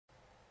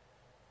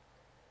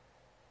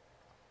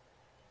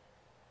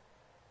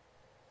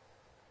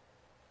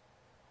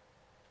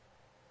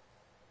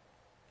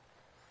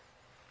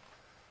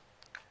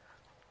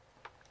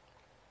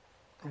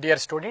Dear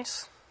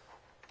students,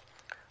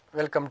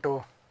 welcome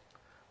to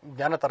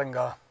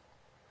Jnanataranga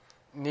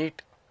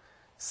NEET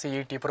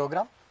CET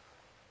program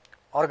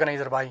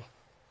organized by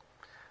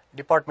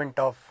Department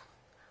of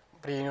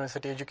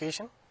Pre-University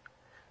Education,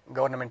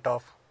 Government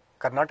of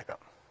Karnataka.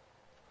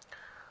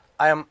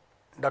 I am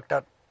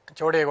Dr.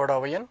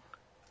 Chodegoda Vayan,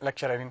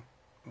 lecturer in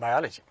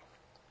biology.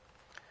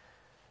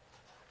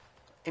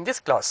 In this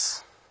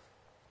class,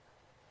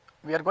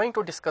 we are going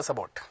to discuss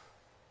about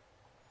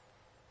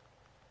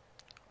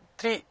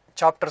 3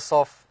 chapters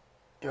of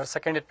your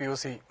second year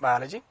PUC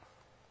biology,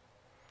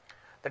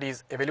 that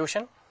is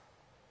evolution,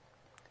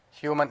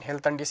 human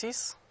health and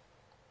disease,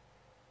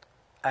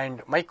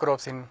 and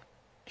microbes in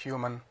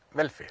human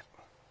welfare.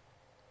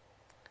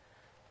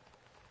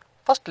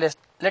 First,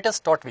 let us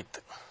start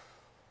with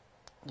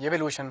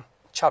evolution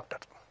chapter.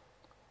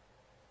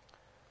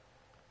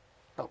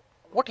 Now,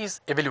 what is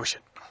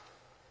evolution?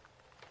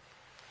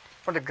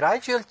 For the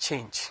gradual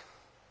change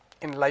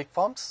in life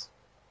forms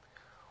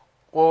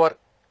over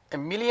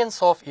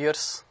millions of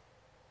years,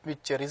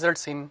 which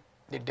results in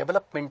the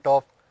development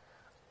of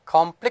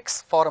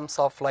complex forms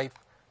of life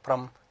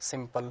from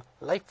simple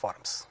life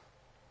forms.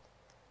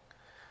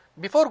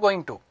 Before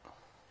going to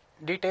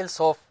details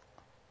of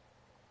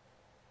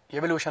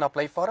evolution of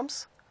life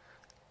forms,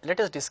 let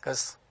us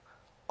discuss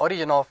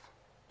origin of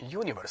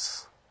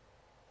universe.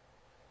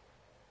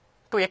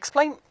 To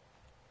explain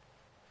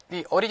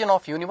the origin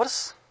of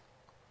universe,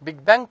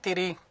 Big Bang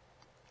theory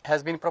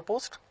has been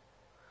proposed.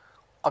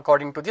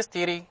 According to this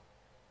theory,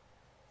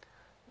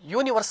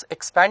 universe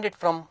expanded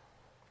from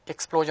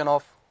explosion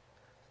of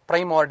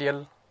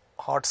primordial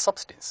hot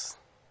substance.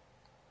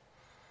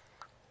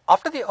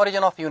 After the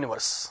origin of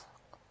universe,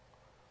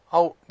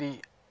 how the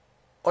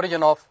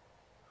origin of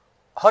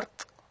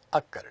Earth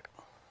occurred.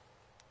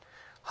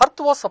 Earth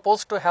was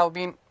supposed to have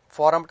been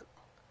formed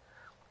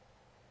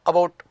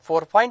about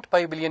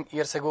 4.5 billion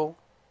years ago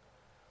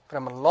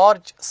from a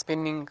large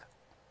spinning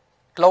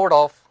cloud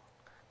of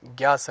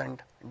gas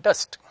and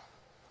dust.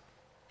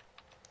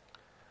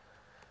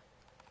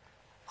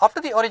 After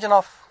the origin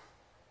of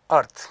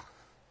Earth,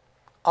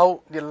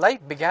 how the life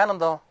began on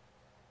the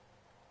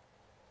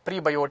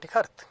prebiotic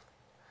Earth.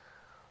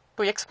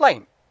 To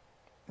explain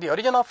the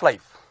origin of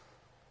life,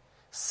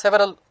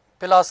 several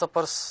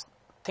philosophers,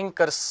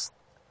 thinkers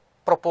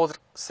proposed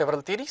several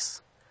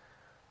theories.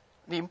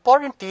 The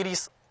important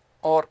theories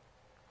are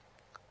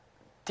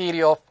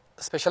theory of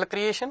special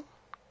creation,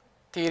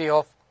 theory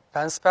of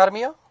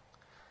panspermia,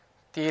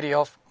 theory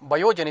of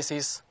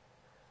biogenesis,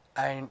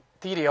 and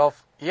theory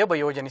of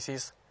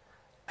abiogenesis,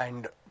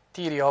 and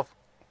theory of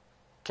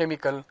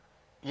chemical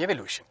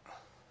evolution.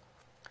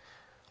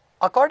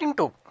 According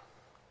to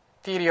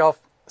theory of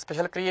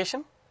special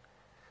creation,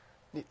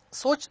 the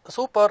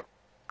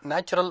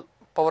supernatural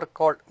power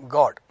called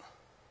God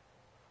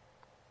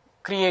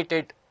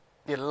created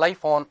the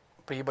life on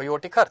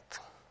prebiotic Earth.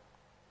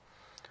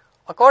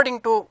 According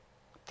to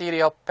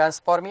theory of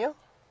panspermia,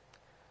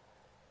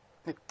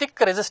 the thick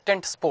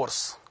resistant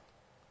spores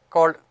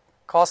called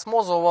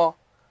cosmozoa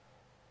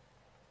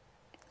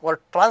were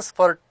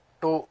transferred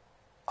to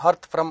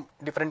Earth from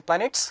different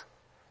planets,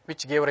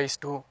 which gave rise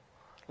to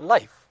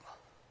life.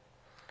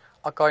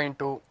 According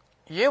to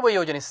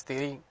abiogenesis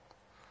theory,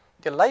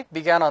 the life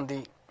began on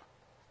the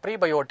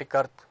prebiotic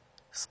Earth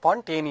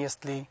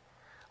spontaneously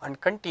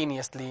and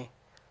continuously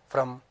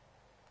from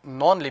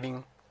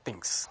non-living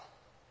things.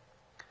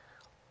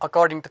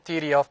 According to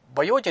theory of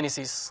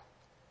biogenesis,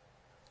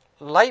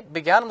 life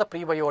began on the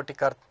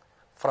prebiotic Earth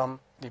from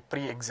the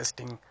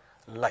pre-existing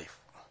life.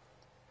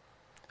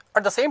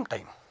 At the same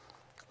time,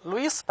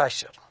 Louis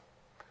Pasteur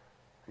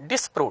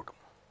disproved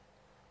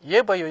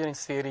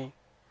abiogenesis theory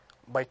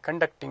by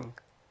conducting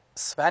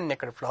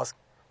swan-necked flask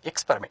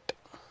experiment.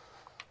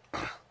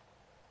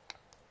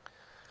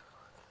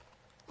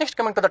 Next,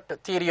 coming to the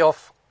theory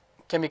of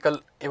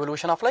chemical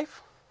evolution of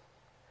life,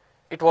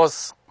 it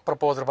was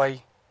proposed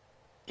by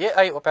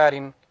A.I.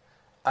 Oparin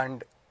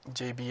and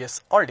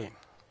J.B.S. Aldine.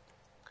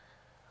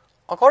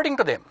 According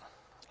to them,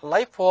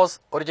 life was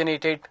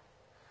originated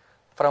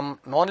from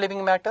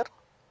non-living matter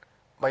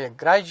by a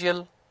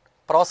gradual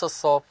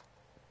process of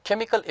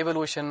chemical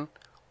evolution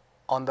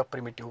on the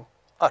primitive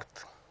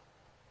Earth.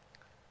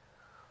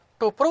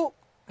 To prove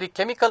the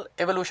chemical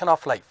evolution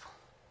of life,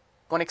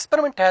 one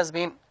experiment has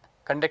been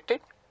conducted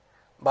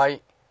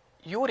by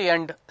Urey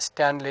and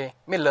Stanley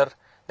Miller,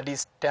 that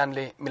is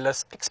Stanley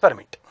Miller's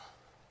experiment.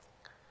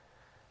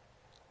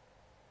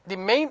 The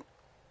main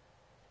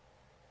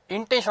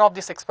intention of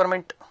this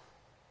experiment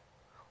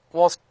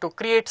was to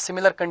create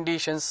similar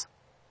conditions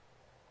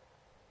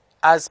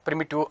as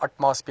primitive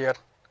atmosphere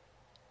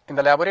in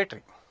the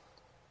laboratory.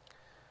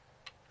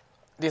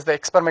 This is the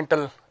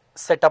experimental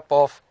setup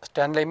of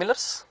Stanley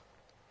Miller's,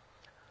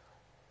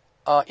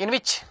 in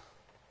which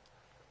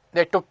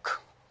they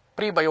took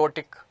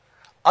prebiotic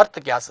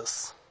earth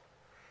gases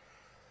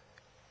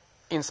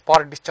in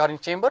spark discharging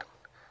chamber,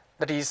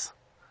 that is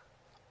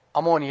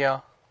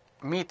ammonia,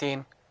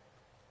 methane,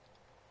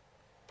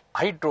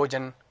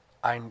 hydrogen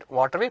and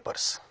water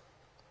vapors.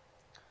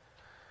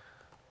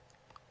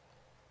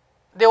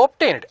 They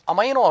obtained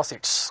amino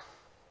acids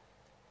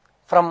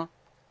from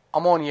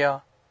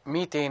ammonia,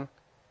 methane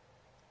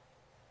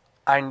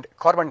and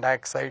carbon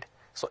dioxide,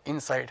 so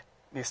inside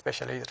the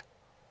specialized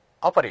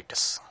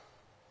apparatus.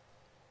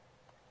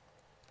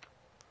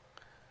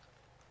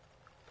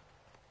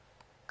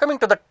 Coming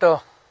to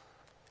that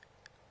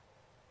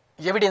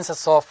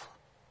evidences of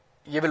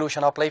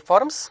evolution of life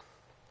forms,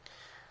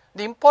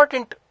 the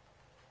important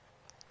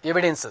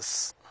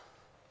evidences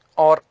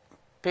are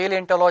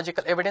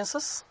paleontological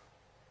evidences.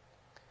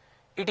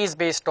 It is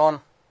based on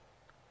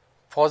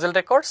fossil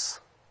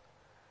records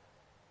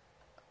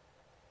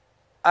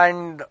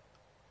and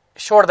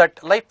showed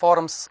that life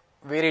forms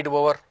varied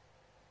over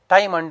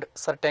time and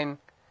certain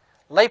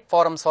life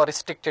forms are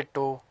restricted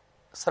to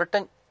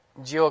certain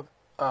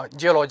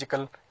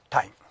geological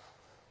time.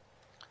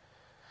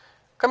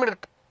 Coming to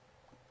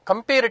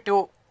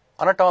comparative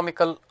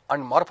anatomical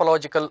and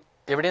morphological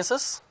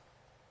evidences,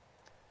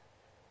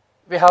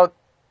 we have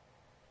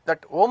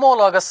that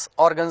homologous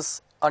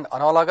organs and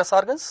analogous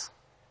organs.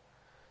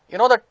 You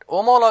know that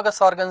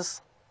homologous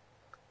organs,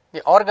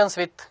 the organs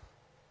with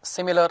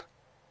similar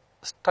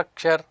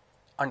structure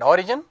and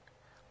origin,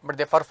 but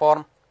they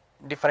perform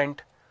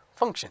different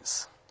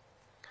functions.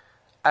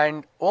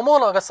 And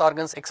homologous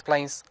organs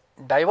explains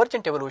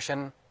divergent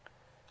evolution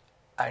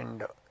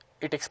and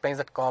it explains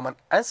that common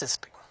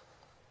ancestry.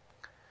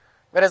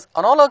 Whereas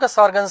analogous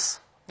organs,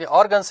 the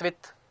organs with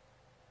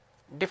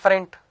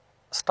different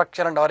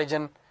structure and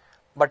origin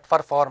but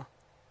perform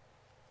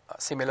a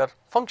similar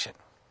function.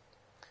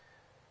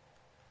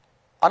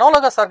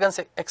 Analogous organs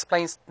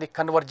explains the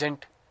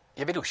convergent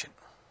evolution.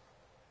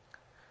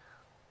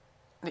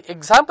 The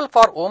example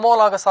for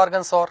homologous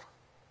organs are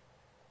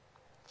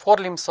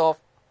forelimbs of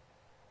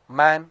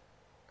man,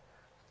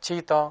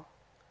 cheetah,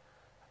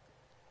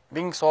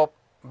 wings of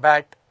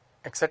bat,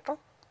 etc.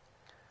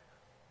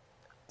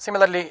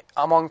 Similarly,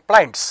 among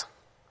plants,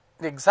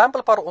 the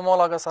example for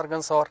homologous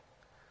organs are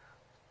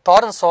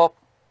thorns of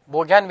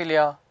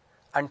bougainvillea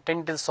and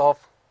tendrils of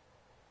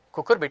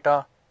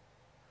cucurbita,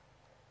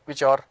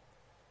 which are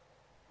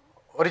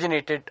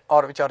originated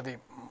or which are the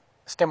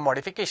stem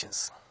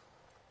modifications.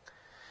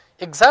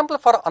 Example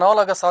for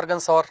analogous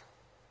organs are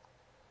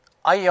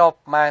eye of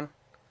man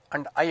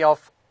and eye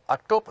of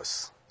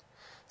octopus.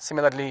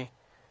 Similarly,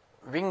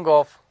 wing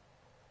of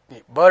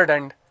the bird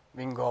and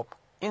wing of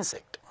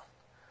insect.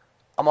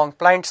 Among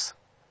plants,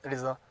 that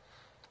is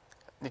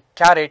the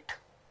carrot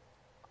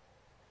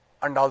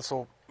and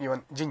also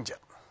even ginger.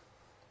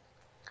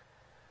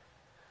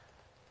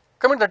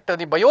 Coming to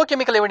the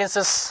biochemical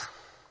evidences,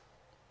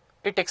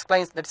 it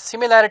explains that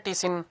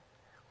similarities in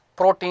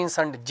proteins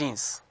and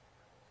genes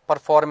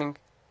performing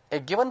a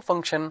given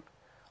function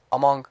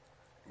among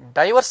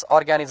diverse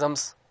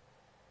organisms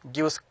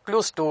gives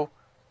clues to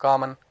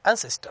common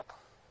ancestor.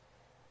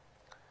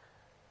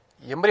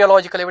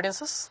 Embryological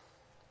evidences.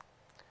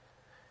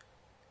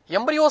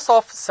 Embryos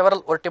of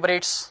several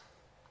vertebrates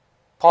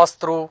pass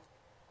through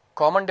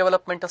common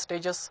developmental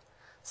stages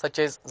such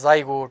as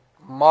zygote,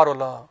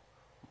 morula,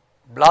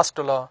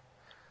 blastula,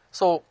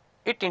 so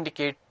it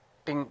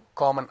indicating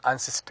common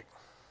ancestry.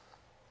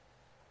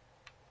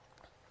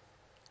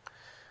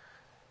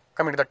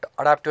 Coming to that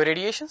adaptive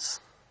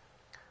radiations.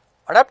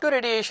 Adaptive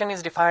radiation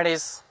is defined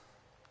as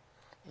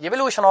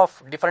evolution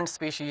of different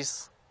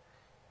species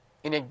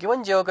in a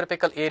given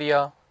geographical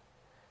area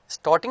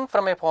starting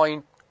from a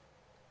point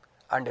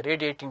and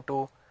radiating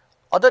to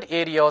other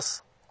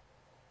areas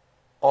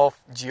of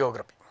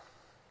geography.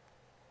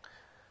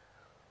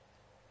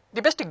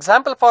 The best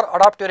example for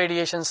adaptive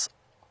radiations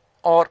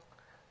are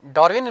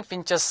Darwinian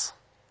finches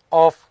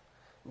of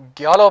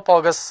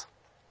Galapagos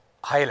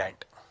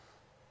Island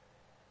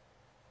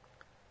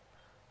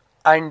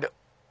and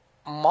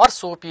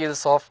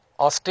marsupials of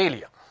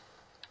Australia.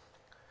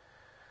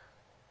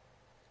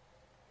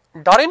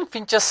 Darwinian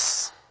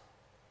finches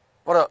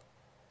are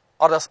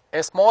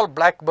a small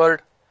black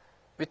bird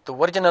with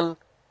original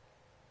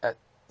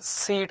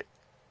seed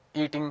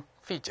eating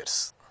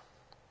features.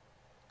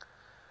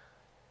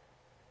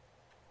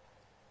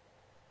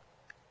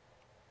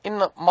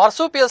 In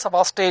marsupials of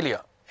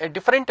Australia,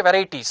 different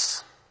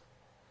varieties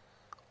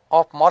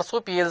of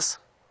marsupials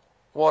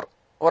were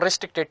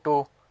restricted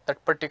to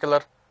that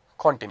particular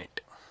continent.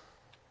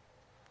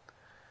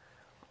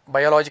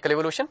 Biological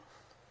evolution.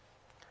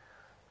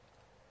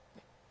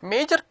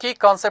 Major key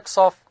concepts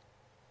of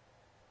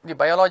the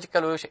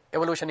biological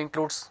evolution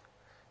includes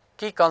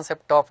key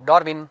concept of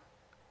Darwin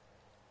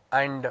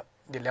and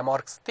the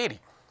Lamarck's theory.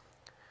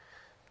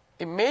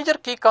 The major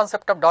key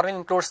concept of Darwin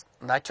includes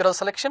natural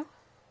selection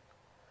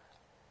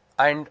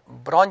and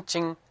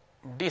branching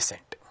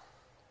descent.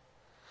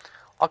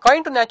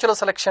 According to natural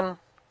selection,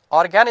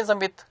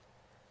 organisms with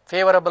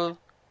favorable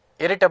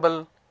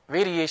heritable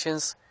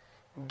variations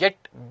get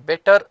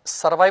better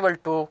survival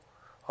to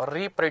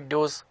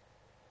reproduce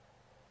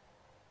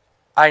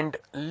and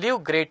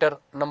leave greater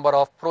number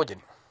of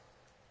progeny.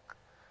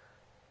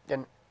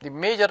 Then the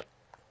major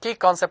key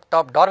concept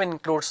of Darwin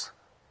includes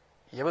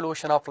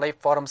evolution of life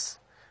forms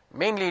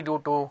mainly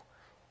due to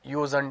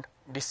use and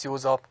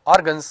disuse of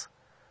organs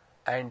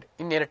and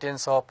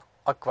inheritance of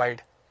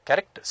acquired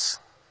characters.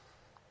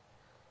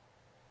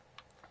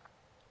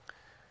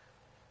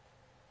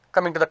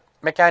 Coming to the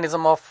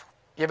mechanism of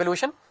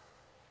evolution.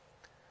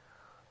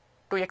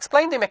 To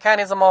explain the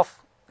mechanism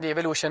of the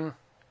evolution,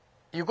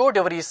 Hugo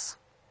de Vries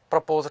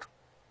proposed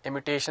a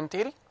mutation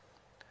theory.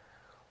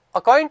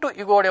 According to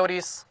Hugo de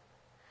Vries,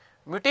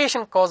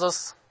 mutation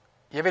causes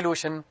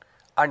evolution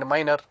and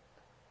minor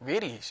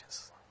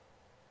variations.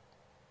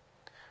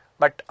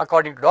 But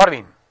according to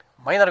Darwin,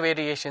 minor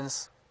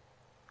variations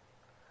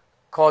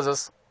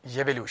causes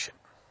evolution.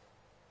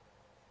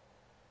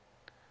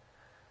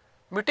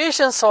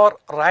 Mutations are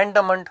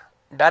random and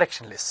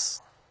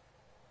directionless,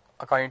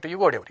 according to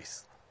Hugo de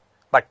Vries.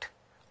 But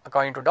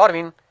according to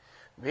Darwin,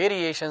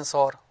 variations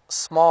are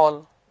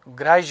small,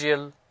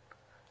 gradual,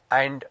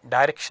 and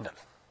directional.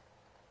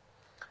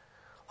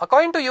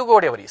 According to Hugo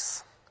de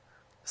Vries,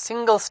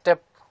 single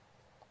step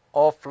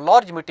of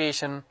large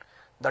mutation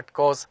that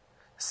cause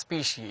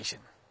speciation,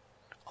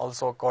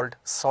 also called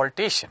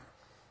saltation.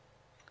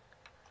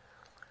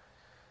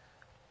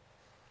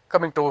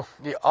 Coming to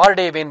the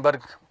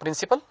Arday-Weinberg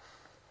principle.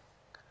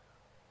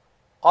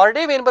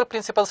 Arday-Weinberg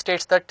principle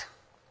states that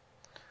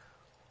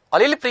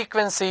allele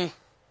frequency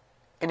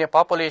in a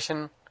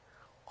population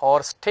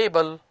are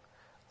stable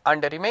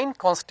and remain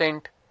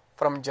constant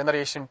from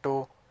generation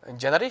to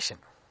generation.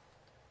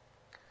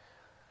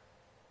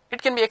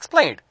 It can be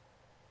explained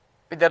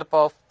with their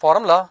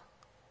formula.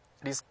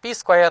 It is p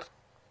square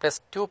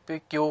plus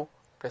 2pq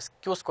plus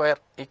q square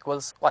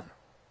equals 1.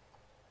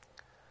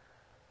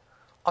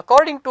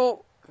 According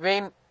to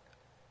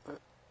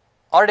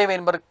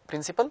Arday-Weinberg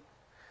principle,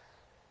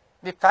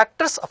 the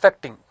factors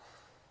affecting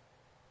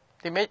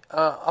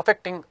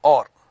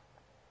are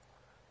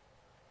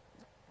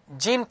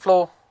gene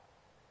flow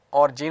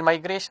or gene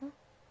migration,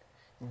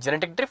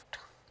 genetic drift,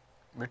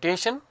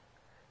 mutation,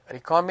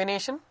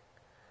 recombination,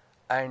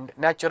 and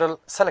natural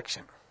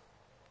selection.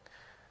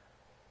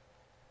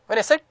 When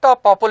a set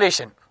of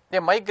population they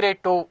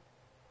migrate to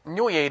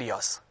new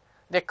areas,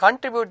 they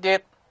contribute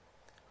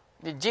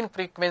the gene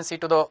frequency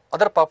to the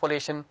other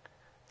population,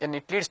 and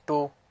it leads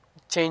to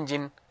change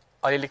in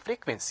allelic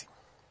frequency.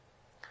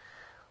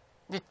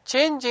 The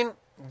change in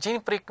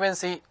gene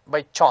frequency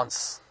by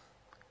chance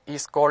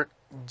is called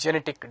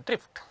genetic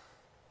drift.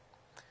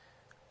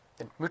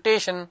 Then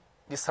mutation,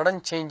 the sudden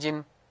change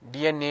in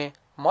DNA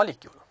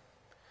molecule.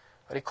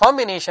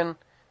 Recombination,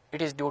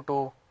 it is due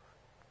to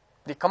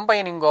the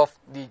combining of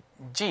the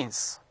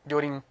genes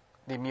during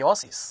the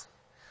meiosis.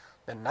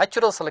 The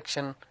natural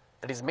selection,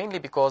 that is mainly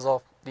because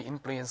of the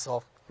influence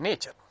of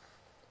nature.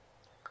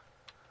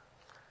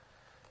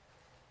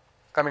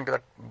 Coming to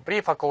the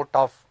brief account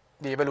of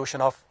the evolution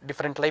of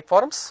different life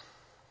forms.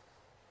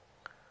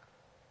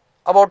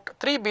 About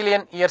 3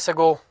 billion years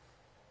ago,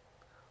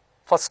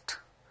 first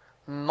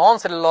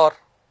non-cellular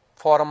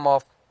form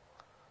of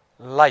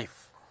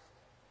life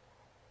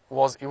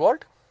was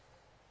evolved.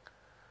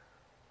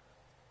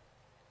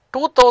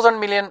 2000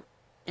 million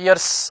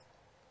years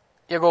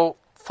ago,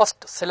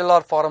 first cellular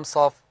forms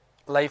of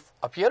life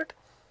appeared.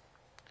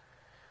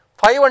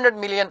 500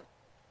 million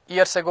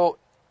years ago,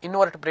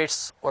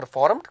 invertebrates were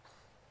formed.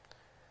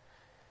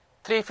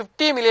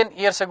 350 million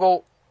years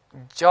ago,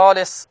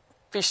 jawless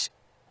fish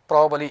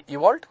probably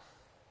evolved.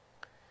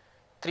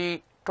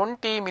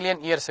 320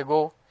 million years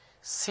ago,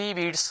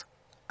 seaweeds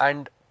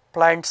and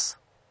plants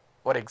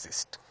were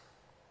exist.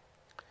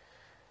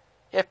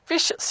 A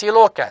fish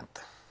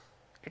coelacanth,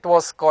 it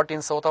was caught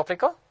in South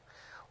Africa,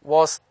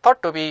 was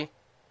thought to be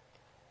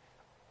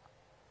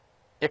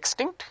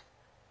extinct.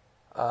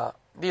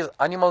 These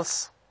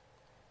animals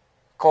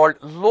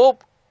called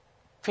lobe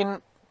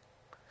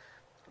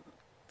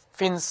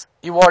fins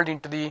evolved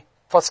into the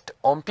first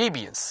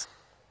amphibians.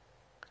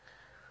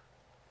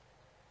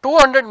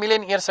 200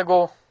 million years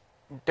ago,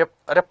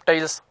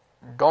 reptiles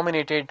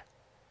dominated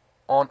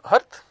on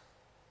Earth.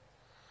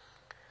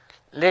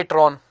 Later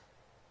on,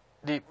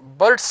 the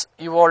birds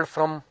evolved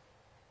from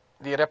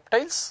the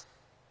reptiles,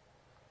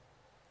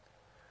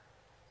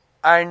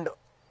 and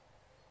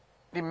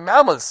the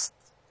mammals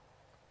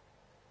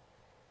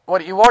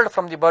were evolved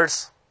from the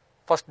birds.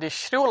 First, the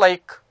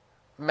shrew-like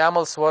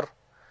mammals were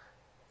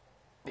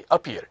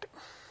appeared.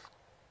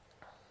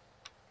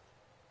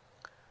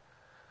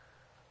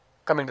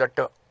 Coming to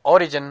the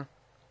origin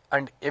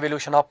and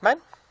evolution of man.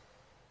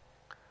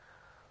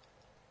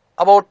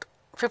 About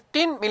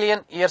 15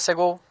 million years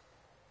ago,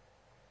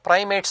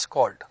 primates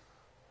called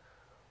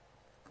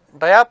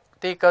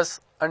Dryopithecus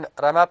and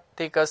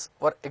Ramapithecus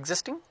were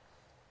existing.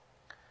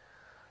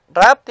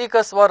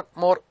 Dryopithecus were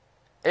more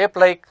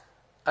ape-like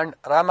and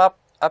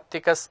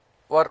Ramapithecus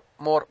were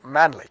more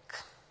man-like.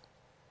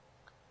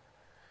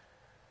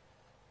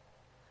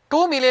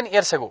 2 million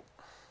years ago,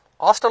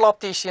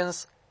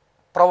 Australopithecians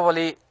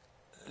probably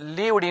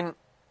lived in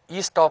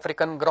East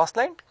African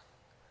grassland.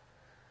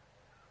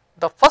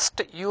 The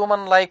first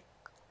human-like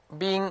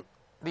being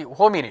the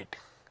hominid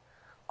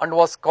and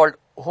was called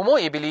Homo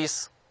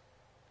habilis.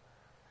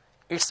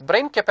 Its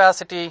brain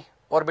capacity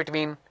were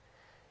between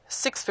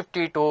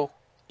 650 to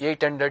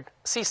 800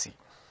 cc.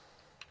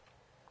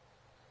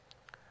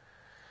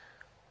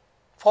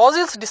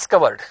 Fossils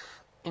discovered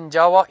in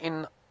Java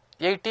in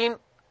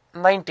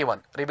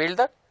 1891 revealed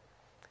that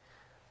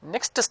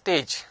next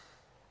stage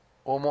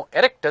Homo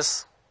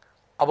erectus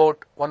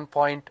about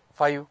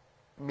 1.5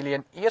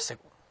 million years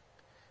ago.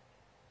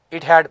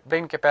 It had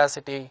brain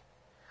capacity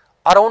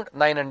around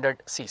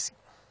 900 cc.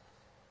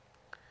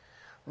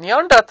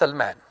 Neanderthal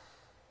man,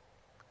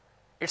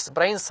 its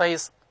brain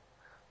size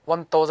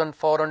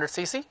 1400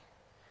 cc,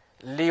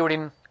 lived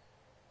in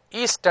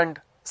East and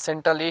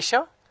Central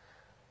Asia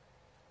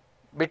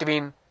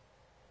between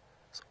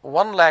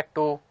 1 lakh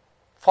to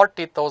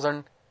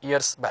 40,000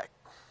 years back.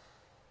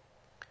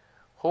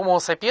 Homo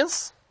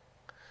sapiens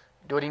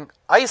during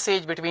Ice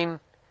Age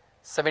between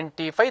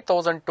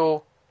 75,000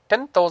 to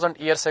 10,000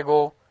 years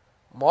ago,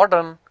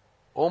 modern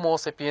Homo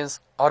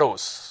sapiens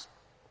arose.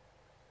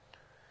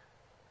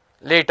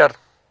 Later,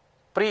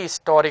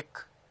 prehistoric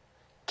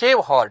cave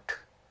heart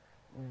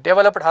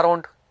developed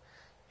around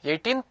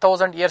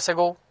 18,000 years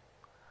ago.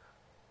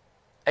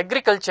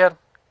 Agriculture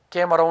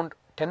came around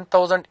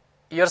 10,000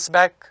 years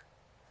back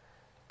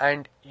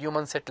and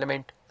human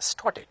settlement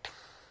started.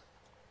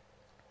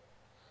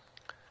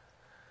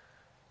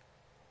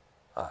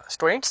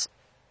 Students,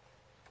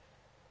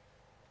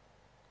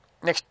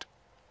 next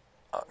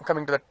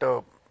coming to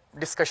that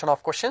discussion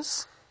of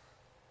questions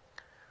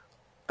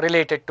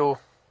related to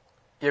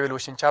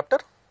evolution chapter.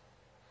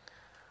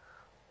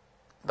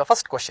 The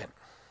first question: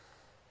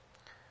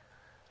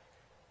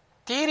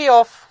 theory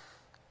of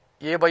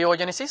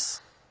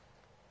abiogenesis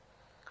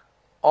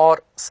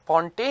or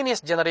spontaneous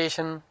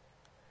generation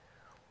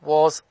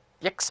was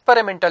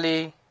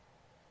experimentally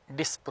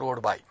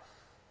disproved by.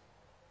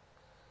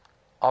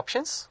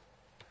 Options: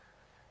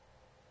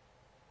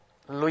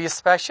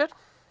 Louis Pasteur,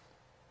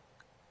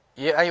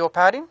 A.I.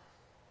 Oparin,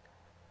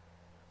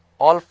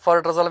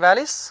 Alfred Russel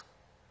Wallace,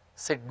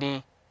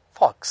 Sidney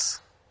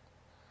Fox.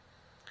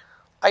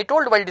 I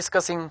told while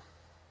discussing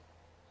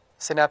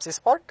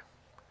synapses part,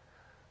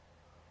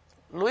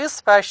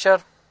 Louis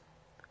Pasteur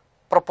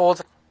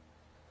proposed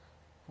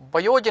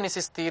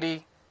biogenesis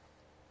theory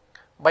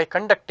by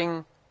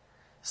conducting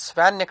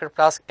swan-necked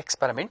flask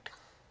experiment.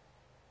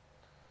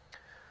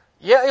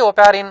 A.I.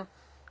 Oparin,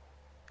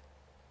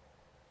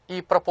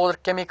 he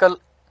proposed chemical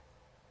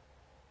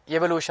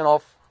evolution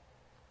of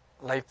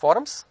life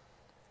forms.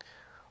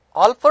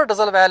 Alfred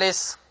Russel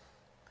Wallace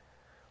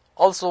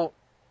also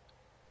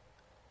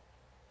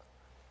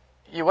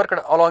he worked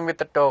along with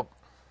that,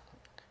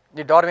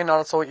 the Darwin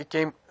also he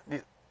came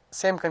the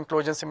same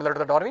conclusion similar to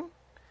the Darwin.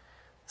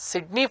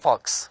 Sidney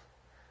Fox,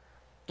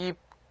 he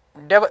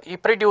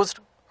produced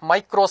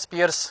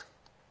microspheres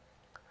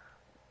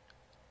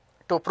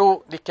to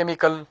prove the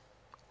chemical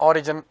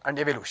origin and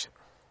evolution.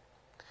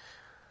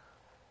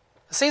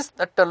 Since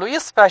that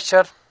Louis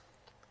Pasteur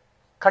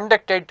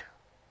conducted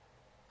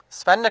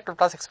swan-necked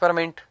flask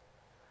experiment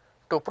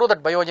to prove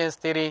that biogenesis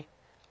theory,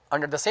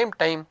 and at the same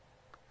time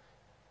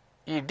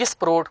he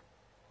disproved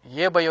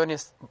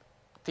abiogenesis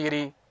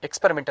theory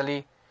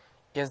experimentally,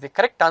 is the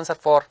correct answer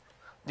for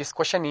this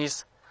question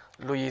is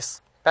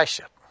Louis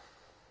Pasteur.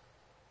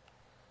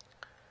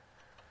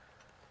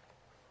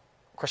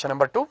 Question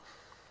number 2.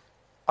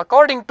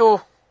 According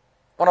to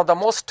one of the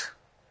most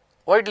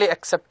widely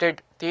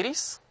accepted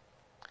theories,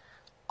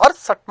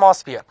 Earth's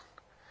atmosphere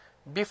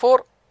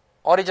before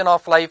origin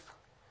of life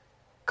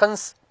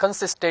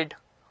consisted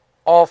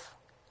of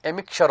a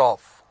mixture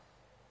of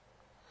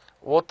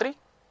O3,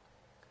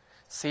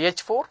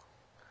 CH4,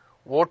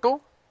 O2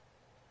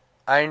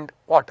 and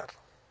water.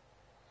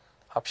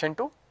 Option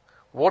 2,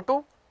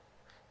 O2,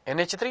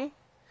 NH3,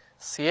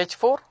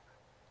 CH4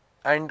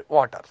 and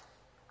water.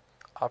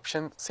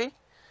 Option C,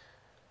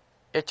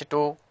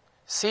 H2,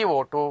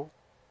 CO2,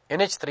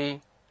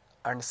 NH3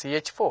 and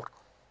CH4.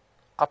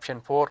 Option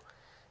 4,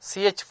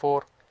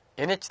 CH4,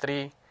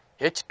 NH3,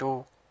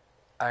 H2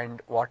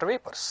 and water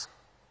vapors.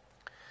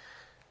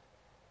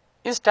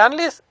 In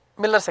Stanley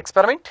Miller's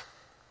experiment,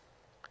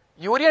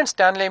 Urey and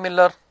Stanley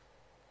Miller,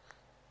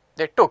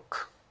 they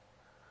took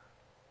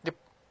the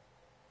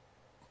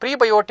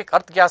prebiotic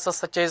earth gases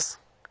such as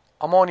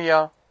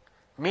ammonia,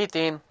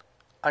 methane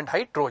and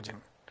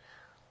hydrogen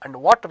and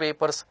water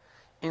vapors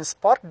in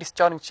spark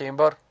discharging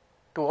chamber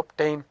to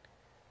obtain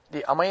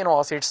the amino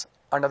acids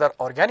and other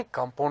organic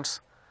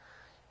compounds.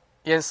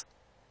 Yes,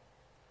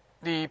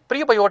 the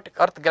prebiotic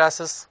earth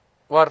gases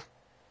were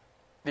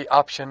the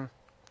option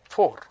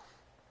 4.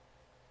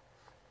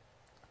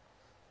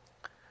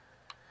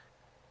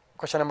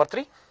 Question number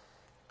 3.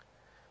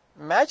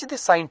 Match the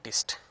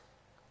scientist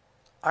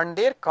and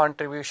their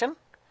contribution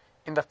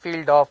in the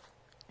field of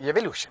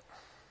evolution.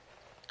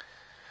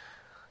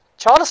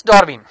 Charles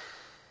Darwin,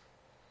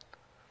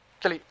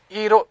 actually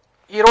he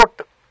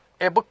wrote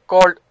a book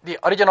called The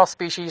Origin of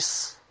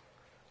Species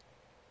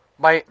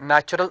by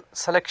Natural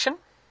Selection.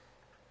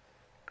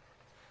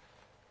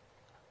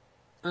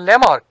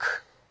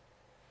 Lamarck,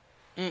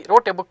 he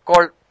wrote a book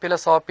called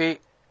Philosophiae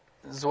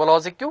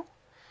Zoologicae.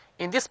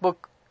 In this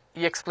book,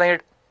 he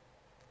explained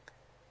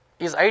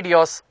his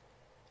ideas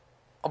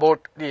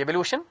about the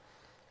evolution.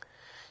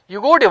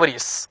 Hugo de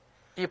Vries,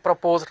 he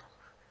proposed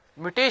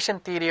mutation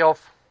theory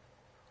of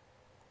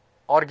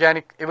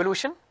organic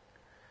evolution,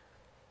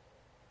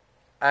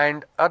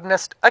 and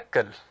Ernest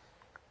Haeckel,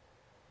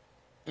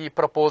 he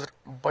proposed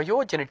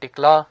biogenetic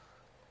law,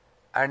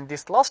 and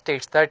this law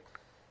states that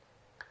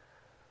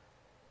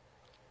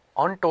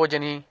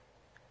ontogeny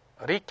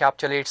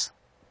recapitulates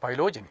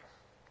phylogeny.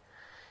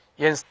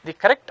 Hence, the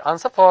correct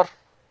answer for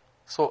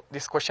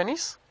this question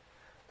is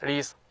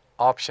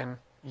option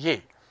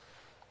A.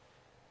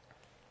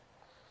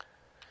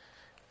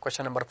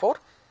 Question number 4.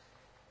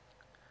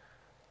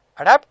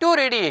 Adaptive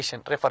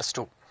radiation refers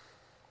to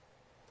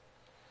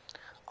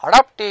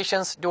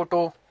adaptations due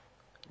to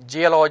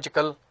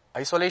geological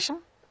isolation,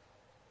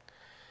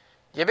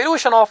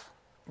 evolution of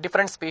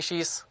different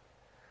species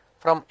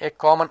from a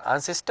common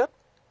ancestor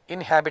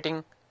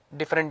inhabiting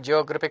different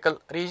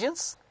geographical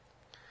regions,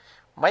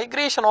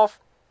 migration of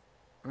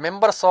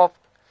members of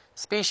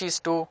species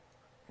to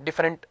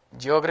different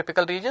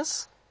geographical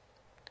regions,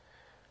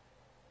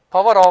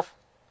 power of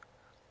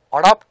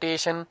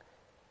adaptation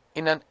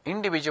in an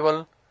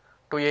individual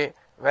to a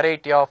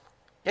variety of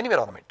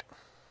environment.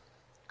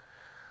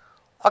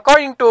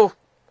 According to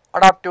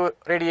adaptive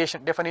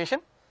radiation definition,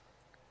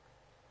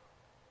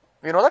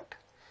 we know that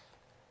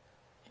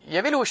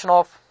evolution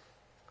of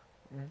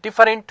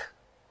different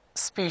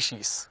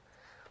species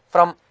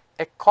from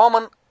a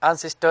common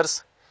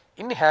ancestors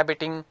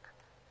inhabiting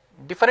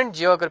different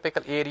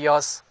geographical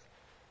areas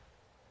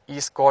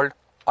is called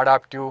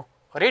adaptive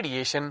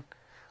radiation.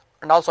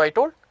 And also I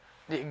told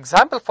the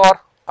example for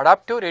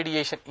adaptive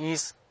radiation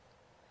is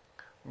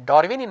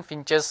Darwinian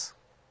finches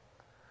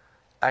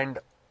and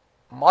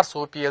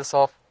marsupials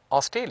of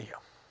Australia.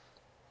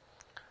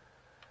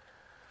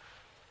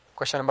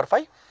 Question number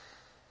 5.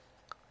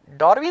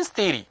 Darwin's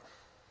theory,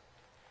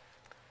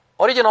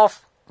 origin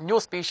of new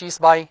species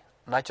by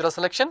natural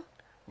selection,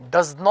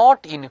 does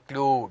not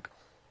include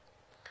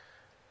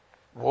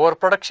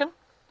overproduction,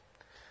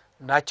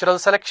 natural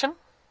selection,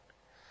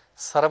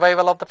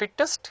 survival of the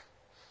fittest,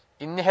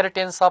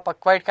 inheritance of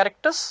acquired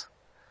characters,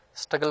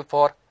 struggle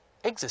for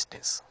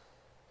existence.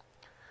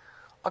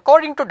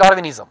 According to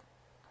Darwinism,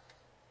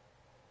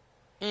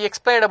 he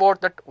explained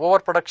about that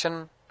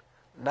overproduction,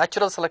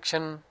 natural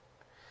selection,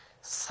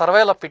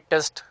 survival of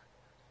fittest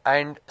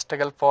and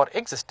struggle for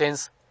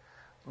existence,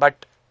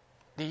 but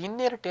the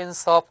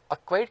inheritance of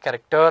acquired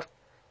character,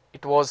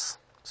 it was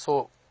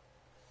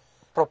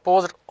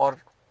proposed or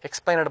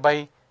explained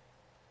by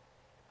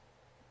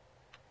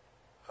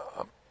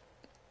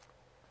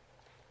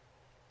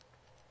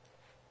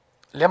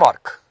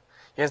Lamarck.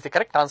 Yes, the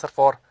correct answer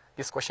for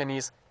this question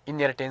is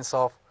inheritance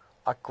of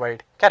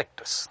acquired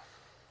characters.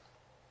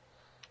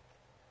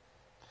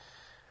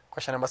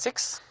 Question number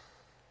 6.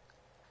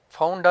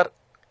 Founder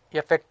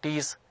effect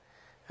is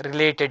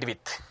related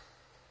with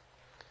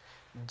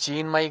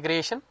gene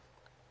migration,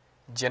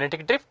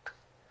 genetic drift,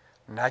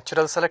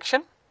 natural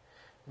selection,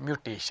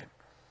 mutation.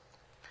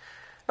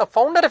 Now,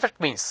 founder effect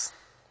means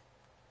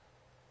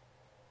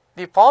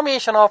the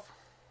formation of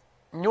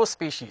new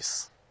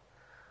species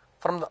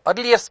from the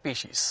earlier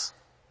species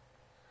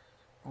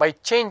by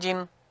change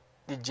in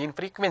the gene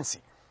frequency.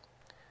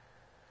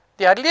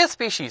 The earlier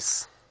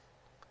species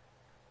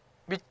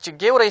which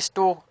gave rise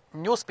to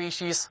new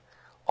species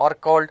are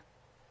called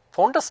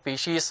founder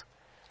species,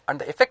 and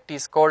the effect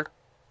is called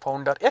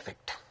founder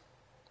effect.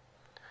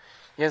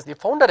 Yes, the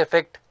founder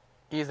effect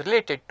is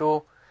related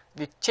to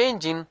the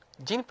change in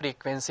gene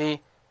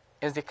frequency.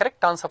 Yes, the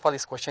correct answer for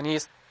this question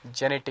is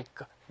genetic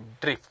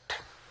drift.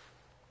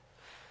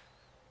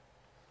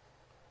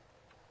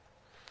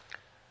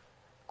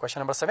 Question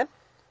number 7.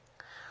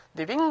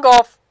 The wing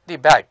of the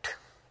bat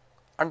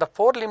and the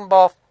forelimb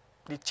of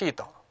the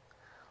cheetah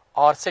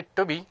are said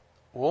to be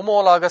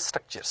homologous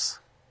structures.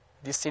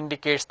 This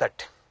indicates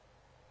that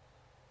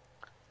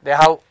they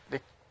have the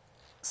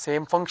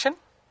same function.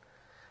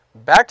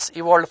 Bats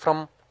evolved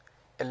from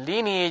a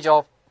lineage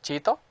of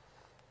cheetah.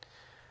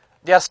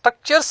 They are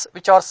structures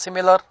which are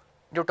similar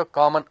due to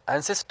common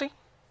ancestry.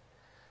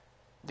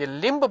 The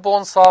limb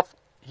bones of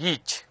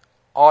each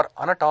are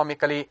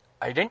anatomically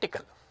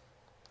identical.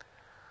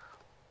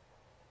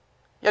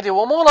 Here the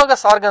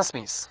homologous organs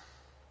means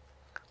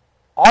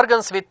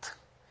organs with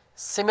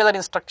similar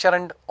in structure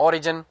and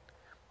origin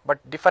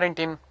but different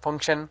in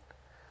function,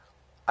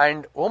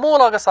 and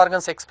homologous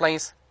organs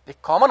explains the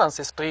common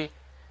ancestry.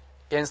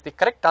 Hence the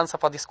correct answer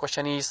for this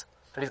question is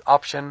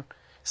option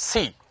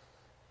C.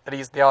 That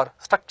is, they are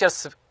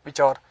structures which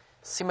are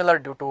similar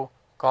due to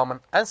common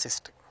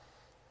ancestry.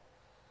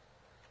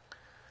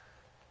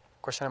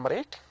 Question number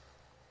 8.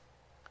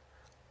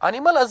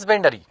 Animal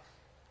husbandry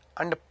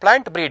and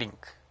plant breeding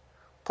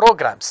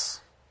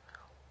programs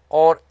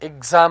are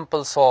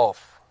examples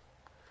of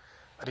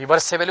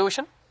reverse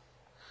evolution,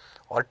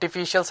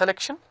 artificial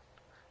selection,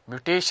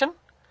 mutation,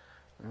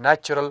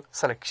 natural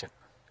selection.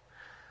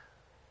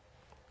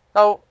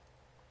 Now,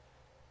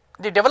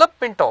 the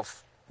development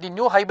of the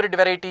new hybrid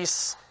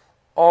varieties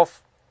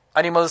of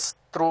animals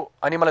through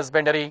animal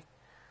husbandry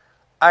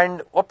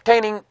and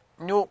obtaining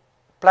new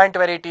plant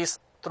varieties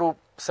through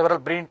several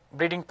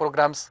breeding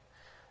programs,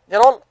 they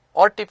are all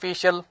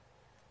artificial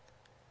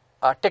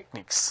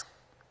techniques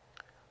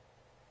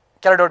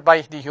carried out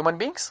by the human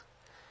beings.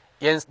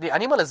 Hence, the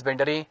animal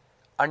husbandry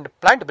and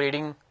plant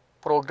breeding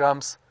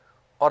programs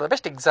are the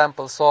best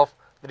examples of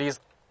these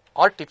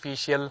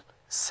artificial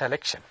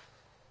selection.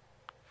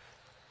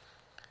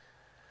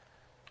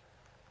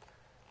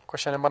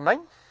 Question number 9.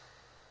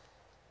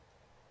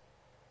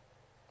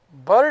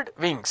 Bird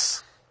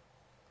wings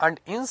and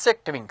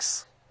insect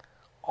wings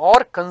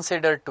are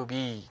considered to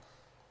be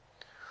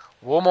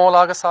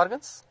homologous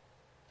organs,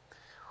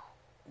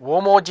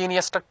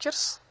 homogeneous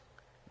structures,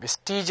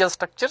 vestigial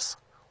structures,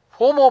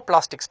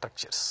 homoplastic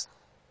structures.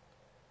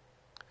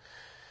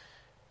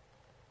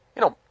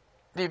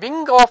 The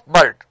wing of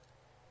bird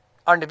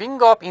and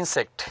wing of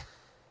insect,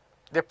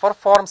 they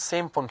perform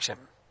same function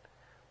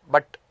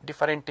but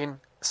different in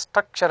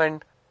structure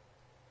and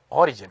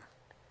origin.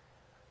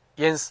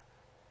 Hence,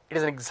 it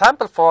is an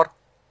example for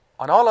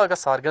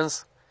analogous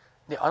organs.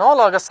 The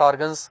analogous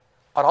organs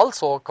are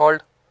also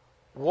called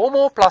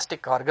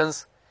homoplastic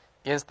organs.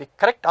 Hence, the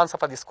correct answer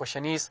for this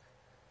question is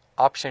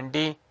option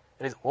D,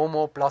 it is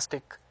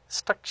homoplastic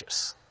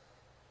structures.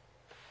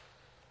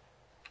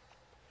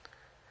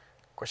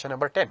 Question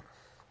number 10.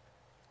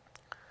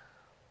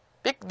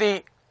 Pick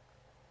the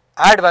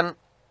add one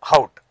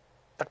out,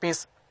 that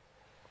means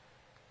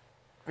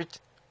which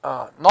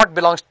not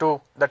belongs to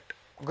that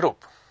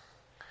group.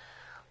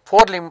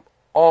 Forelimb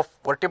of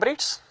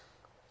vertebrates,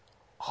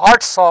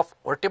 hearts of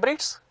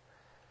vertebrates,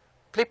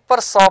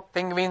 flippers of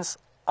penguins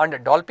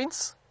and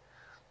dolphins,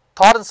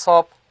 thorns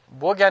of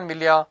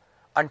bougainvillea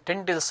and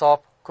tendrils of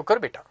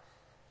cucurbita.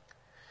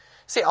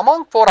 See,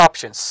 among 4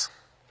 options,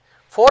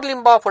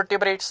 forelimb of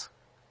vertebrates,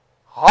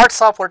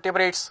 hearts of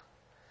vertebrates,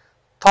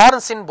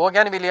 thorns in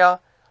bougainvillea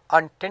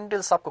and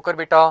tendrils of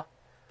cucurbita,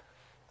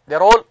 they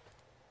are all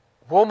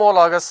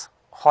homologous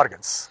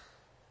organs.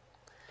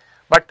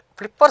 But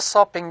flippers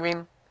of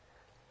penguin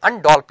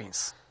and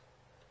dolphins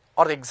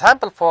are the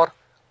example for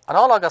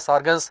analogous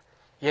organs.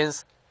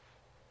 Hence,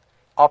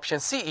 option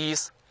C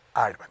is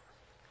add one.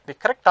 The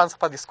correct answer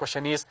for this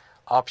question is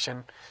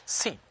option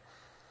C.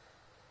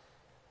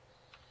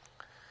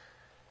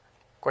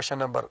 Question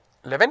number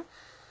 11.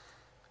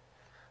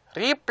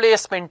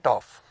 Replacement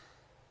of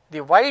the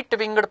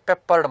white-winged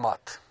peppered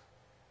moth,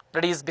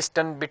 that is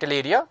Biston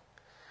beetleria,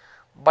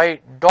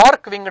 by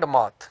dark-winged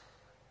moth,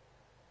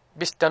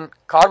 Biston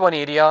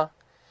carbonaria,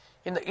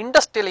 in the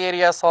industrial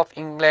areas of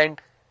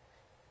England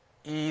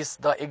is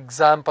the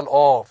example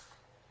of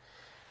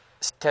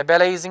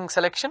stabilizing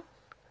selection,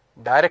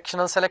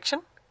 directional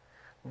selection,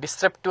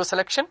 disruptive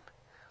selection,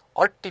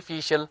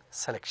 artificial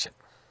selection.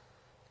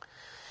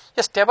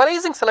 A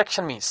stabilizing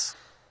selection means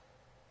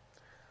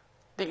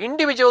the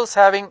individuals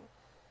having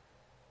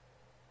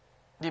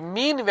the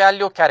mean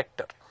value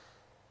character,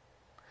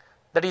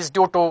 that is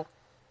due to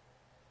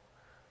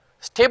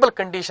stable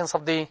conditions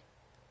of the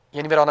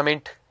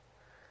environment,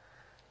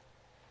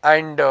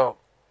 and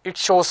it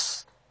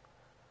shows,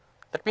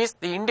 that means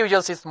the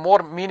individuals is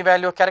more mean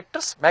value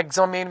characters,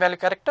 maximum mean value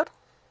character.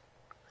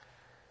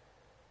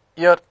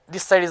 Here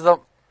this side is the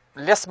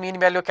less mean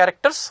value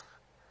characters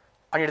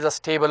and it is a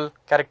stable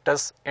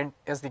characters, and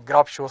as the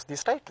graph shows the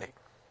straight line.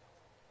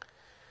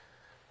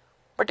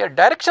 But a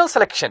directional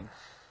selection,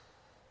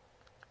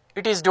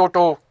 it is due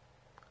to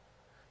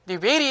the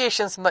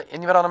variations in the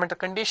environmental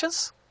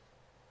conditions.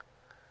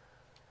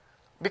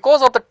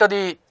 Because of that,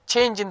 the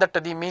change in that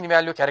the mean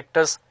value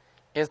characters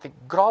is the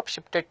graph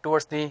shifted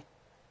towards the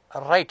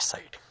right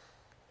side.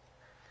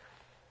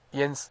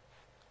 Hence,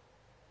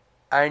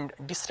 and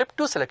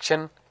disruptive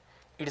selection,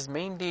 it is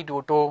mainly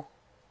due to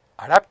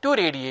adaptive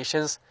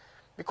radiations,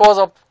 because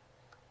of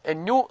a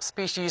new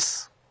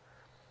species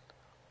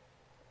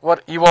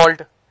were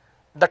evolved,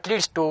 that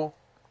leads to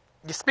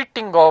the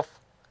splitting of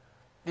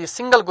the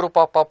single group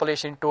of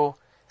population to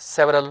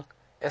several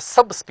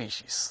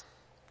subspecies.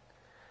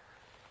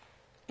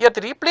 Here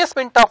the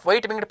replacement of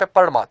white-winged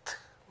peppered moth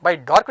by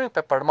dark-winged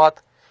peppered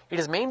moth, it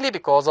is mainly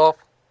because of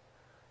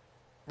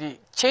the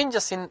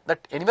changes in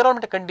that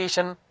environmental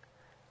condition,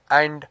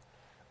 and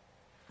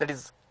that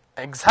is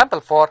an example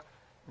for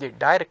the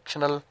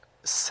directional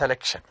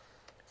selection.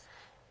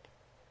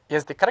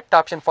 Yes, the correct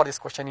option for this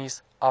question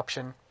is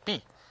option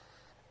B.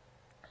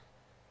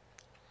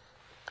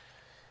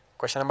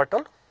 Question number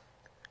 12.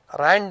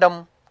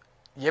 Random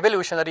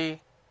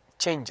evolutionary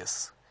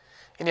changes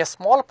in a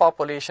small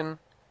population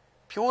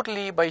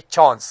purely by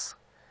chance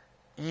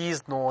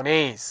is known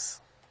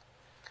as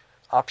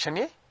option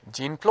A,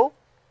 gene flow,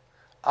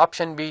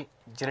 option B,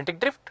 genetic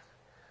drift,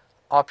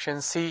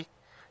 option C,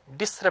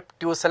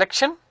 disruptive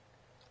selection,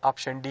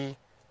 option D,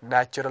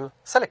 natural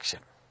selection.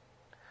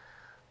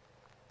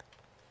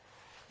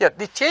 Yeah,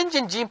 the change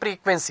in gene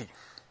frequency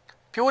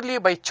purely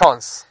by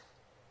chance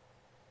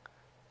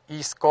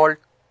is called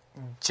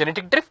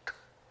genetic drift.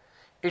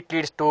 It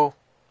leads to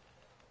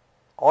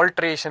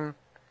alteration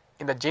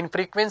in the gene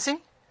frequency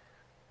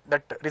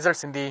that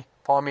results in the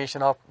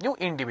formation of new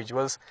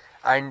individuals,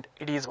 and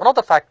it is one of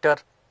the factors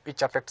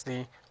which affects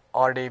the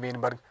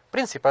Arday-Weinberg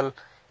principle.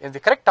 And the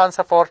correct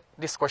answer for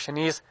this question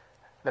is,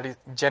 that is,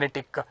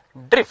 genetic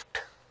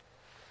drift.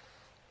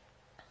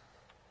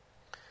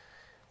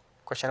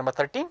 Question number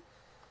 13.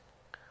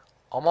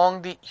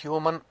 Among the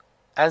human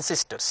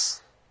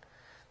ancestors,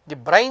 the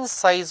brain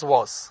size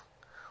was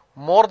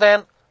more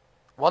than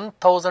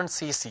 1000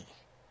 cc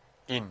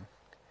in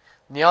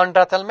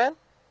Neanderthal man,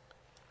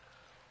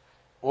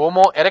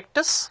 Homo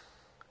erectus,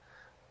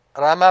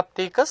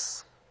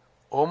 Ramapithecus,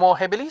 Homo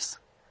habilis,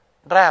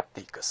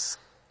 Dryapithecus.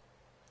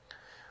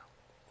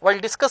 While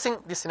discussing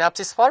the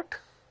synapses part,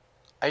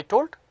 I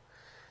told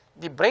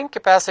the brain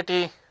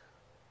capacity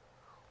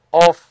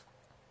of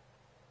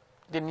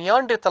the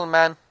Neanderthal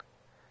man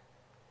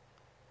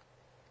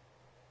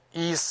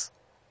is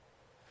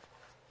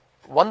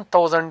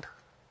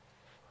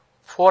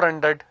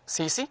 1400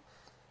 cc,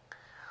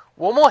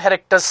 Homo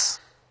erectus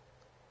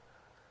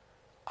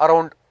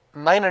around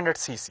 900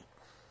 cc.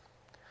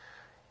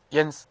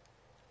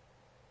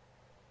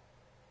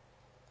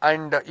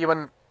 And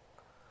even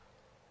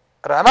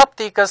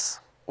Ramapithecus,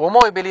 Homo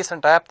habilis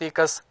and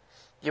Dryapithecus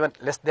even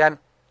less than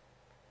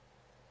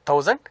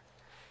 1000.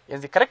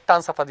 The correct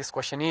answer for this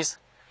question is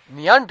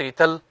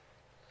Neanderthal,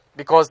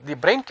 because the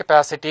brain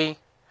capacity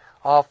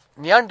of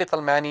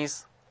Neanderthal man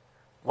is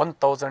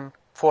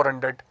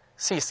 1400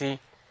 cc.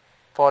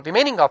 For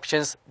remaining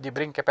options, the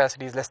brain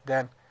capacity is less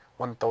than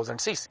 1000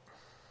 cc.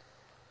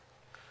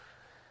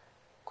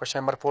 Question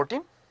number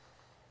 14.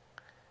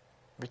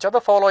 Which of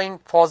the following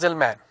fossil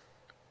man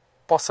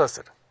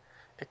possessed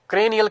a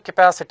cranial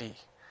capacity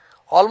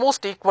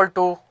almost equal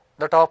to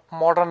that of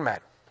modern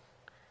man?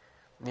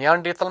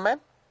 Neanderthal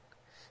man,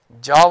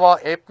 Java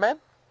ape man,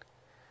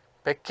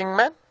 Peking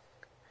man,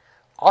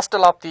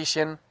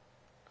 Australopithecian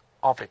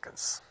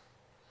Africans.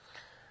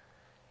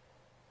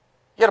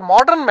 Here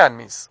modern man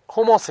means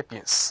Homo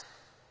sapiens.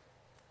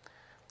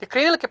 The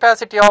cranial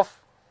capacity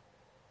of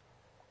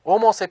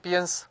Homo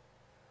sapiens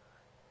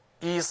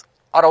is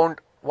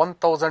around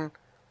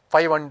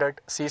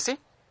 1500 cc,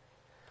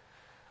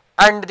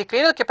 and the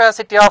cranial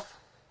capacity of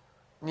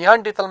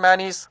Neanderthal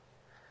man is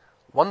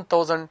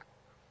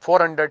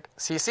 1400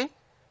 cc.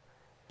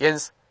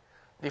 Hence,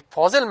 the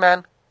fossil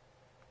man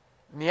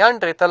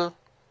Neanderthal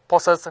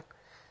possessed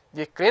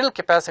the cranial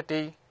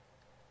capacity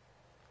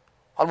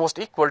almost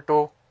equal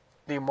to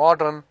the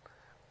modern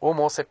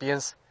Homo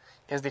sapiens.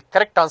 Hence, the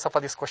correct answer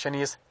for this question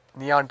is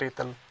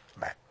Neanderthal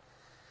man.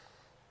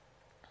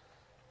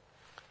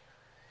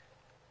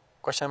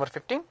 Question number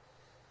 15.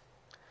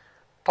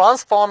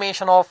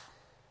 Transformation of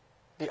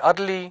the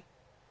early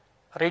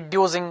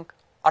reducing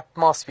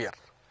atmosphere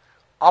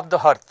of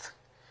the earth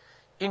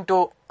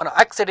into an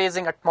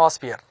oxidizing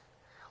atmosphere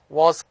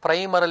was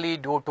primarily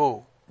due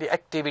to the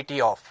activity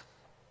of,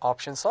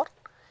 options are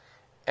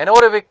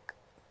anaerobic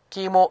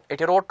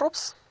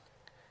chemoheterotrophs,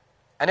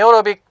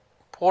 anaerobic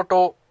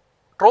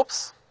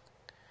phototrophs,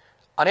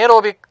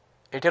 anaerobic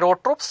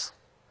heterotrophs,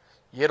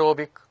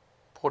 aerobic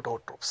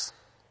phototrophs.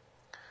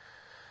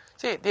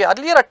 See, the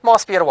earlier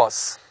atmosphere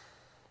was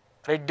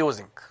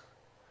reducing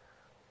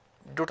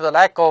due to the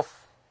lack of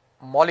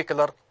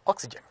molecular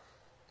oxygen.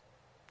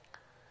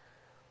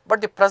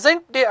 But the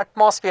present day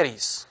atmosphere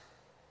is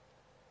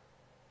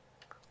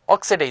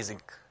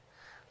oxidizing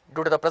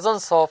due to the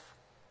presence of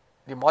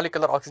the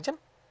molecular oxygen.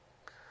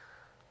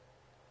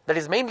 That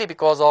is mainly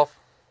because of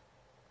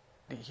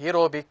the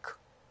aerobic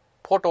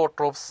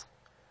phototrophs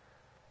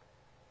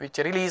which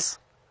release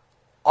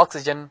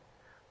oxygen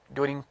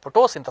during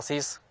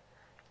photosynthesis.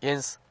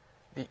 Hence,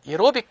 the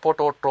aerobic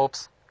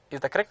phototrophs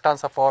is the correct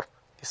answer for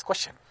this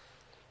question.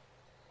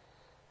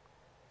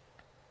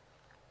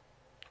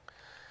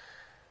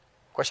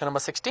 Question number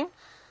 16.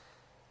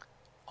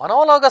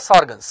 Analogous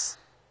organs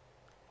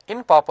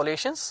in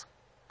populations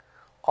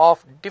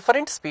of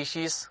different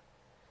species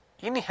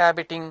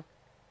inhabiting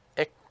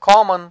a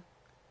common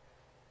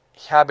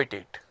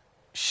habitat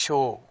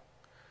show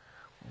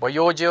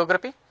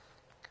biogeography,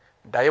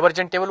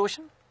 divergent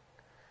evolution,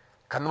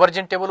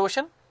 convergent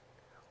evolution,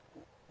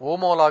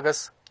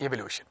 homologous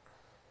evolution.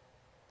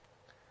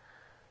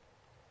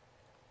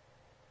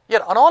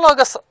 Here,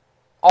 analogous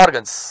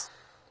organs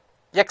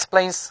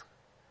explains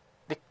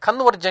the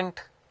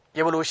convergent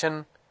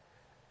evolution,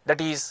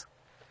 that is,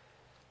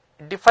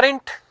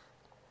 different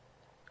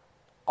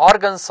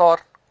organs are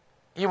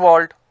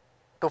evolved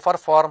to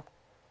perform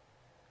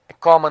a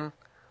common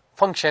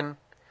function.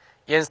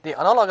 Hence, the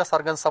analogous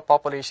organs of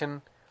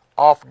population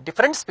of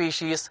different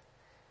species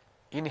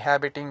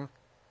inhabiting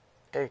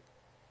a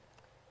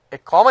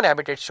common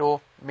habitat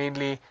show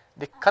mainly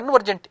the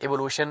convergent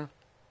evolution.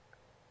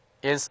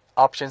 Hence,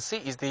 option C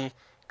is the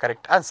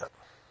correct answer.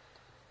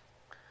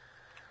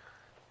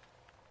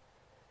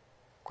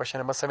 Question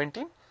number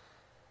 17.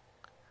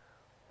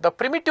 The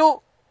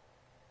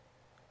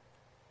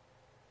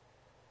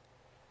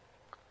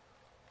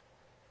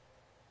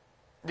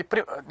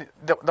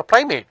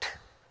primate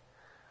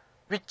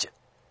which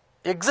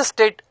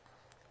existed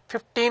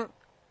 15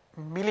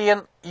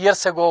 million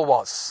years ago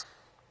was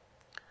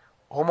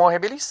Homo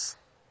habilis,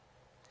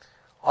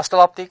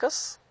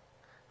 Australopithecus,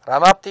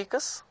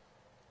 Ramapithecus,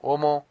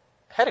 Homo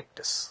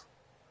erectus.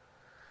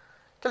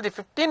 Till the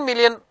 15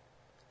 million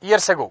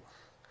years ago,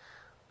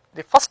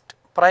 the first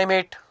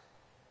primate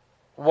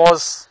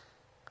was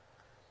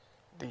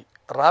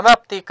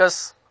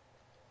Ramapithecus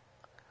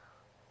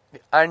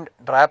and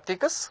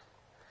Dryapithecus,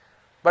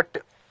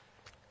 but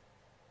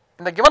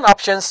in the given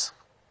options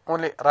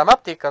only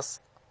Ramapithecus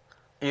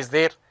is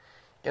there.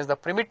 Is the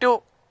primitive,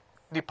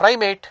 the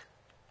primate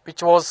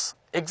which was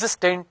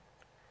existent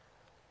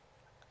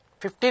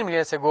 15 million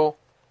years ago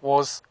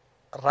was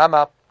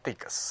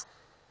Ramapithecus.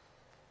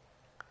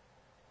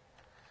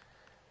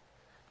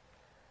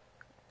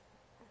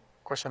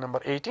 Question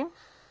number 18.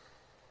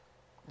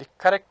 The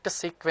correct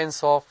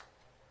sequence of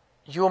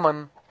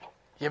human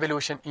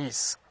evolution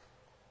is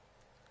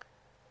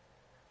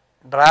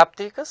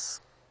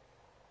Dryapithecus,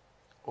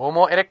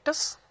 Homo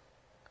erectus,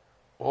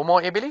 Homo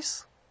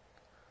habilis,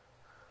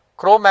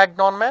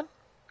 Cro-Magnon man,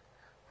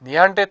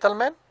 Neanderthal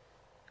man,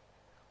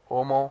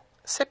 Homo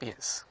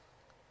sapiens.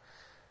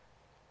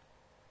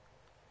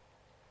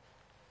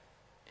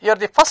 Here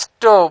the first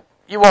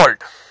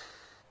evolved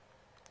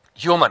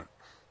human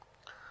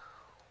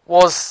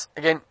was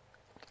again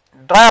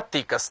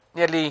Dryapithecus,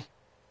 nearly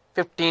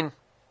 15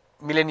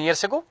 million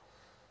years ago.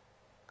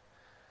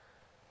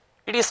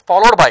 It is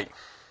followed by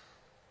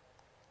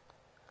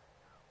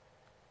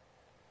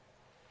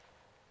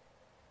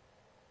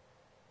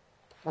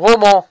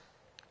Homo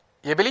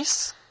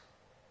habilis.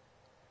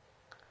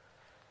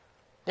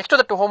 Next to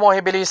the Homo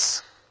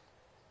habilis,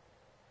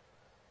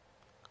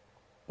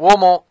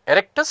 Homo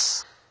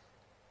erectus,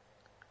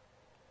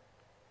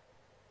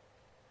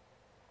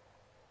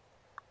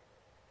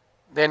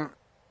 then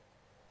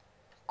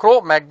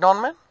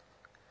Cro-Magnon man,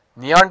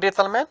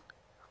 Neanderthal man,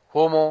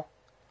 Homo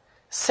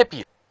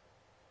sapiens.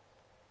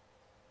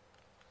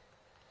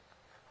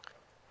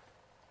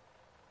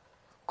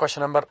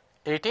 Question number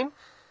 18.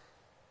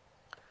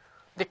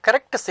 The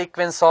correct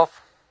sequence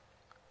of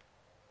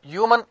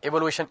human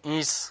evolution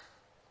is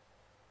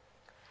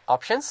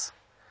options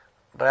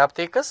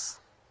Dryapithecus,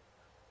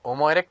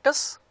 Homo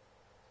erectus,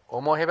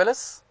 Homo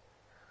habilis,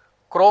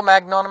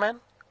 Cro-Magnon man,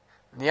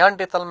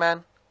 Neanderthal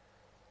man,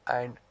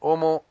 and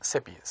Homo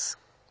sapiens.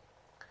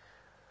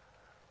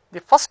 The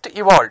first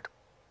evolved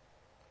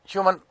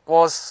human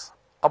was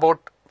about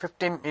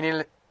 15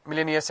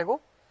 million years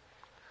ago,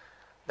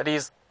 that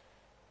is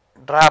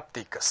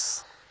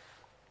Dryapithecus,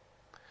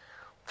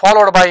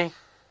 followed by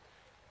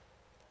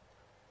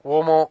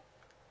Homo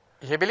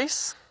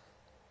habilis.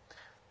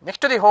 Next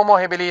to the Homo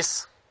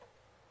habilis,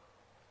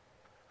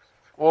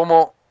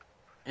 Homo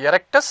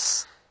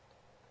erectus.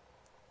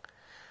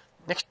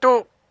 Next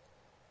to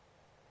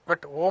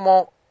that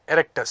Homo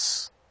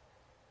erectus,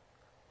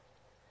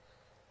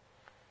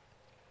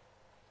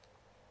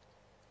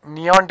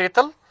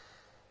 Neanderthal.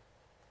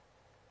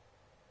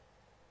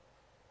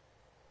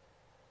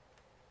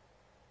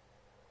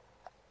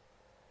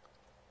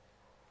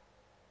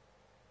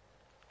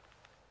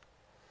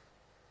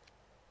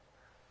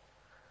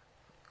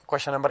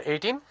 Question number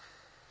 18.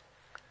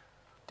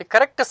 The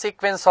correct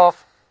sequence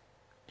of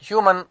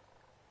human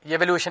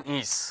evolution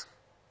is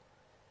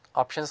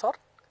options are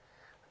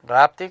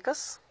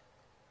Dryapithecus,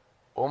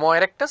 Homo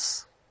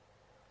erectus,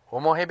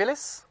 Homo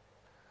habilis,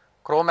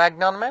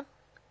 Cro-Magnon man,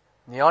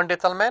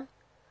 Neanderthal man,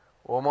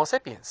 Homo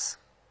sapiens.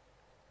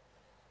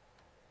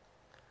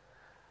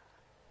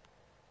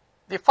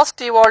 The first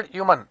evolved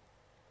human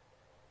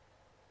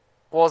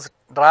was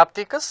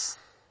Dryapithecus,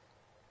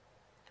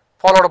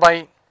 followed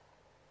by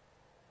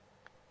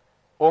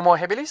Homo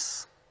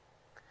habilis.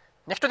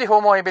 Next to the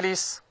Homo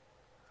habilis,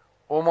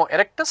 Homo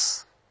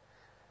erectus.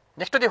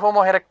 Next to the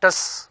Homo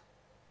erectus,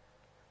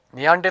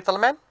 Neanderthal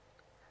man.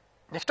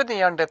 Next to the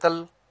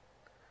Neanderthal,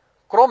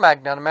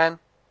 Cro-Magnon man.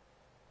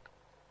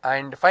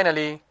 And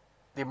finally,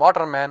 the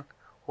modern man,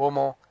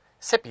 Homo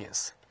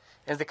sapiens.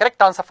 Hence, the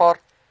correct answer for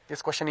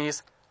this question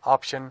is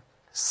option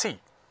C.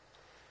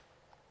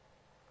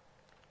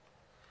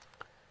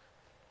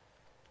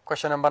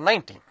 Question number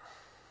 19.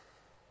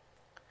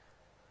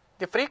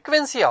 The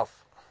frequency of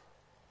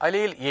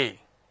allele A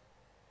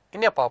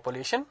in a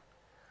population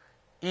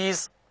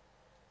is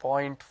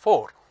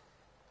 0.4.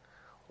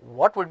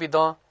 What would be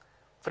the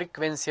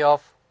frequency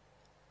of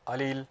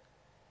allele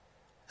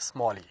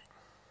small e?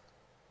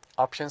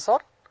 Options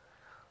are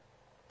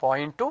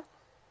 0.2,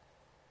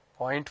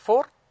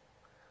 0.4,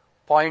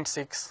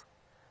 0.6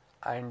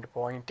 and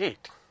 0.8.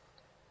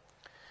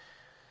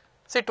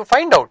 See, to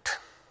find out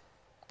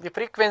the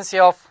frequency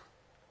of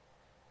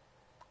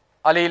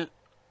allele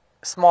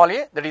small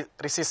a, that is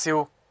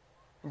recessive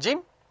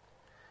gene,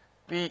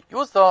 we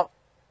use the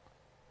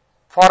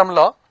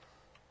formula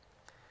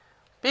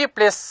P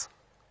plus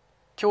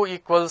Q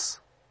equals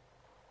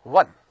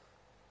 1.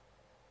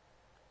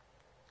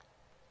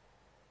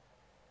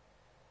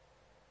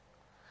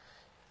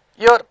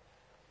 Here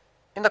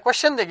in the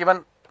question they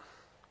given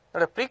that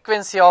the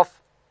frequency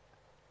of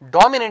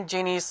dominant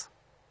gene is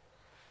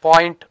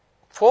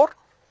 0.4.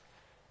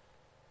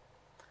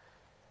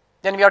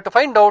 Then we have to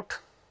find out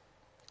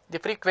the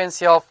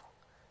frequency of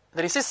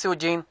the recessive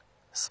gene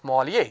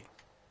small a.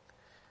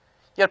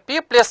 Here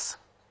P plus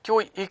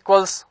Q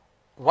equals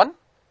 1.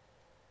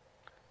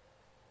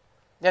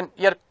 Then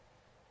here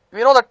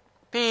we know that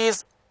P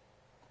is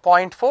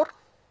 0.4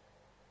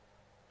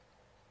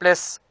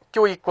 plus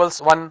q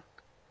equals 1,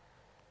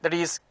 that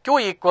is q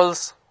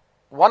equals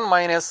 1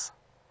 minus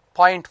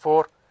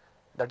 0.4,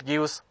 that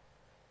gives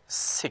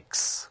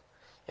 6.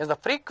 Yes, the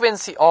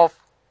frequency of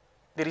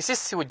the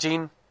recessive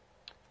gene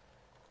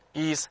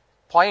is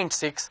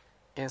 0.6,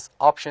 is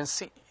option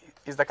C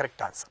is the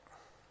correct answer.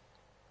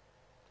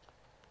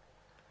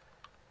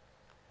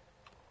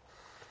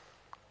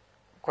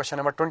 Question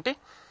number 20.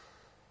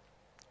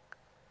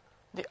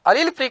 The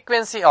allele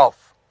frequency of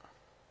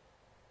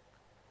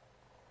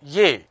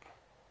A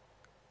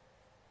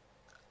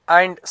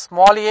and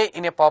small a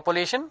in a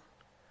population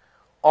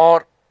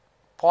are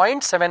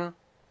 0.7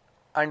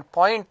 and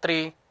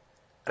 0.3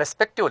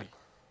 respectively.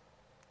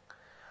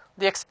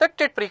 The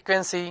expected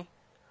frequency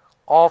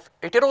of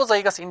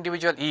heterozygous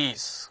individual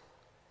is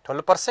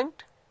 12%,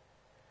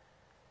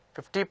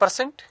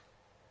 50%,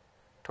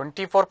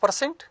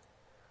 24%,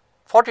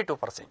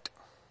 42%.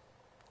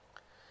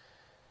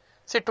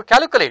 See, to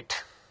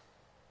calculate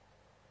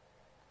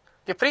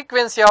the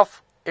frequency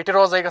of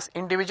heterozygous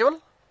individual,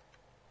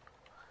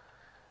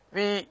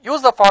 we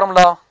use the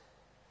formula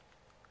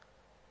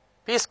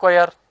p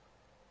square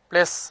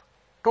plus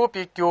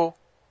 2pq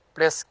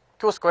plus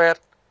q square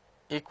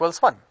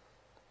equals 1.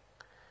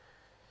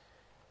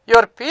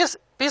 Your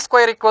p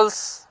square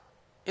equals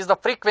is the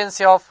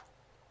frequency of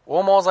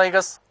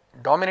homozygous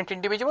dominant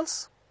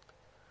individuals.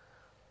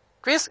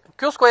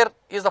 Q square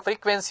is the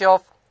frequency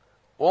of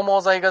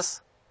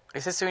homozygous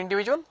recessive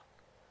individual,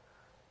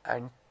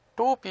 and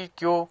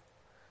 2pq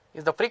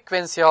is the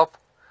frequency of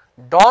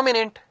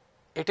dominant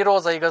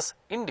heterozygous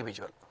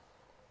individual.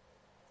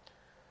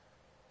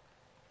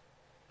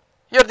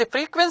 Here the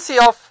frequency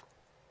of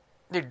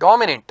the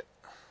dominant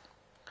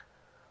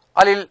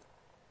allele,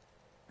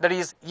 that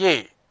is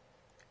A,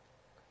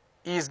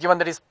 is given,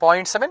 that is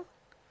 0.7.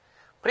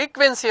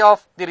 Frequency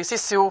of the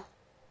recessive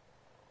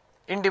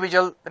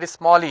individual, that is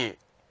small a,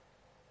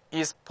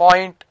 is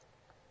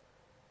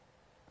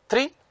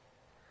 0.3.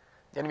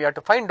 Then we have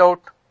to find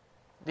out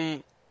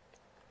the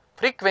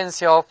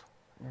frequency of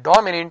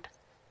dominant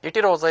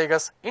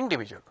heterozygous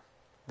individual.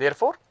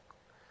 Therefore,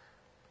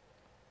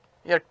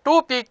 here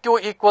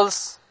 2pq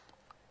equals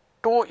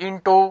 2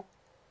 into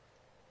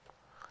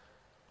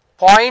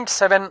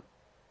 0.7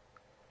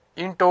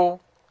 into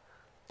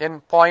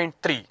then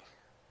 0.3,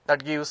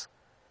 that gives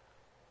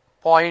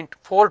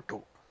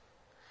 0.42.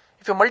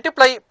 If you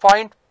multiply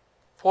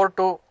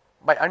 0.42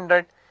 by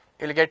 100,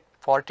 you will get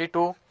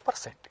 42%.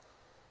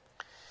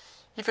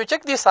 If you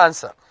check this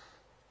answer,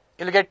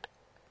 you will get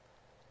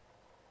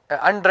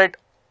 100,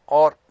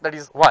 or that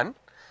is 1,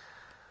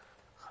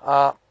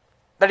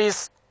 that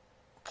is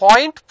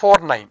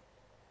 0.49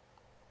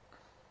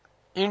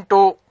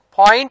 into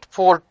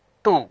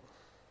 0.42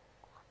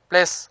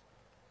 plus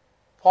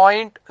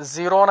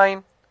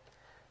 0.09.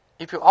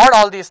 If you add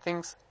all these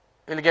things,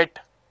 you will get,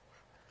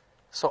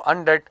 so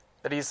 100,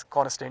 that is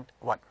constant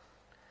 1.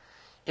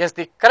 Yes,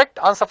 the correct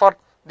answer for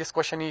this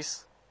question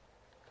is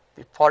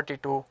the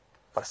 42%,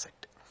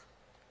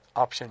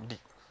 option D.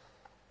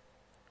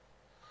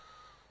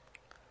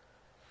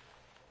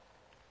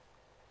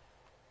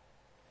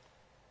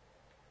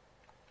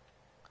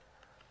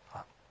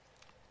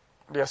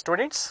 Dear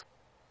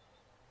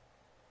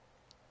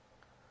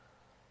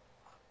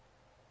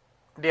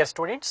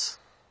students,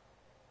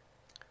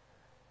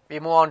 we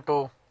move on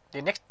to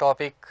the next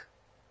topic,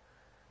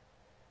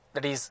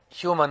 that is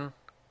human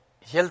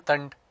health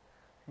and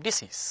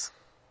disease.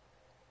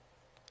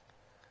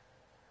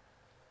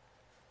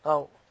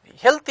 Now,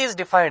 health is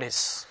defined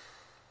as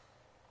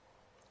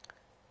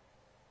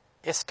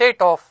a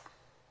state of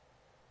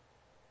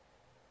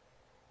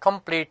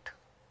complete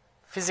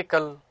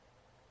physical,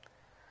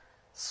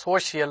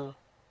 social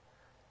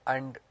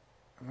and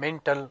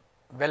mental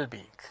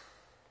well-being.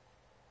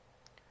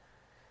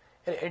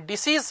 A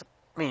disease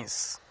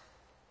means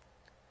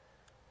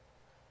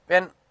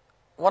when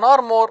one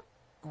or more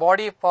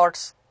body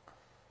parts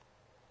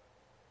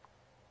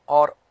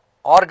or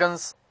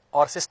organs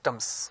or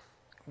systems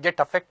get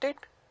affected,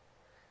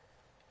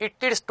 it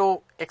leads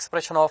to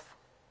expression of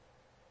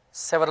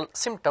several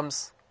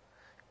symptoms,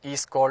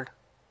 is called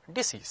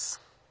disease.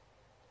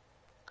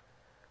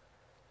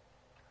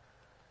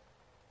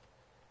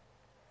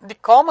 The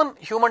common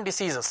human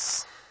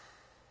diseases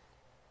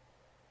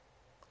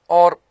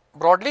are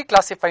broadly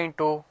classified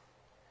into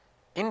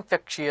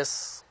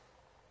infectious,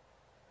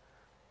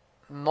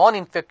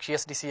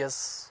 non-infectious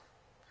diseases.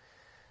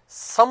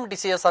 Some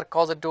diseases are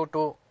caused due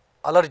to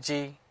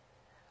allergy,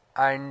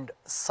 and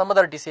some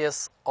other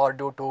diseases are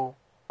due to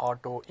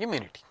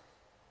autoimmunity.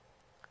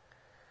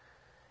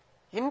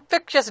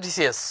 Infectious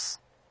diseases,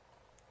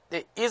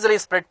 they easily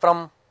spread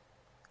from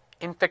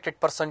infected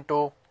person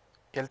to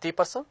healthy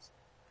persons.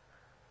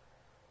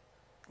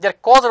 They are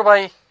caused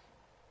by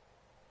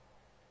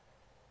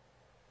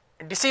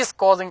disease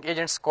causing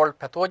agents called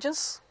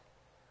pathogens.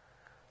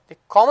 The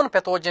common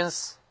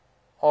pathogens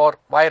are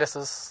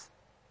viruses,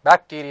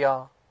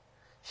 bacteria,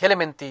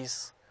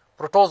 helminthes,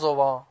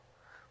 protozoa,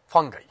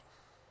 fungi.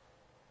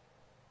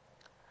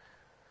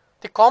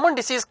 The common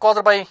disease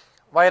caused by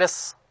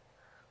virus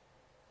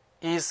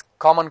is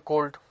common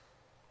cold,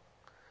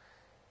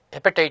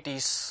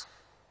 hepatitis,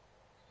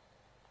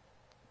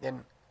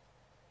 then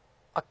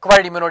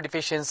acquired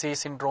immunodeficiency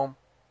syndrome.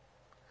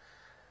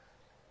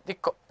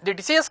 The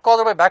disease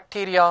caused by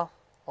bacteria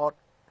or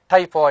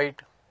typhoid,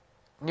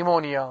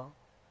 pneumonia,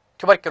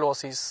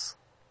 tuberculosis.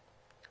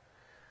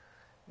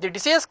 The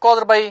disease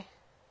caused by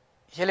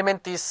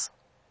helminthes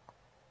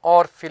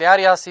or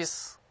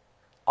filariasis,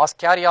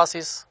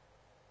 ascariasis.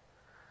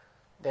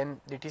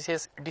 Then the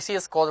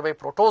disease caused by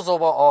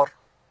protozoa or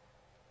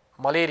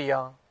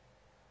malaria,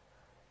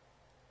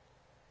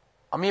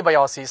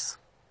 amoebiasis,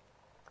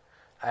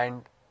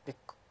 and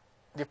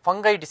the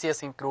fungi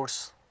disease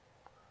includes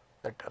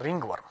that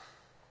ringworm.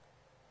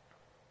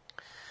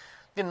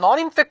 The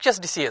non-infectious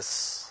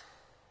disease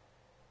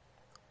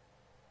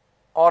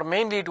are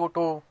mainly due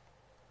to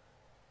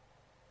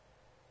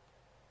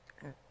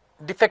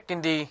defect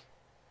in the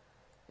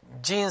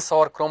genes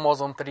or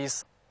chromosome, that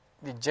is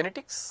the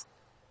genetics,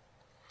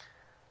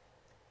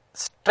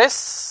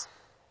 stress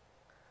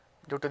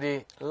due to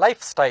the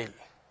lifestyle,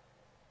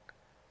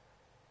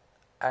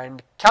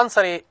 and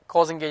cancer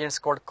causing agents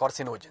called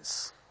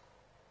carcinogens.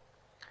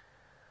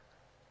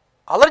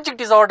 Allergic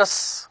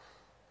disorders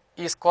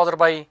is caused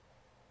by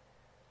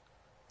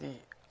the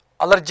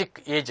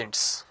allergic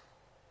agents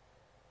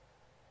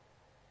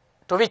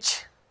to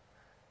which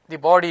the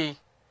body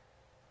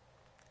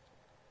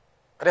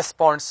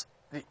responds,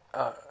 the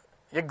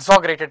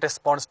exaggerated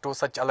response to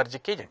such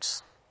allergic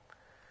agents.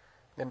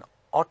 Then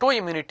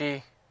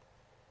autoimmunity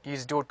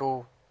is due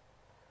to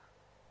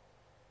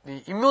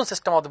the immune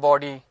system of the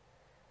body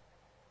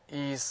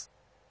is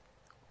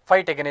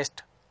fight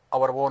against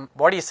our own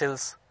body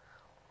cells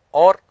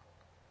or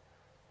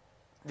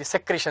the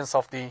secretions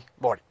of the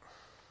body.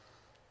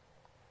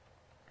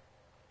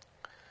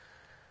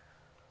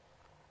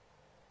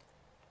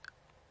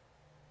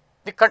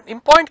 The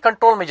important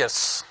control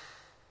measures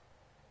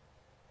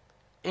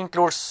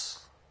includes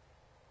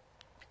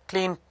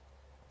clean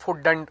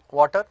food and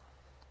water,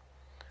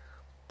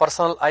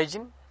 personal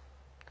hygiene,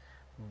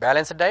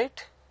 balanced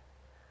diet,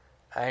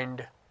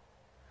 and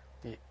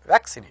the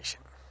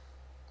vaccination.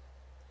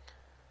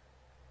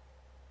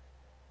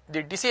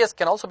 The disease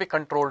can also be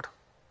controlled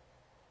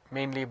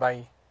mainly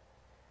by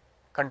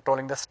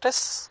controlling the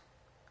stress,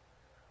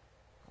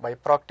 by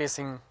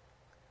practicing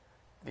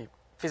the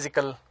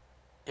physical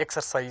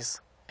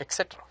exercise,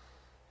 etc.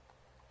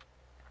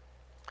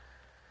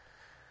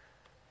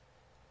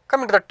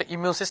 Coming to that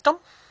immune system,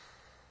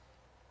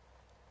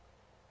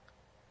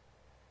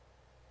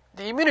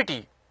 the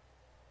immunity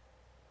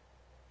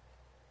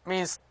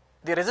means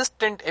the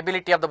resistant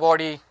ability of the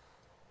body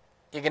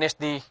against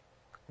the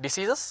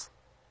diseases.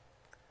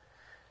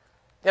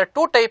 There are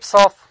two types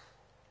of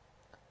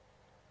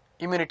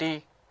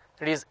immunity,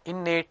 that is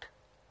innate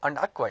and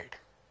acquired.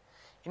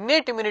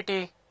 Innate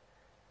immunity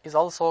is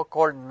also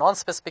called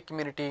non-specific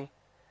immunity,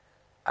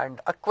 and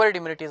acquired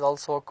immunity is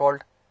also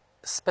called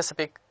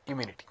specific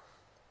immunity.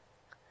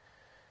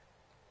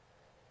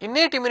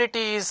 Innate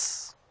immunity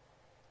is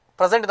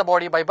present in the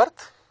body by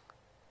birth.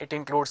 It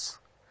includes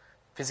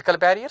physical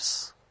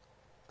barriers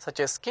such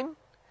as skin.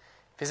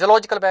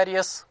 Physiological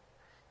barriers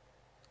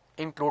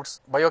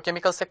includes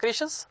biochemical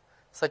secretions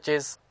such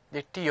as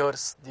the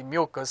tears, the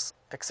mucus,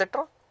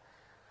 etc.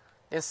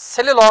 Then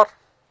cellular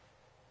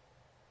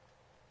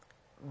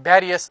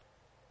barriers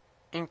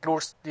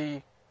includes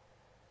the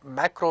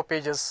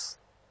macrophages,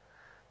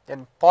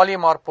 then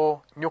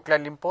polymorphonuclear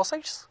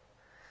lymphocytes.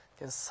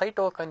 Then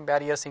cytokine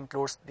barriers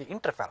includes the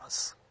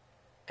interferons,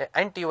 an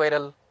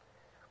antiviral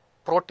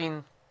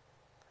protein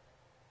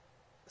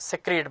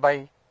secreted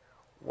by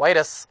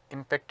virus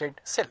infected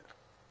cell.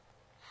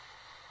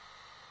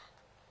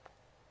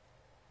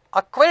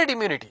 Acquired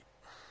immunity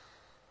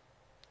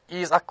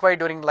is acquired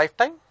during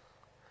lifetime.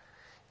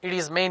 It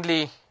is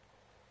mainly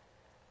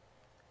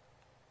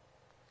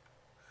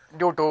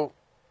due to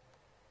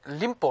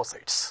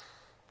lymphocytes.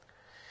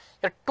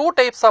 There are two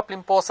types of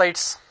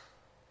lymphocytes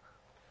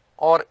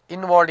are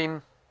involved in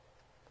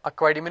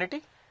acquired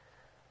immunity,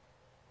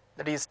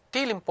 that is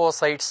T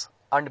lymphocytes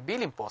and B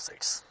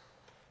lymphocytes.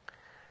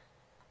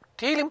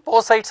 T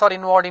lymphocytes are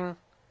involved in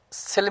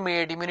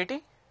cell-mediated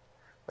immunity,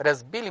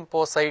 whereas B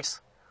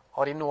lymphocytes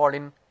are involved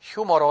in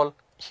humoral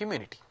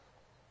immunity.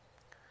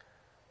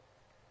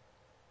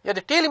 Here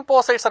the T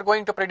lymphocytes are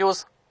going to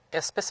produce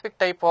a specific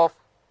type of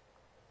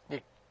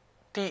the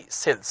T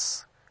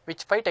cells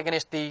which fight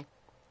against the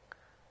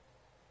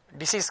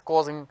disease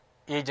causing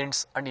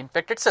agents and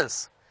infected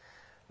cells,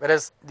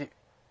 whereas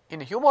in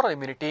humoral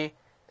immunity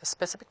a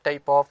specific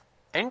type of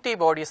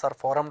antibodies are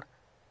formed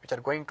which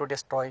are going to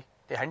destroy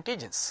the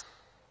antigens.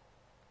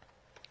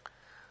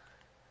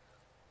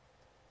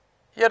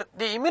 Here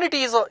the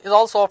immunity is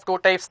also of two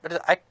types, that is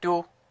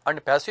active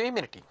and passive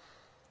immunity.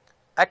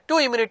 Active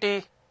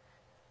immunity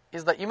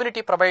is the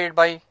immunity provided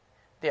by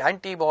the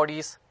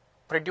antibodies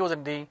produced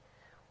in the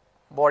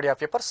body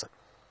of a person,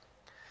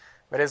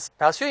 whereas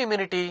passive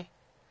immunity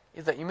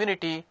is the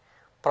immunity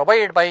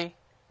provided by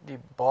the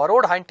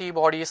borrowed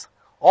antibodies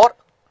or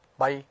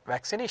by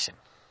vaccination.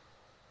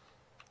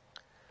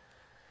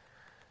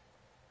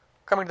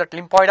 Coming to the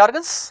lymphoid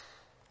organs,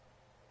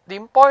 The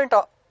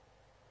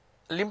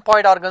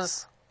lymphoid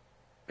organs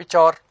which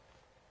are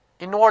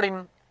involved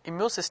in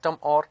immune system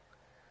are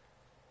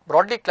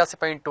broadly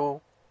classified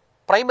into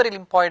primary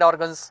lymphoid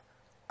organs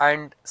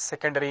and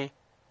secondary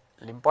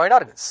lymphoid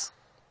organs.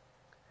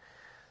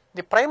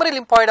 The primary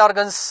lymphoid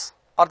organs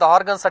are the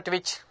organs at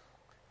which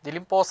the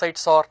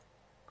lymphocytes are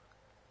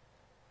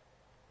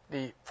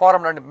the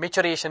formed and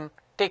maturation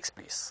takes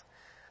place.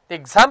 The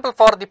example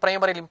for the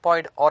primary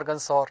lymphoid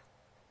organs are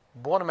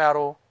bone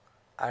marrow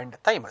and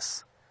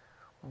thymus.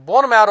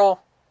 Bone marrow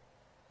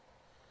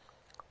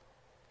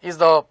is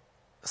the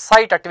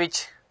site at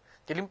which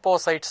the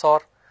lymphocytes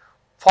are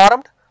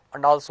formed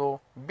and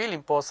also B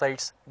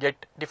lymphocytes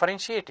get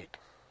differentiated,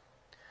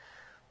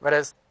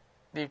 whereas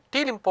the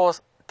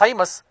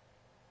thymus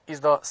is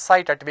the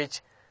site at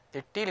which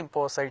the T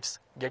lymphocytes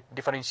get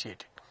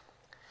differentiated.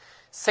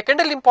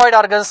 Secondary lymphoid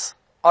organs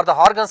are the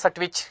organs at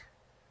which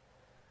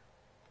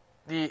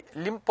the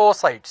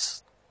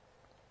lymphocytes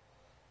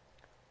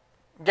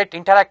get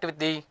interact with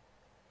the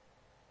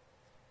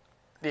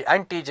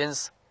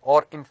antigens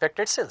or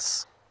infected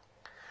cells.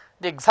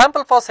 The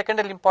example for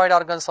secondary lymphoid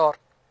organs are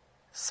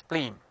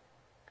spleen,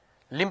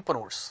 lymph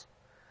nodes,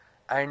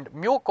 and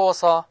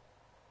mucosa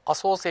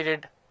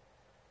associated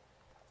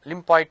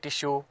lymphoid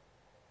tissue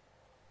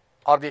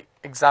are the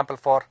example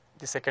for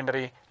the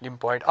secondary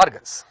lymphoid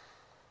organs.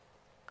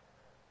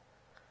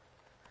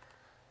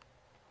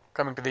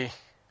 Coming to the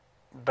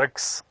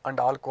drugs and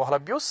alcohol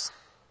abuse.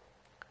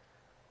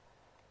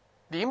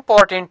 The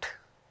important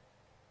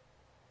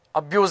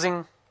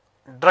abusing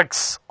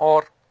drugs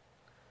are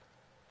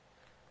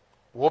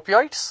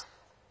opioids,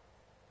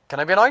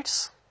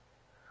 cannabinoids,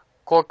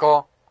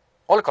 coca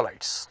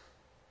alkaloids.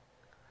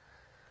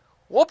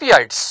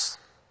 Opioids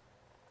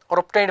are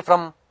obtained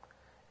from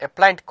a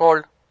plant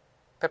called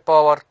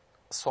Papaver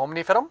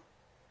somniferum.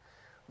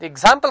 The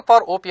example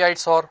for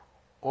opioids are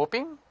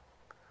opium,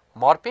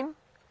 morphine,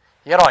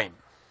 heroin.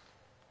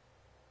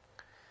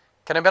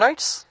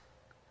 Cannabinoids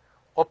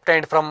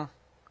obtained from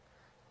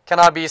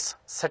cannabis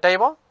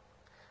sativa,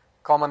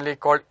 commonly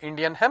called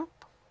Indian hemp.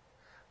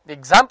 The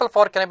example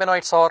for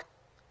cannabinoids are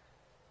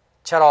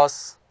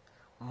charas,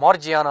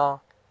 marijuana,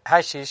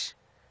 hashish,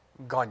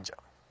 ganja.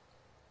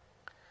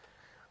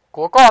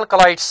 Coca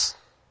alkaloids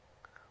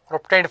are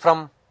obtained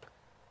from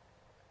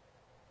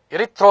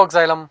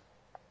erythroxylum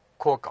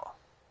coca,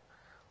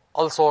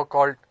 also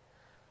called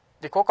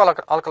the coca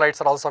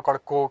alkaloids are also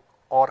called coke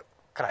or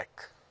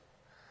crack.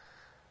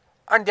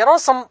 And there are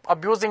some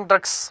abusing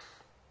drugs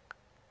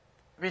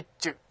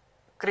which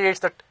creates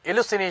that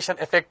hallucination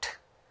effect,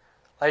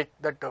 like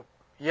that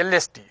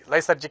LSD,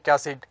 lysergic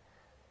acid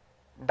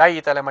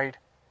diethylamide.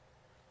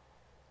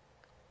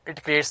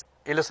 It creates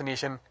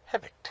hallucination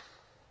effect.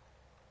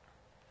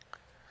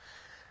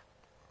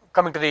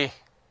 Coming to the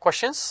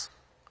questions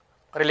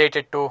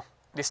related to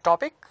this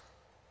topic.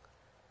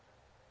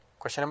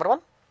 Question number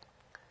 1.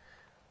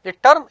 The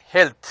term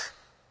health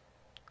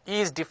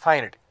is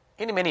defined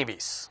in many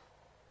ways,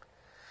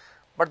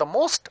 but the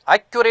most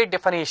accurate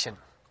definition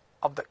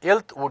of the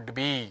health would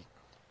be: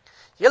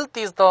 health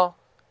is the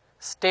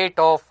state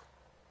of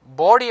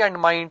body and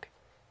mind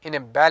in a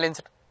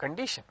balanced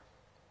condition.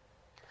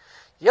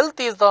 Health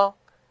is the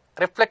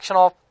reflection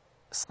of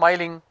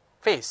smiling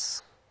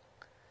face.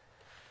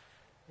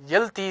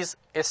 Health is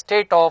a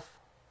state of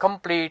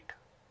complete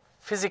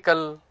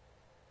physical,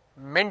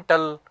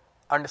 mental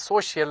and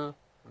social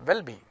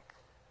well-being.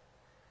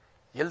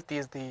 Health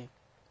is the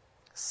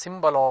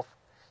symbol of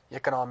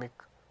economic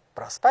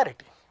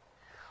prosperity.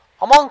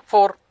 Among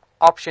 4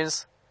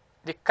 options,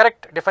 the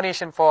correct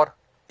definition for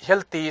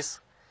health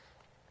is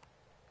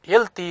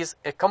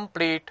a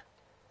complete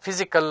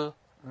physical,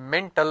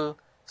 mental,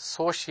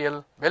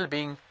 social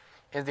well-being.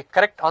 Is the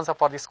correct answer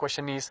for this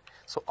question is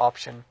so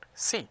option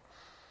C.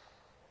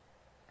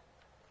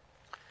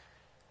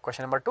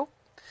 Question number 2.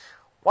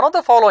 One of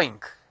the following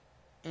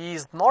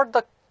is not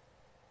the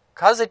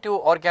causative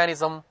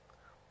organism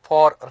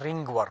for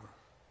ringworm.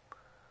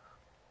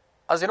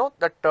 As you know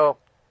that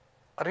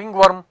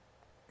ringworm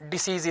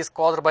disease is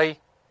caused by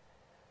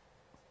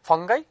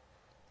fungi,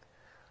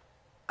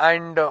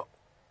 and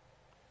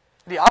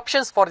the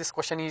options for this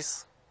question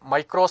is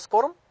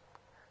microsporum,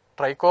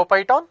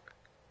 trichophyton,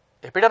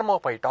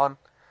 epidermophyton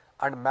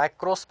and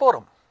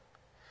macrosporum.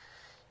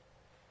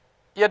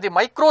 Here the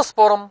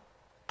microsporum,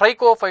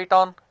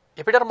 trichophyton,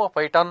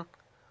 epidermophyton,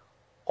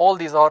 all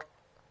these are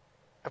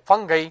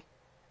fungi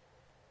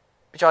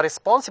which are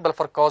responsible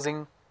for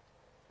causing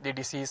the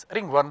disease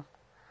ringworm,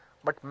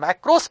 but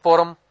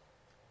macrosporum,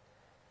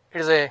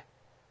 it is a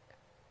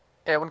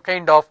one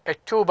kind of a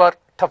tuber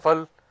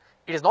tuffle.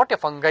 It is not a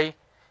fungi.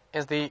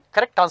 Is the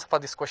correct answer for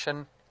this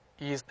question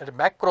is that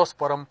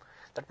macrosporum,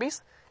 that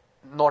means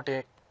not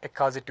a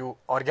causative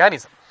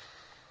organism.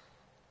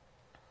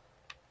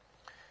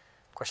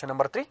 Question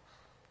number 3.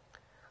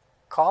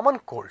 Common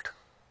cold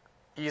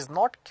is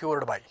not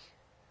cured by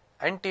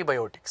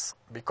antibiotics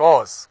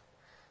because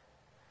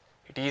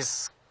it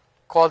is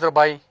caused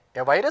by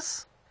a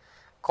virus,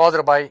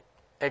 caused by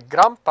a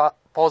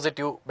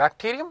gram-positive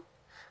bacterium,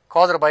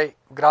 caused by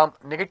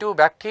gram-negative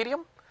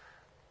bacterium,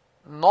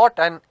 not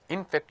an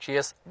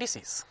infectious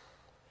disease.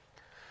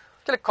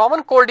 Actually,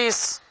 common cold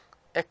is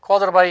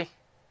caused by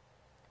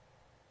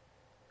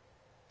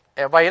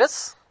a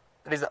virus,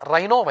 that is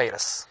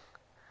rhinovirus.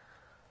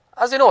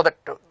 As you know that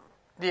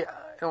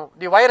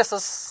the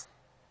viruses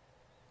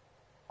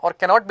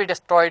cannot be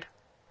destroyed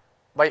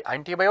by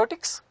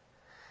antibiotics.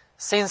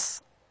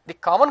 Since the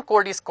common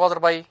cold is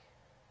caused by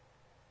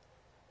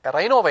a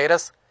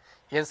rhinovirus,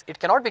 hence it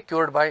cannot be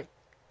cured by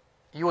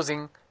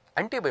using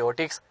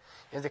antibiotics.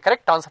 Hence the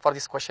correct answer for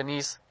this question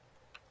is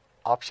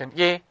option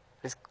A,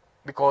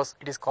 because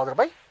it is caused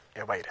by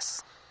a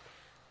virus.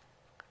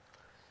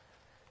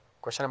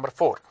 Question number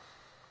 4.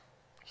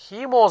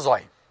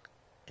 Hemozoin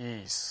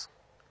is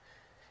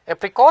a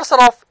precursor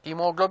of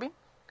hemoglobin,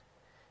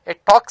 a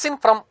toxin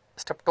from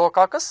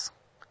Streptococcus,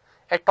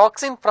 a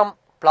toxin from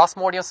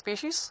Plasmodium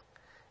species,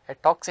 a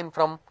toxin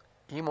from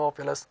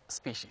Haemophilus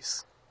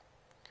species.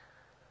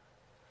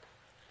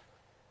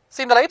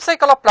 See, in the life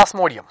cycle of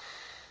Plasmodium,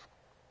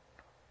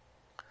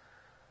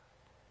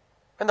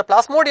 when the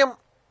Plasmodium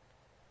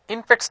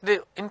infects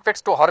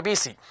to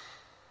RBC,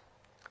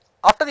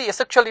 after the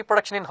asexual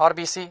reproduction in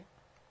RBC,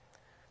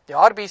 the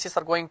RBCs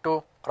are going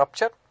to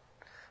rupture.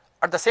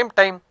 At the same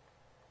time,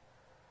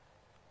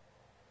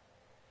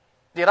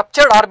 the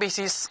ruptured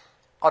RBCs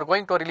are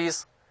going to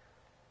release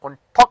one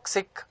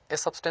toxic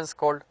substance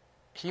called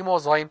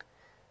hemozoin,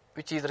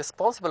 which is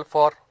responsible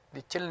for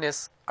the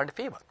chillness and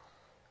fever.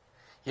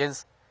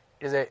 Hence,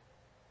 it is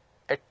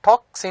a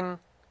toxin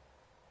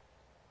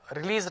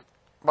released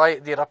by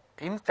the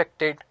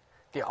infected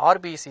the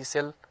RBC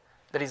cell,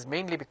 that is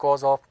mainly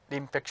because of the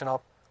infection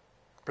of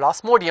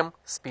Plasmodium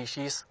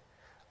species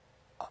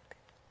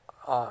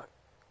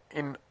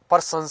in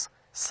persons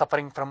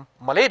suffering from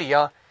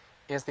malaria.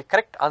 Hence, the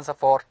correct answer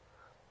for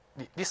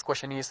this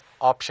question is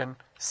option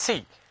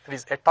C, that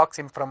is a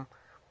toxin from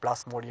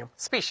Plasmodium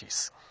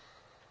species.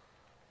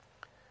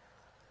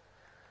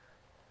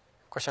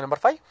 Question number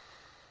 5.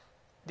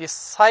 The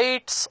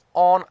sites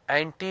on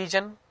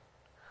antigen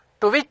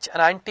to which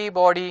an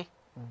antibody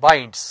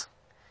binds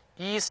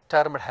is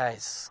termed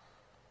as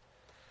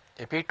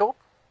epitope,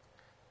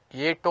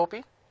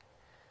 atopy,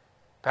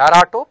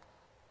 paratope,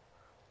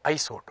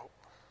 isotope.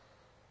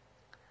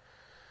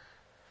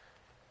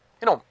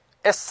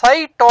 A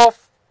site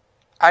of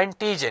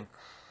antigen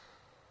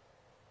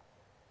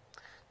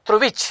through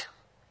which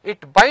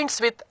it binds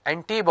with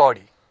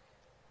antibody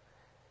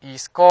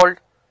is called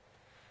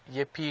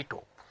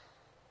epitope.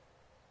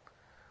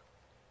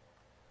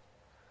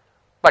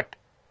 But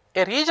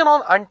a region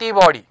on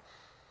antibody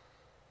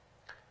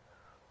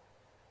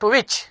to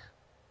which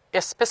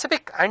a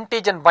specific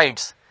antigen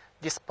binds,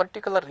 this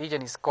particular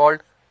region is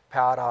called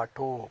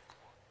paratope.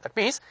 That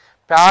means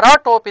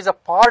paratope is a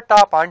part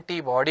of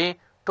antibody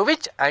to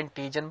which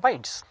antigen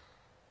binds.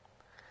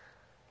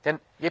 Then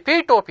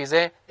epitope is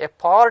a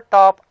part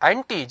of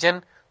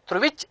antigen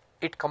through which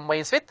it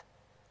combines with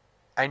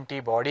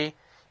antibody.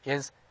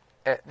 Hence,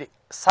 the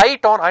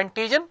site on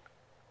antigen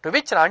to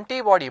which an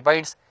antibody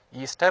binds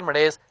is termed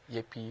as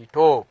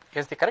epitope.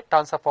 Hence, the correct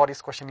answer for this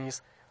question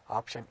is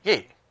option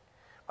A.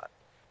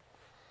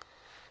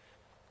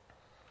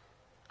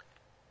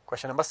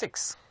 Question number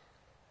 6.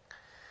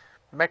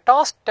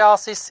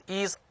 Metastasis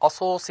is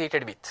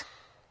associated with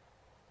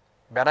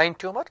benign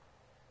tumor,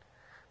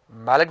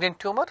 malignant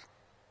tumor,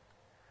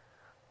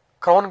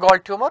 crown gall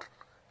tumor,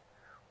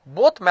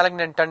 both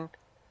malignant and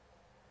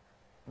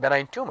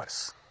benign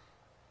tumors.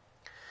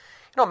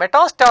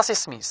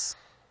 Metastasis means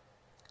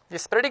the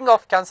spreading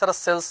of cancerous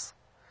cells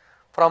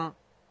from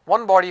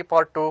one body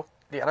part to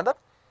the another.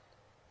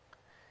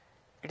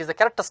 It is a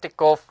characteristic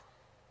of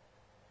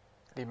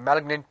the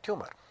malignant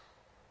tumor.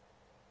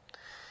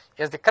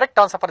 Yes, the correct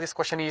answer for this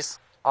question is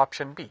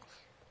option B.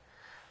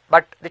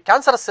 But the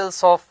cancerous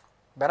cells of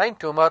benign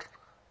tumor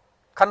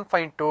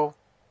confined to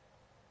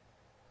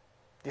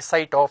the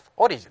site of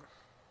origin.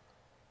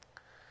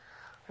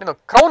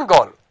 Crown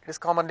gall, it is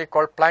commonly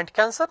called plant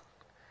cancer,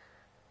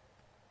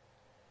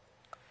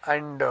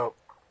 and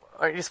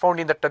it is found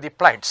in the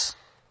plants.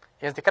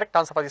 Yes, the correct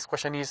answer for this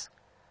question is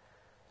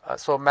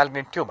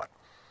malignant tumor.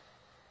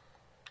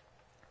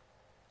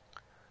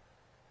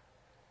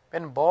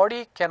 When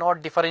body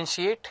cannot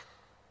differentiate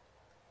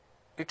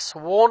its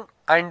own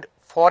and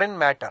foreign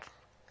matter,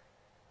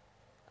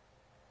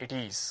 it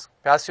is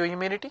passive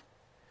immunity,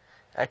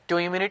 active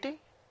immunity,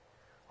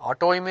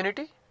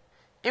 autoimmunity,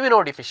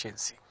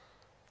 immunodeficiency.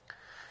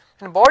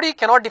 When body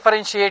cannot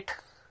differentiate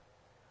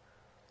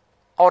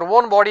our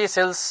own body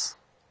cells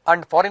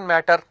and foreign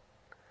matter,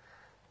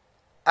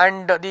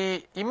 and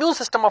the immune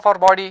system of our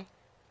body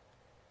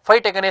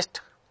fight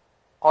against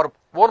our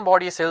own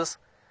body cells,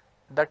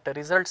 that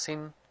results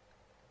in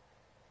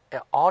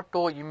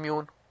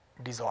autoimmune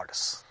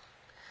disorders.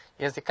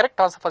 Yes, the correct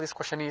answer for this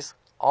question is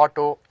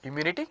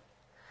autoimmunity.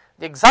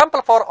 The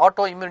example for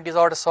autoimmune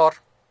disorders are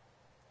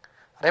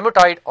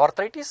rheumatoid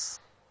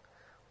arthritis,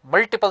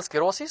 multiple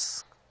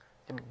sclerosis,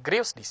 and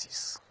Graves'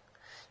 disease.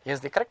 Yes,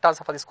 the correct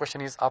answer for this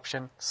question is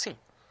option C.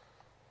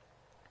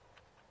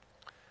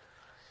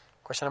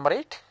 Question number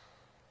 8.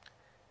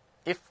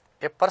 If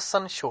a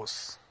person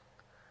shows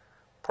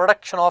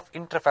production of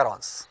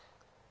interferons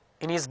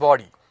in his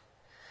body,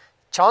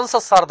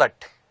 chances are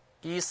that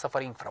he is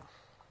suffering from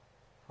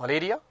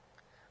malaria,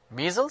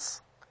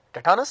 measles,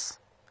 tetanus,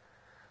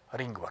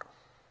 ringworm.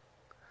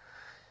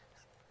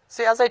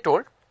 See, as I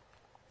told,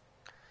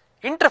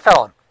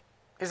 interferon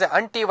is an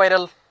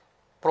antiviral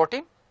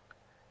protein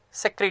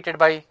secreted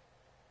by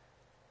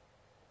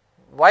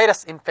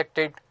virus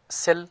infected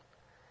cell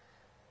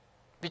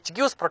which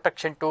gives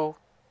protection to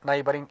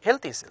neighboring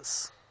healthy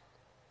cells.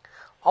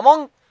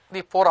 Among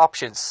the 4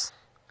 options,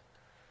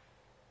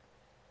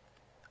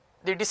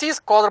 the disease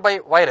caused by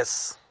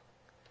virus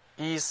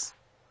is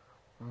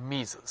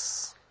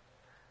measles.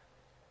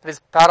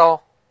 This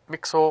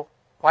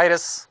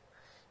paramyxovirus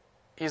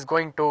is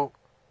going to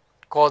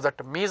cause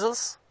that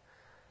measles,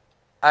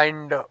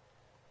 and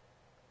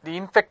the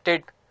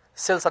infected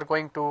cells are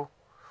going to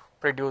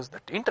produce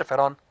that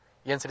interferon,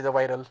 hence it is a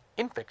viral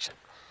infection.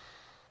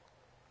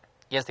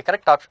 Yes, the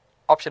correct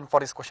option for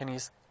this question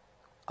is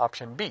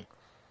option B.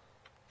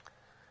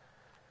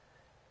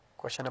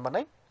 Question number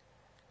 9.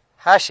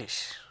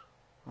 Hashish,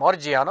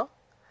 marijuana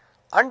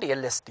and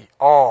LSD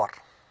are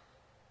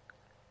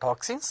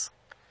toxins,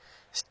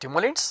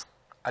 stimulants,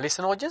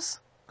 hallucinogens,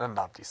 none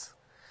of these.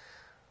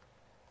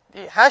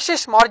 The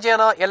hashish,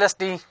 marijuana,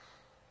 LSD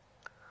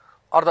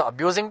are the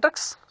abusing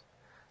drugs.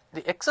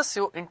 The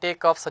excessive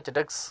intake of such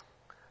drugs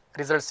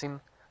results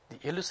in the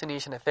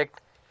hallucination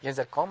effect, hence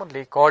they are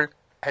commonly called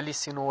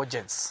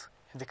hallucinogens.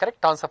 The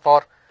correct answer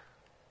for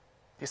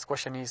this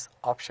question is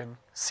option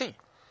C.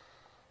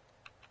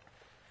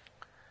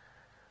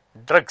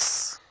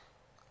 Drugs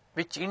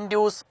which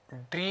induce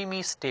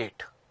dreamy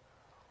state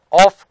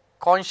of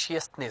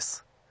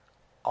consciousness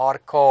are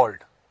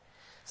called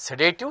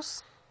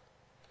sedatives,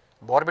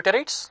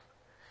 barbiturates,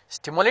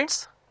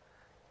 stimulants,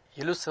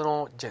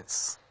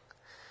 hallucinogens.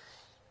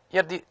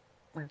 Here the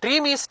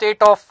dreamy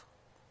state of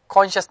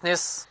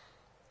consciousness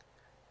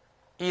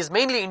is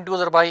mainly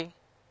induced by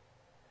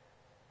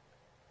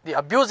the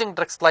abusing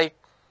drugs like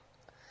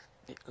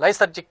the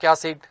lysergic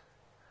acid,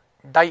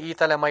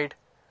 diethylamide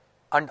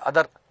and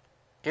other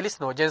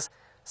hallucinogens.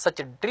 Such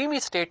a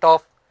dreamy state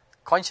of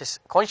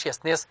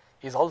consciousness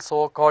is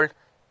also called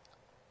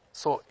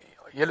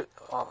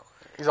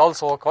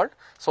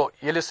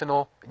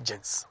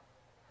hallucinogens.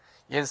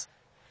 Hence,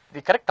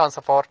 the correct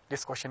answer for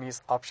this question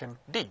is option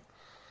D.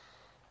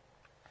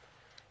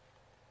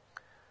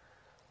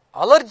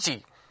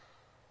 Allergy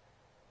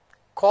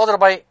caused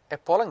by a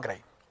pollen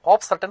grain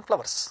of certain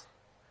flowers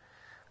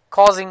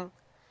causing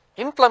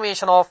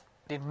inflammation of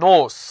the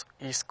nose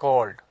is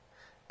called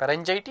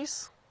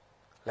pharyngitis,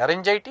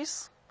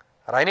 laryngitis,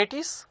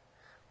 rhinitis,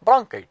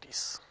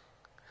 bronchitis.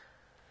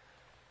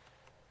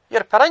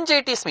 Here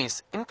pharyngitis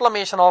means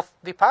inflammation of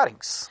the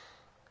pharynx,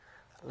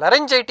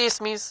 laryngitis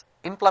means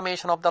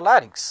inflammation of the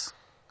larynx,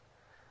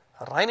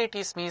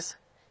 rhinitis means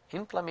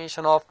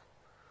inflammation of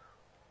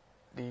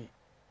the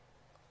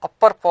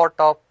upper part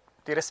of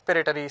the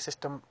respiratory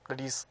system,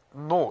 that is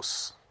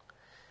nose,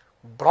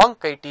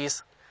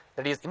 bronchitis,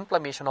 that is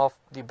inflammation of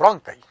the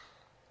bronchi.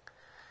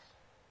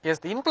 Yes,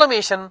 the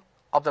inflammation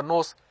of the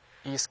nose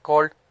is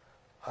called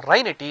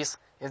rhinitis.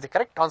 Yes, the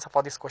correct answer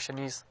for this question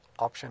is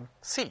option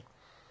C.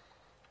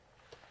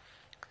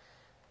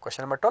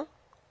 Question number 12.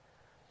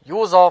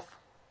 Use of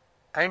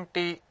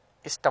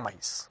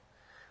antihistamines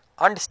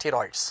and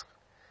steroids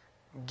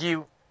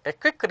give a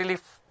quick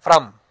relief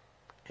from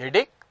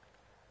headache,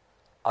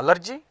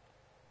 allergy,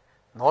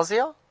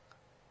 nausea,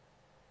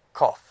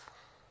 cough.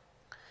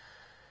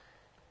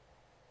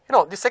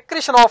 The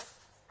secretion of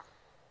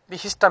the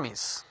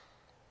histamines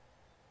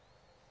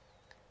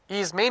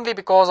is mainly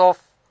because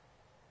of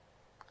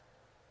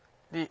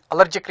the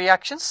allergic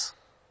reactions,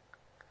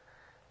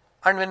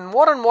 and when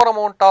more and more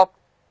amount of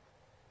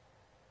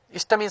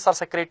histamines are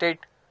secreted,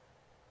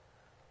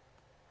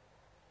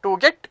 to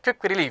get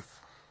quick relief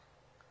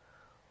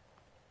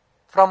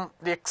from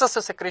the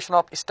excessive secretion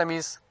of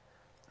histamines,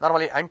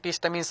 normally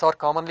antihistamines are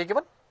commonly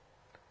given,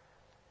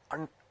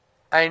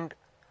 and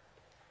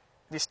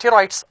the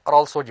steroids are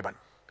also given,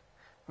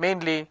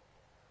 mainly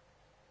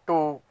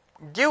to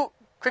give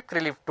quick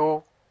relief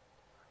to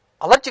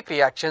allergic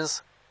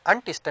reactions.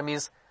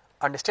 Antihistamines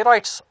and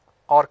steroids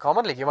are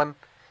commonly given.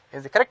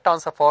 The correct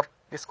answer for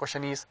this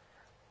question is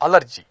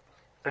allergy,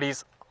 that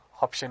is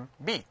option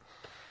B.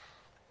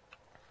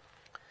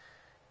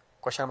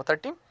 Question number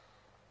 13.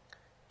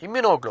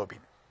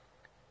 Immunoglobulin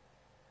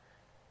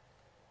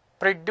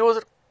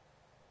produced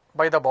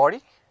by the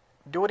body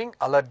during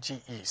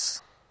allergy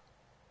is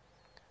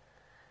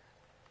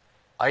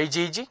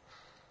IgG,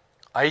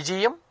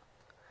 IgM,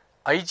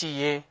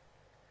 IgA,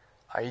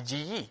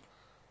 IgE.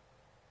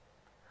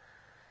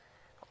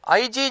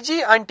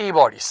 IgG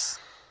antibodies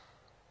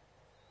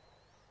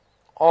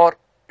are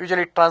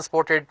usually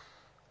transported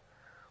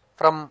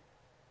from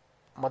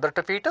mother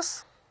to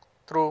fetus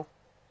through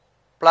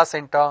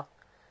placenta,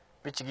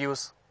 which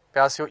gives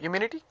passive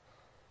immunity.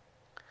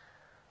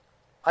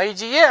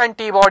 IgA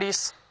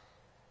antibodies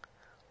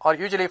are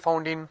usually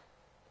found in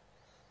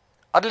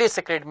early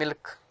secreted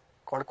milk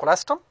called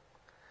colostrum,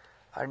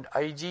 and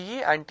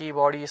IgE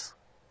antibodies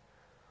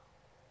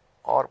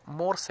are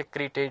more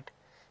secreted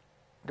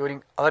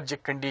during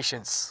allergic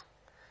conditions.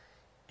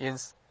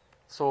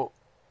 So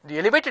the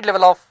elevated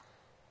level of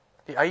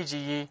the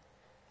IgE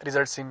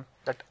results in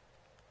that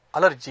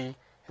allergy,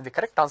 and the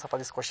correct answer for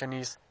this question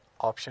is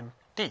option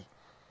D.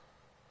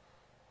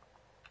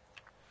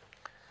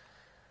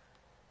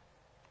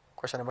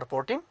 Question number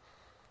 14.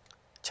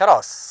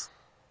 Charas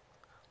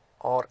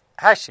or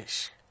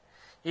hashish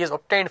is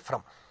obtained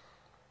from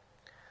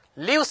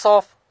leaves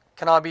of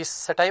cannabis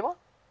sativa,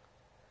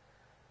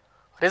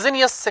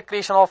 resinous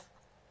secretion of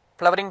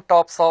flowering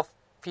tops of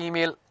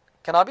female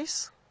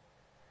cannabis,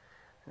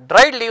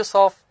 dried leaves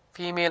of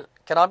female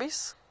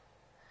cannabis,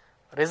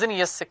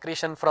 resinous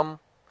secretion from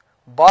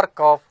bark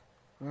of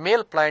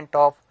male plant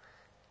of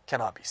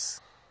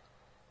cannabis.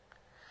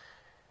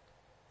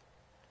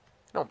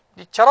 Now,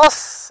 the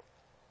charas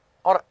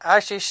or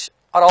hashish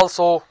are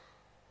also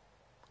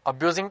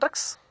abusing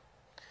drugs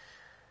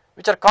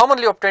which are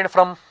commonly obtained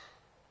from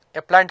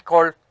a plant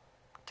called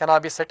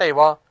cannabis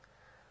sativa,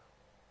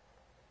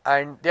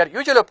 and they are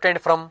usually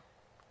obtained from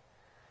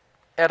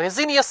a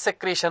resinous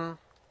secretion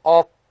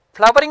of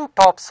flowering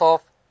tops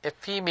of a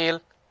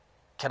female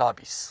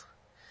cannabis.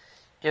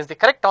 Yes, the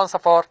correct answer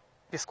for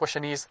this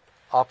question is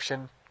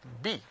option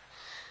B.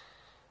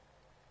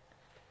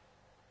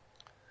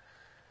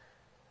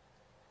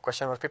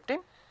 Question number 15.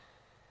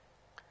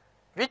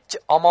 Which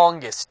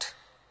amongst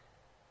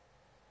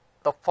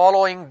the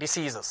following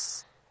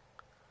diseases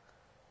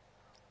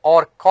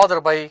are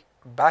caused by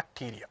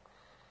bacteria?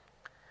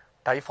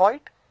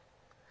 Typhoid,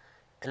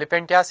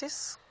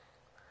 elephantiasis,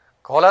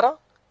 cholera,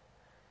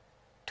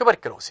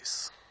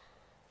 tuberculosis.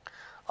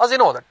 As you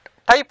know that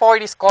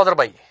typhoid is caused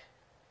by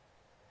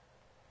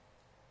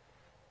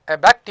a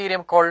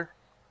bacterium called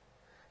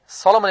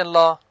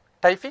Salmonella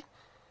typhi.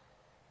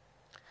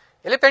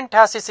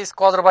 Elephantiasis is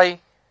caused by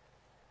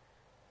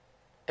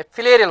a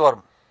filarial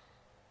worm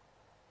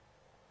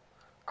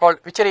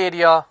called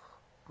Wuchereria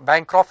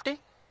bancrofti.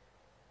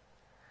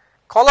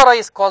 Cholera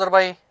is caused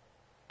by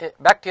a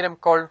bacterium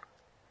called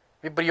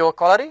Vibrio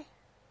cholerae,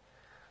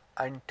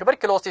 and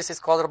tuberculosis is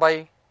caused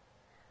by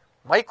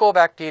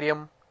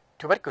Mycobacterium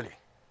tuberculosis.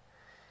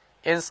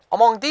 Hence,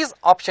 among these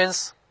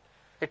options,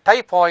 the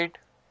typhoid,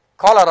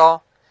 cholera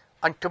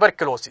and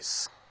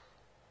tuberculosis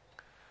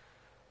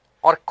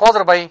are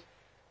caused by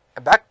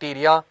a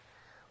bacteria,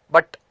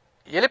 but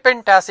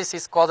elephantiasis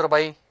is caused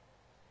by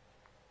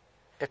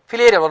a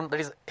filarial worm, that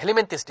is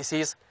helminthis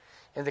disease,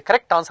 and the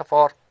correct answer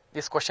for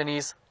this question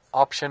is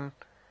option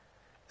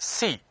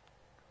C,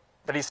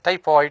 that is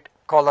typhoid,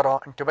 cholera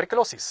and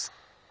tuberculosis.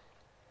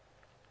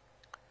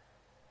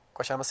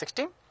 Question number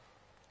 16.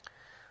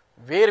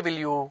 Where will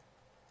you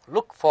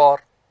look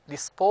for the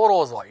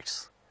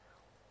sporozoites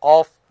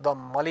of the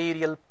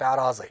malarial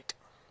parasite?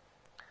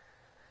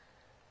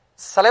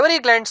 Salivary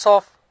glands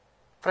of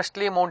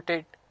freshly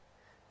mounted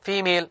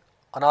female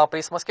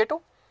Anopheles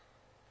mosquito.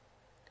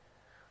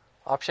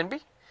 Option B.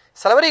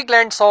 Salivary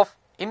glands of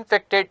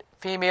infected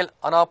female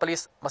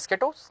Anopheles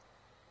mosquitoes.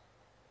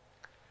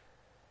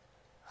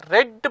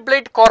 Red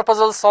blood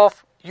corpuscles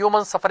of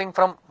humans suffering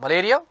from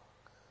malaria.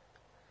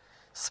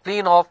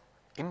 Spleen of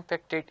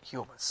infected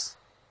humans.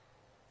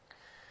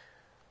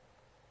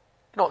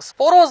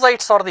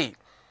 Sporozoites are the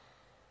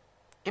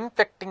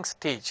infecting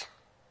stage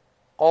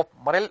of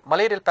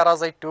malarial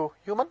parasite to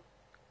human.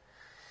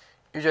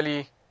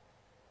 Usually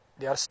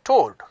they are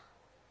stored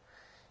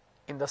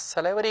in the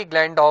salivary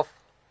gland of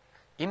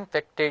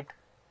infected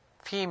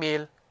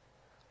female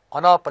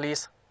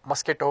Anopheles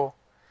mosquito.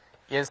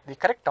 Yes, the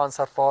correct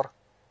answer for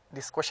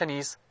this question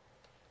is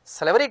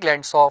salivary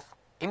glands of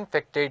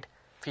infected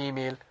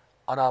female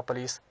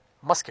Anopheles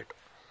mosquito.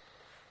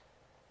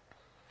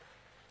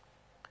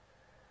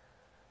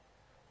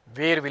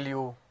 Where will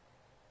you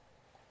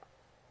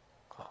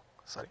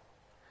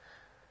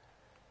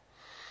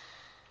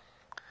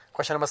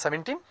Question number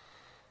 17.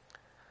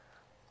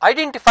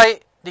 Identify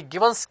the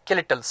given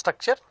skeletal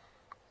structure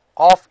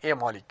of a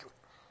molecule.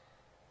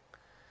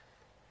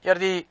 Here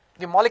the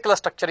molecular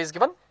structure is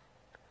given,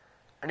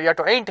 and we have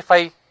to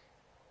identify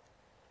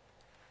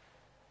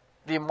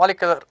the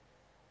molecular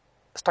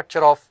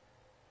structure of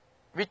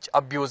which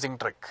abusing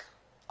drug.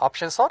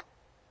 Options are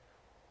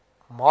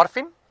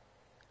morphine,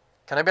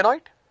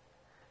 cannabinoid,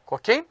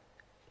 cocaine,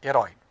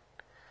 heroin.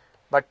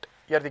 But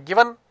here the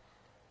given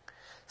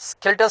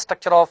skeletal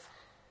structure of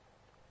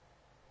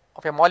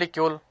a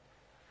molecule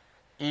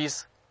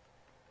is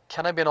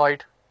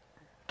cannabinoid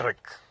drug.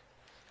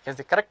 Hence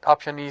the correct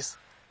option is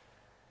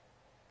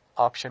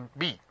option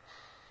B.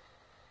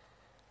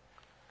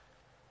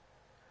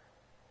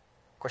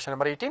 Question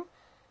number 18.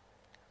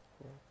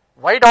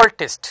 Widal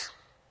test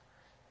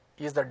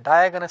is the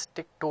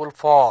diagnostic tool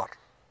for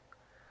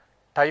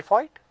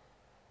typhoid,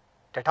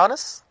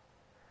 tetanus,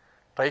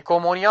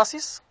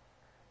 trichomoniasis,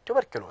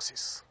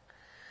 tuberculosis.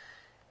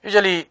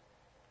 Usually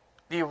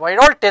the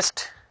Widal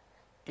test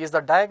is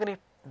the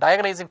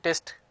diagnosing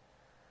test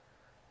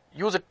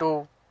used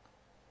to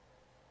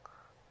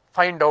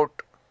find out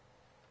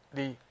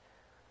the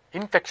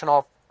infection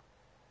of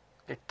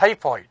the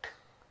typhoid.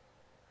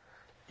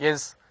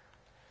 Yes,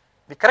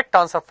 the correct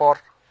answer for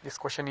this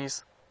question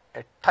is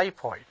a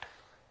typhoid.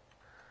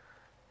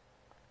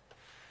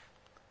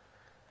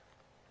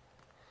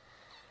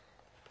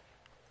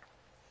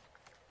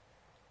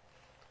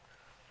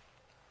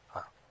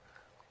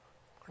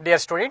 Dear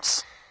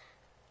students,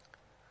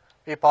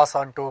 we pass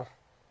on to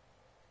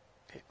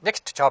the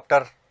next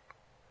chapter,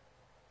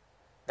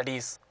 that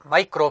is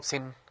microbes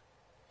in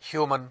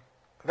human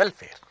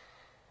welfare.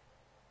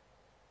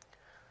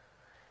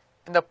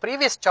 In the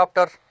previous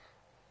chapter,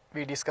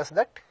 we discussed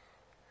that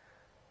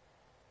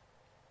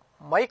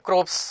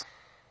microbes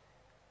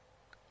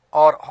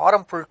are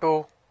harmful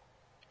to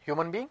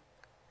human being,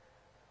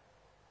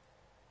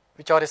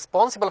 which are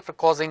responsible for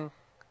causing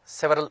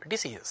several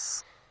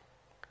diseases.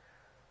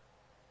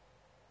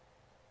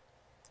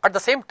 At the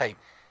same time,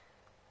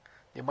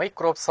 the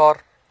microbes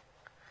are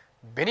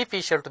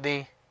beneficial to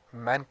the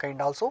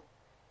mankind also,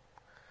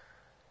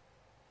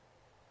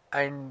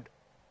 and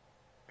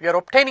we are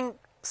obtaining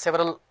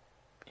several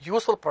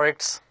useful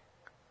products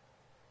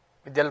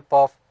with the help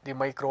of the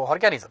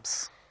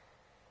microorganisms.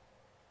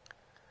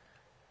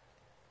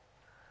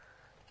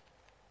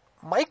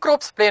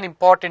 Microbes play an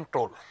important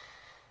role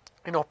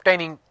in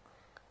obtaining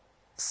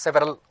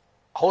several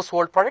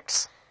household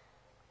products.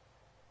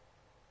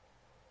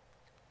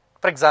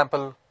 For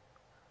example,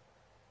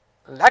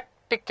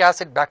 lactic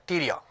acid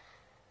bacteria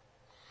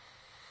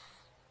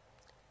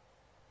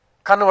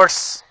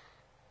converts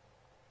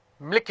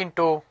milk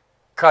into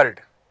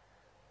curd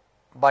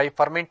by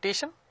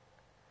fermentation,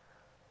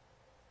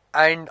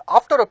 and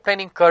after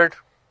obtaining curd,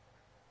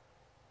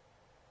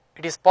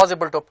 it is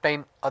possible to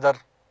obtain other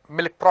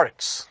milk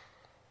products.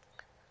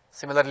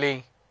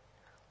 Similarly,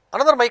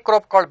 another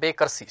microbe called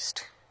baker's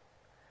yeast,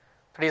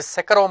 that is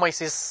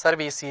Saccharomyces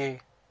cerevisiae,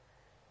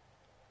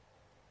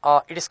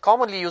 it is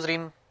commonly used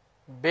in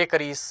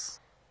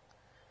bakeries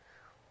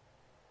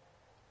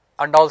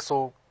and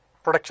also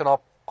production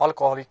of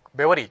alcoholic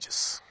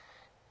beverages.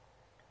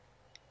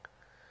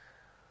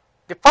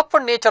 The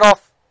purpose nature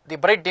of the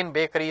bread in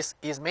bakeries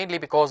is mainly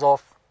because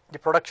of the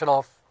production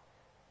of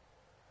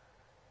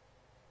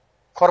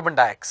carbon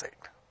dioxide,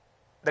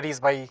 that is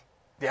by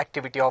the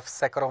activity of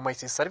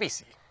Saccharomyces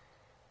cerevisiae.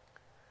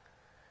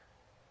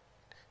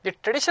 The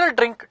traditional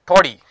drink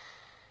toddy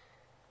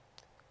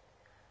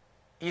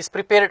is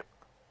prepared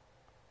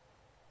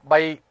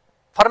by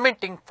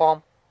fermenting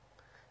form,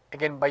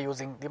 again by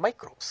using the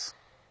microbes.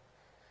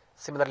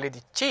 Similarly,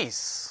 the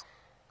cheese,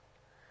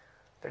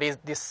 that is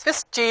the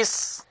Swiss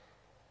cheese,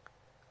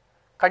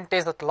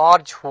 contains that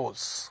large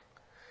holes.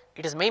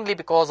 It is mainly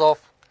because of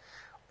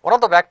one of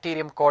the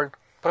bacterium called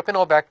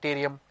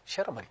Propionibacterium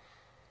shermani.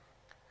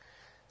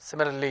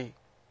 Similarly,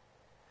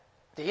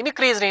 the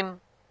increase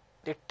in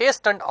the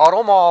taste and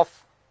aroma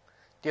of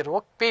the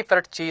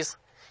Roquefort cheese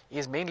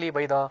is mainly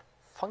by the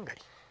fungi.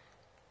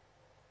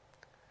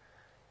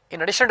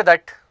 In addition to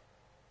that,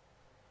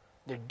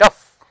 the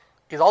duff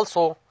is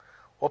also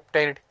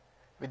obtained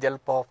with the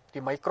help of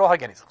the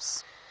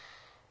microorganisms.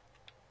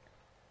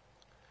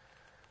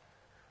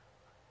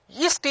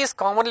 Yeast is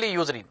commonly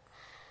used in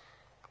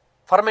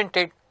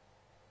fermented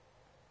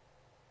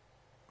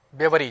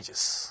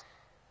beverages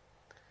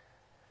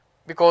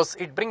because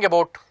it brings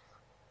about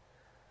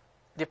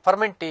the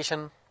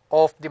fermentation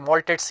of the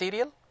malted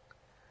cereal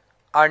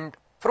and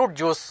fruit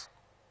juice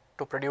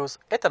to produce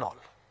ethanol.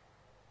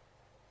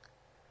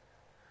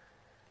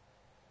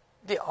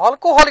 The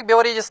alcoholic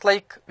beverages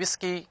like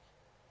whiskey,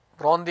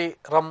 brandy,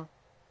 rum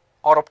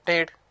are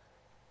obtained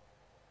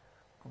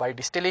by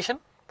distillation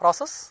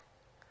process,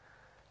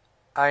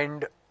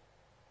 and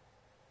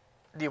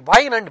the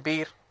wine and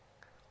beer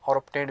are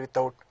obtained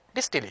without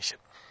distillation.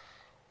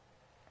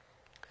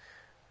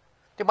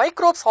 The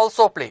microbes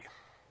also play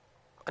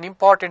an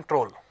important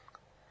role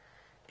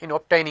in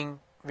obtaining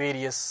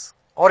various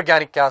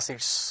organic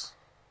acids,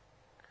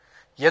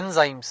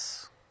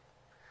 enzymes,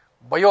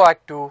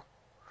 bioactive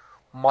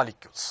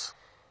molecules.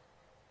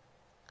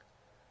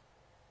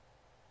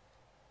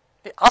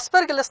 The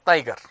Aspergillus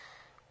niger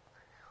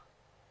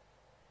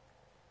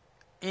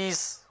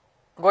is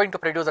going to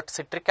produce that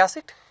citric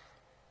acid.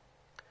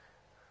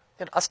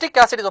 Then acetic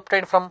acid is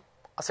obtained from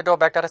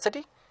Acetobacter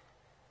aceti.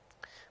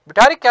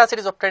 Butyric acid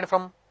is obtained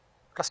from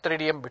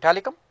Clostridium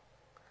botulicum,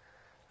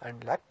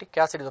 and lactic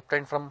acid is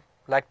obtained from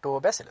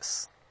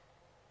Lactobacillus.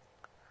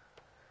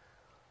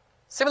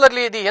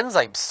 Similarly, the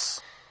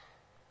enzymes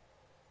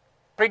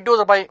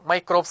produced by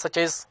microbes such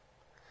as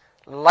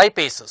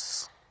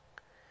lipases,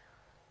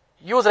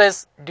 used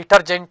as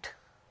detergent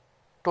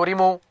to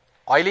remove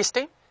oily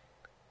stain.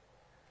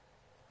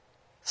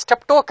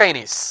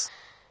 Streptokinase,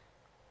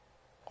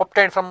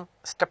 obtained from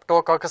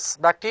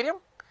Streptococcus bacterium,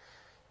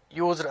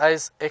 used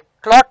as a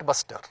clot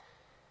buster.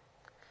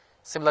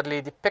 Similarly,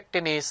 the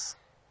pectinase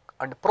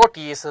and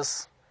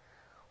proteases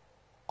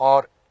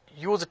are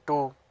used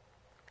to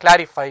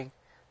clarify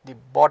the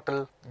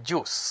bottle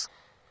juice.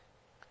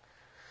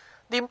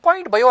 The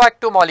important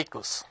bioactive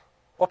molecules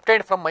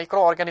obtained from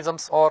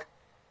microorganisms are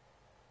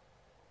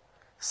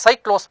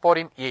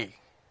cyclosporin A.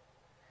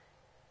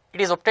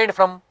 It is obtained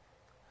from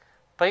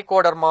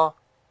Trichoderma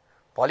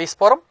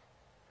polysporum,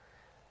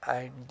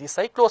 and the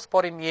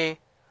cyclosporin A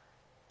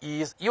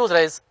is used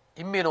as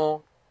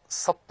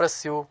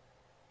immunosuppressive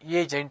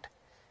agent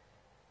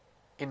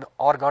in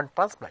organ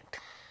transplant.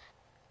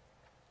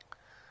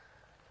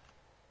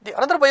 The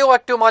another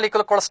bioactive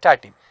molecule called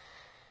statin,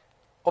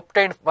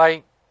 obtained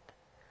by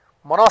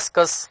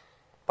Monoscus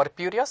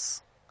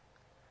purpureus,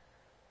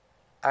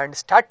 and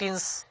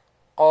statins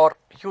are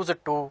used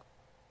to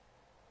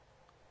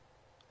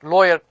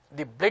lower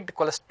the blood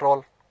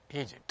cholesterol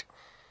agent.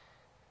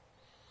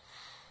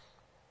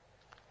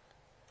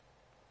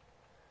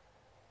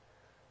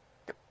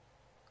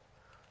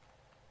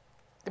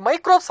 The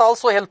microbes are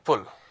also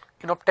helpful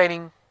in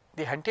obtaining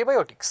the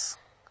antibiotics.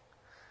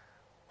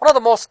 One of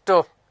the most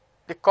the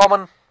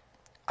common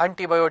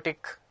antibiotic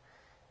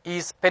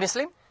is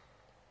penicillin.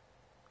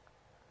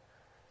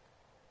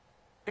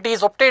 It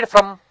is obtained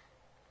from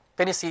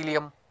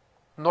Penicillium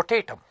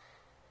notatum,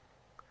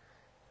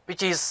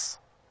 which is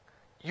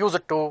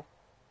used to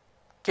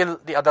kill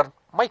the other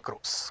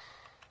microbes.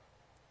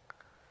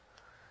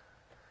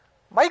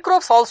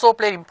 Microbes also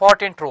play an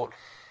important role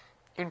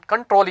in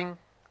controlling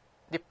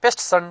the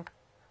pests and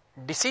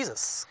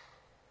diseases.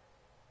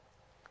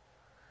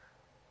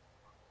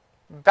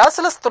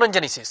 Bacillus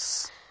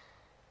thuringiensis,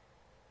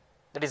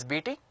 that is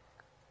Bt,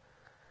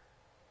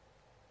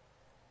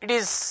 it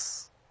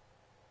is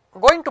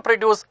going to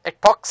produce a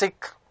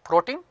toxic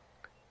protein.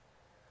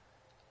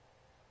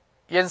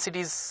 Hence it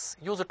is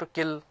used to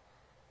kill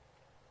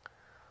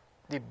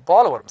the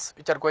bollworms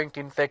which are going to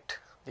infect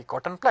the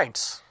cotton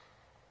plants.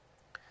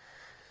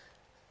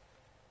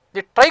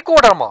 The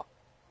Trichoderma,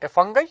 a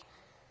fungi,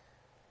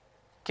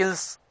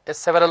 kills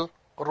several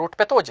root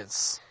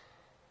pathogens,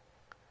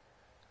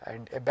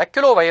 and a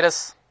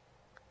baculovirus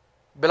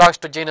belongs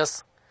to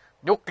genus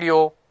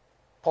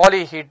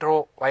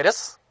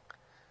Nucleopolyhedrovirus.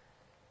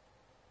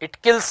 It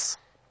kills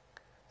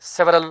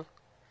several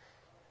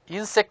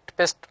insect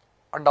pests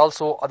and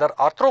also other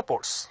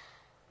arthropods.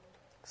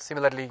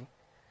 Similarly,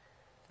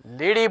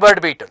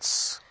 ladybird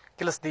beetles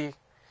kills the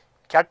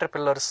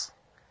caterpillars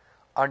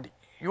and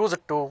use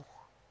it to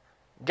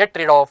get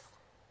rid of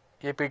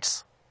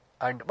aphids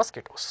and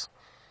mosquitoes.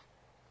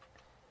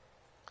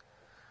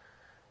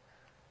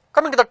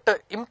 Coming to the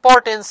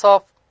importance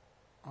of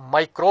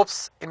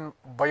microbes in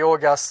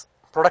biogas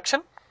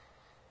production,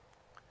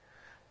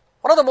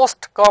 one of the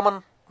most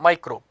common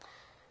microbe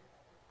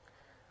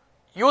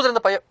used in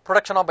the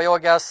production of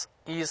biogas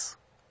is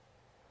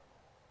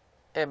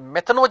a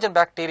methanogen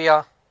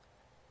bacteria,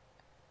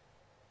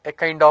 a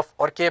kind of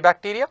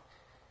Archaebacteria.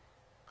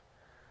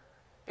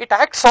 It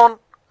acts on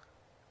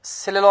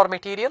cellular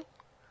material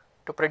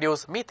to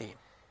produce methane.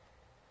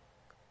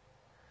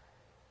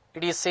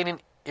 It is seen in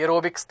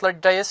aerobic sludge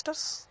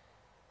digesters,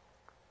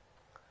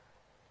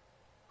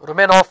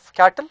 rumen of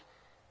cattle,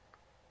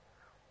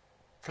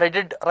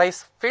 flooded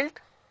rice field,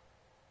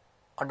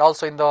 and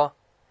also in the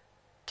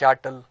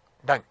cattle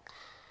dung.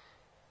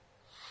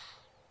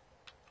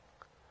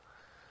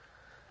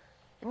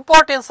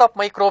 Importance of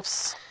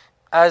microbes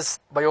as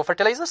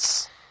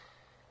biofertilizers.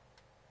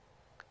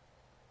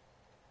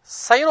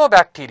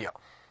 Cyanobacteria,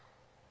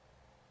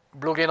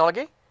 blue green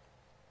algae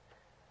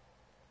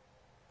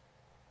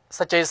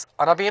such as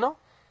Anabina,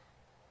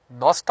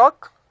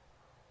 nostoc,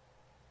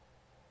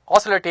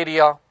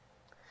 Oscillataria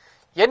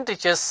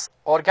enriches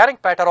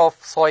organic matter of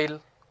soil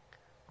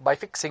by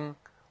fixing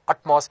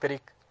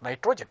atmospheric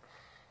nitrogen.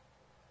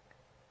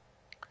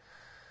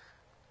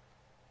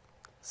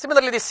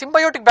 Similarly, the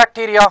symbiotic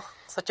bacteria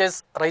such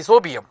as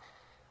Rhizobium,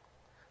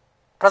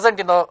 present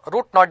in the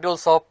root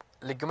nodules of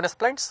leguminous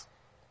plants,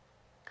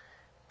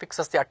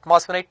 fixes the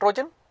atmosphere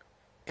nitrogen,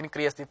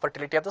 increase the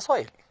fertility of the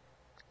soil.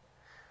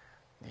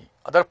 The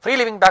other free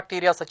living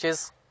bacteria such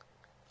as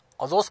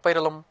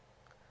Azospirillum,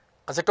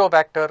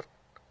 Azotobacter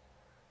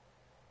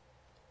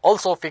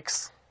also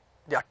fix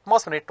the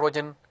atmosphere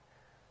nitrogen,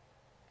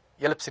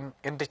 helps in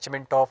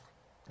enrichment of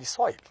the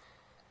soil.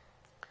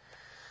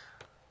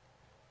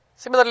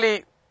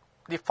 Similarly,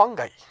 the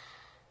fungi,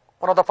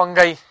 one of the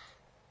fungi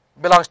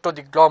belongs to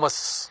the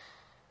glomus,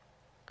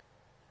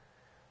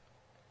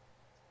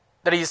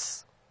 that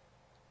is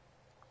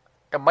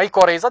a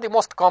mycorrhiza. The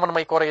most common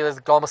mycorrhiza is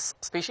glomus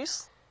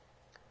species.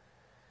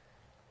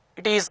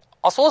 It is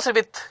associated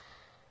with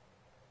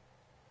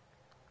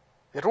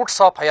the roots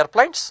of higher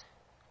plants.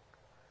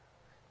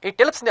 It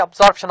helps in the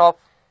absorption of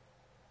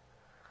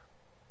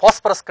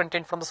phosphorus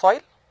content from the soil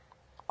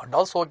and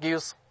also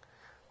gives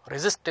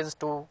resistance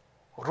to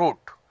root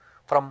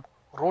from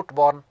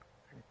root-borne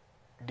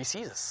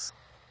diseases.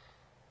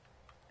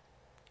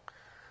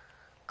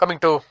 Coming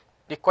to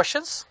the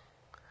questions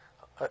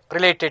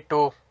related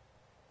to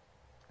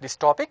this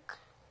topic.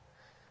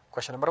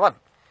 Question number 1.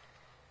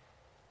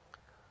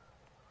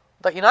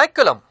 The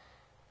inoculum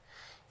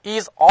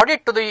is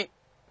added to the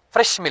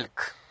fresh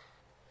milk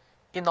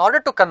in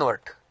order to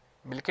convert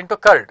milk into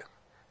curd.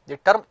 The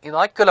term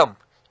inoculum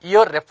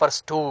here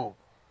refers to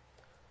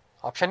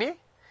option A,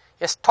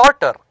 a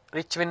starter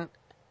rich in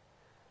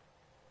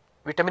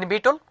vitamin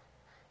B12,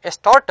 a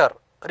starter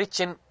rich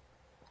in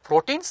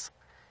proteins,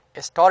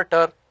 a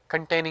starter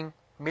containing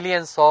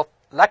millions of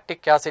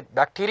lactic acid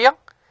bacteria,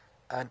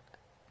 and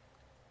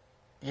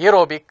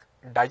aerobic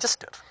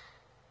digester.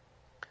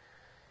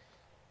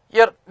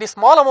 Here the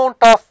small amount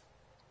of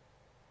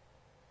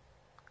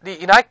the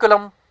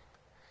inoculum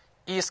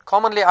is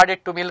commonly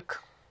added to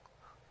milk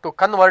to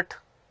convert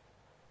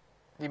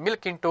the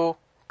milk into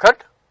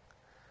curd,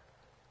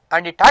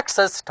 and it acts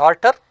as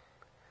starter,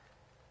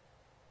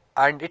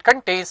 and it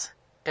contains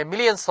a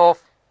millions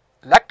of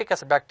lactic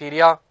acid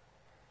bacteria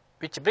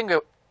which bring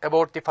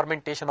about the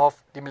fermentation of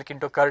the milk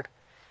into curd.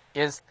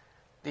 Hence,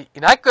 the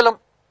inoculum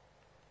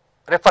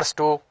refers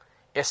to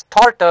a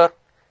starter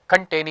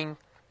containing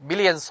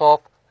millions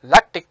of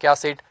lactic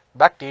acid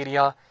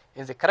bacteria.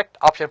 Is the correct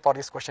option for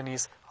this question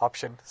is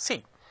option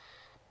C.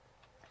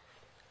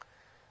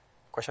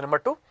 Question number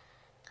 2.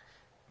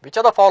 Which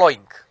of the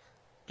following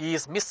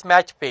is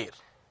mismatch pair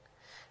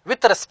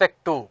with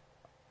respect to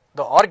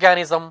the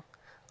organism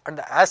and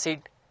the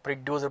acid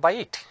produced by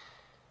it?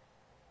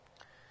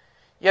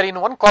 Here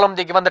in one column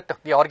they given that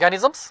the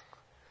organisms,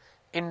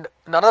 in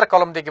another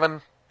column they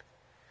given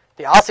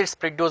the acids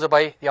produced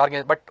by the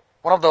organism, but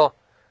one of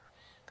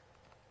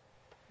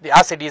the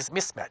acid is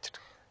mismatched.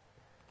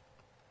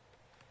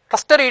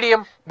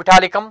 Clostridium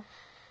botulicum,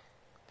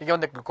 they given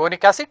the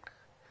gluconic acid,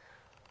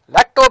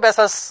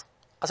 Lactobacillus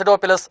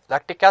acidophilus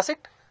lactic acid,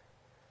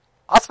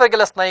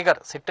 Aspergillus niger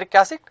citric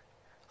acid,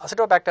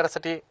 Acidobacter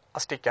aceti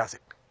acetic acid.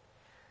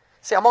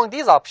 See, among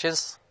these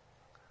options,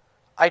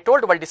 I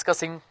told while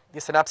discussing the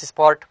synapses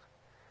part,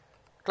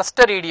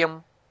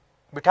 Clostridium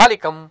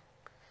botulicum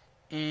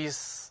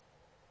is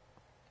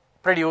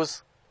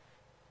produce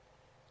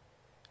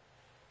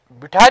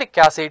butyric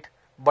acid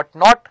but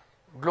not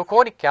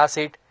gluconic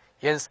acid.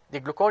 Hence, the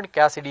gluconic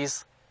acid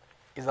is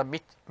a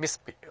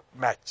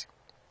mismatch.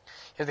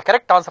 Hence, the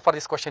correct answer for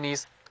this question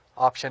is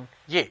option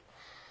A.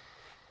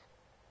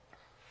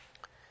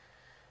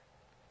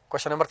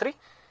 Question number 3.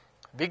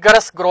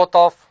 Vigorous growth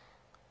of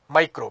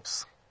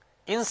microbes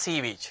in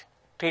sewage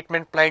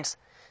treatment plants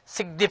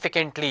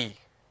significantly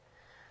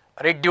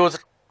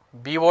reduced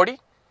BOD,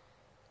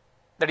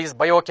 that is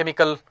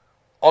biochemical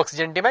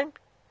oxygen demand,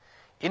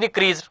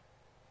 increased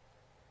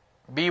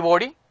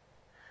BOD,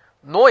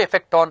 no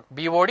effect on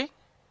BOD,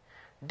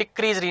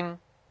 decreased in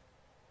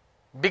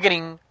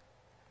beginning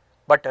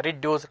but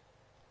reduced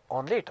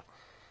on later.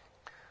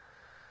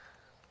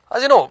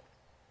 As you know,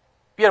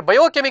 here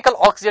biochemical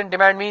oxygen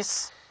demand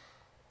means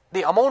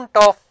the amount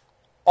of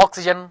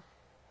oxygen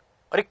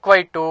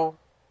required to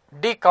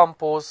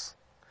decompose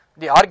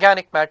the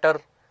organic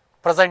matter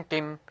present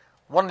in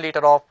 1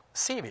 liter of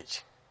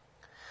sewage.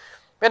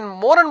 When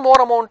more and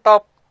more amount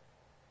of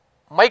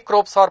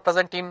microbes are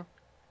present in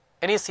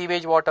any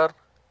sewage water,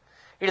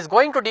 it is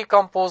going to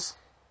decompose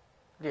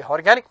the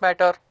organic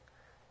matter.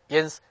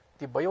 Hence,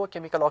 the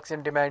biochemical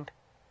oxygen demand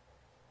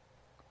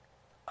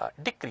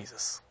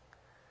decreases.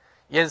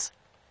 Hence,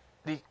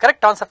 the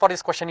correct answer for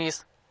this question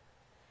is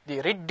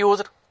the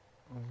reduced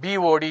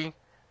BOD,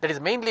 that is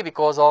mainly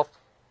because of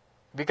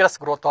vigorous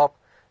growth of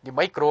the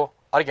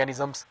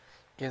microorganisms.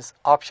 Hence,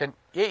 option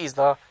A is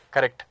the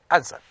correct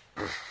answer.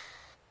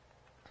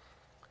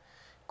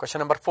 Question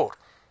number 4.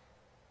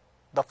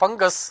 The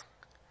fungus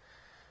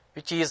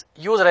which is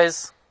used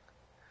as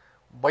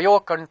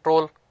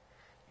biocontrol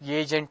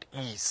agent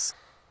is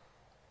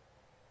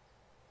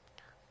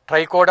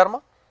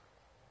Trichoderma,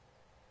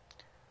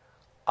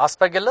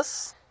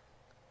 Aspergillus,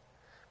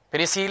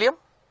 Penicillium,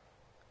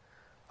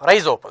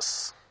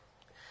 Rhizopus.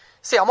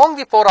 See, among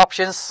the 4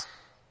 options,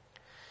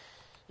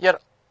 here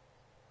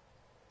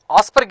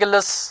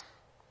Aspergillus,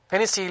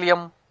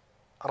 Penicillium,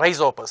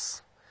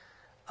 Rhizopus,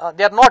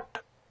 they are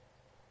not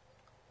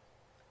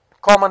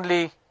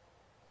commonly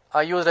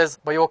used as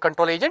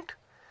biocontrol agent,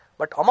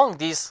 but among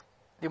these,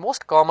 the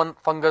most common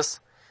fungus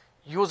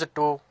used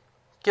to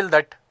kill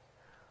that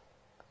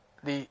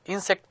the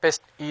insect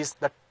pest is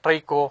the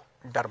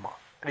Trichoderma.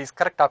 That is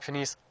correct option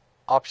is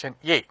option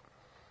A.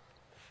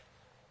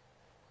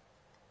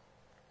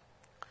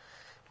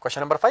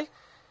 Question number 5.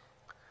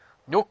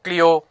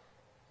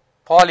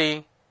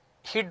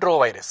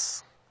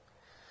 Nucleopolyhedrovirus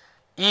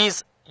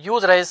is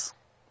used as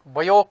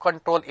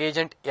biocontrol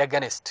agent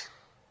against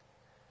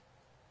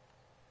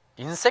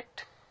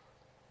insect,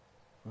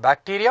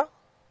 bacteria,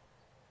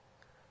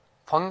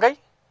 fungi,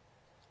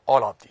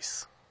 all of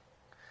these.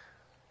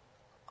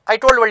 I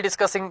told while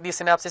discussing the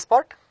synapses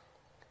part,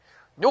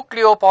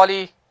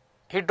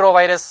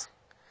 nucleopolyhedrovirus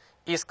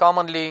is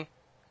commonly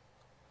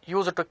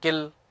used to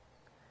kill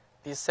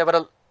the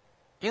several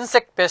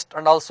insect pests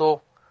and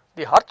also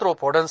the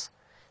arthropods.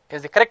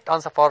 Is the correct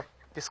answer for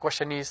this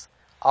question is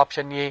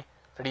option A,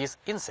 that is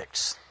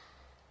insects.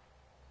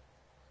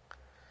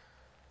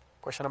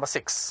 Question number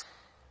 6.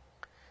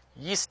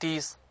 Yeast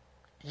is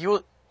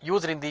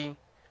used in the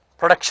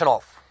production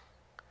of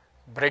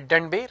bread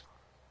and beer,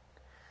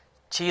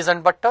 cheese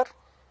and butter,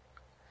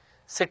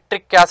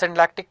 citric acid and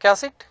lactic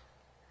acid,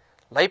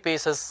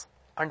 lipases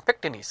and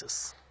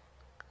pectinases.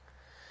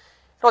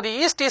 Now, the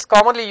yeast is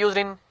commonly used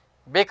in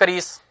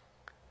bakeries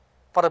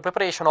for the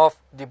preparation of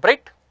the bread?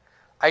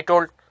 I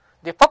told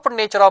the pulped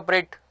nature of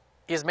bread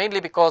is mainly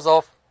because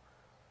of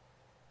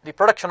the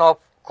production of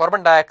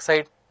carbon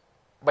dioxide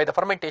by the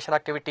fermentation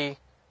activity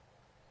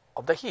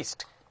of the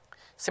yeast.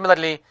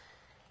 Similarly,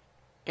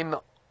 in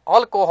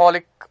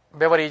alcoholic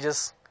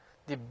beverages,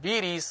 the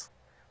beer is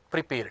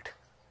prepared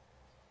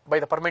by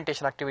the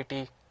fermentation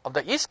activity of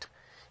the yeast.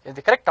 And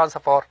the correct answer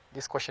for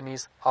this question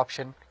is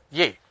option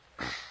A.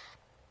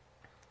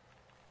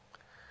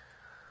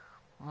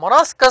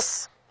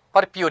 Monoscus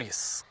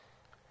purpureus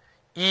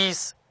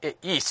is a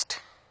yeast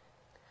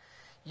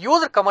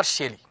used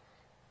commercially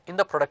in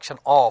the production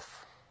of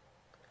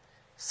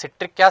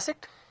citric acid,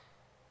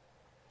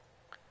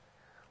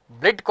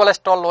 blood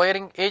cholesterol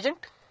lowering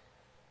agent,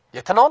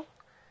 ethanol,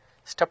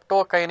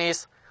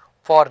 streptokinase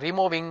for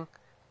removing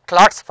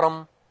clots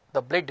from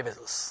the blood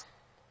vessels.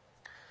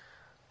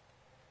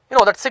 You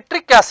know that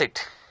citric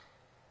acid,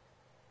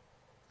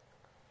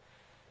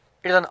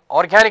 it is an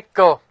organic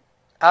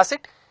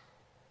acid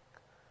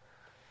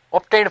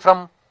obtained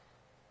from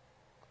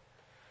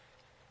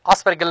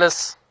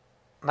Aspergillus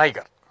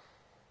niger.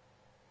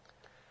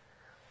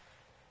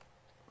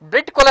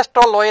 Blood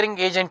cholesterol lowering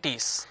agent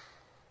is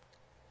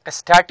a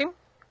statin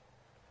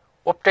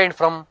obtained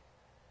from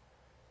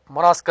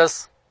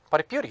Monoscus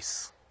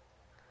purpureus.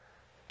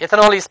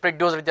 Ethanol is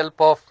produced with the help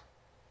of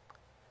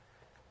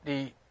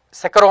the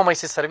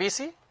Saccharomyces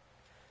cerevisiae,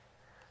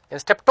 and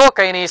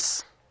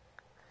streptokinase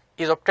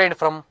is obtained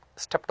from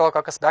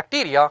Streptococcus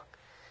bacteria.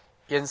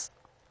 Hence,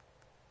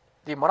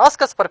 the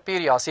Monoscus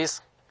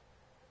purpureus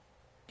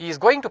is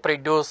going to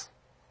produce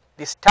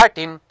the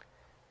statin,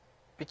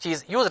 which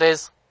is used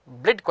as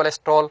blood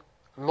cholesterol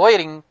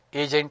lowering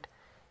agent.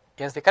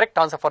 Hence, the correct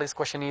answer for this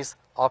question is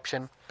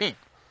option B.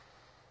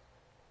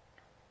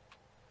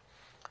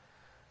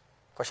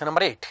 Question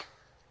number 8.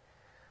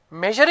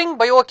 Measuring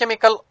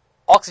biochemical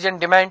oxygen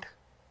demand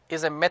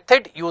is a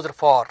method used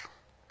for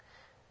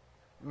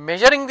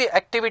measuring the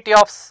activity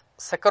of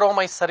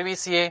Saccharomyces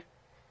cerevisiae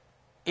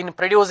in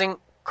producing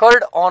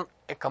curd on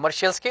a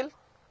commercial scale,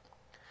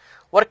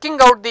 working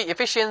out the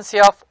efficiency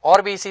of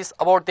RBCs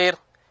about their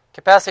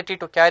capacity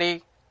to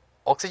carry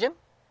oxygen,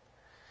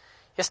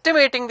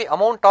 estimating the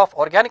amount of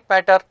organic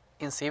matter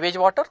in sewage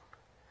water,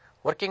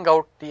 working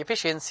out the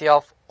efficiency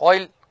of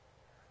oil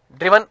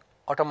driven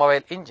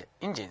automobile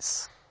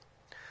engines.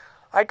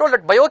 I told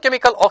that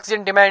biochemical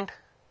oxygen demand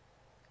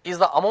is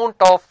the amount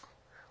of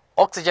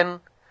oxygen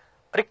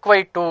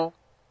required to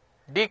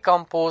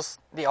decompose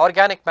the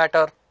organic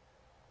matter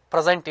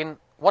present in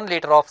 1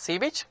 liter of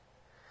sewage.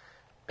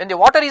 When the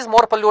water is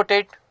more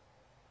polluted,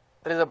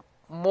 there is a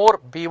more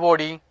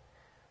BOD.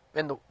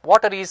 When the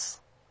water is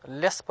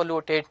less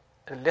polluted,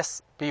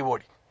 less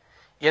BOD.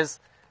 Yes,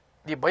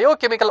 the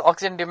biochemical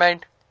oxygen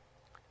demand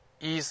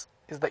is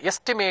the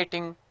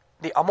estimating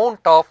the amount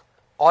of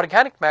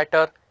organic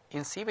matter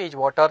in sewage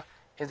water.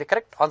 Is the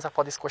correct answer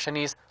for this question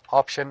is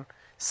option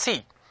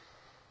C.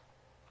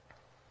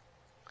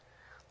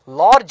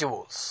 Large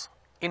holes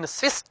in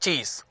Swiss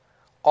cheese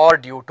are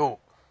due to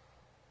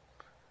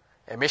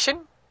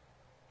emission,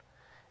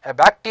 a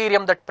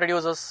bacterium that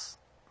produces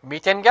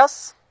methane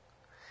gas,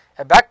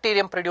 a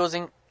bacterium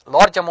producing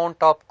large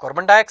amount of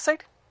carbon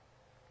dioxide,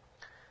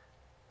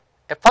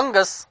 a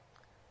fungus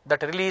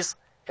that release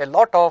a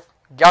lot of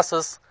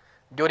gases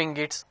during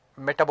its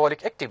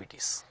metabolic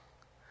activities.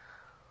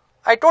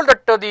 I told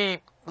that the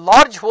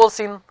large holes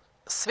in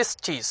Swiss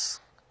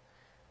cheese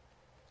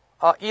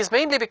is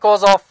mainly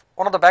because of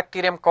one of the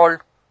bacterium called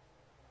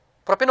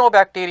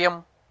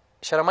Propionibacterium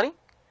shermani.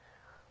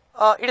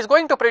 It is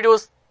going to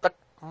produce that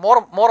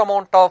more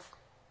amount of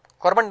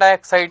carbon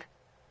dioxide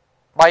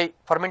by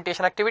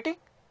fermentation activity,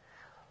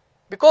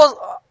 because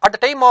at the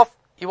time of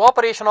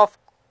evaporation of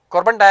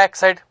carbon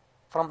dioxide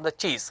from the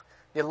cheese,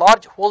 the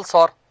large holes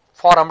are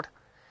formed.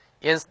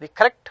 Hence, the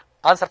correct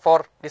answer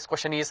for this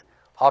question is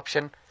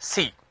option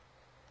C.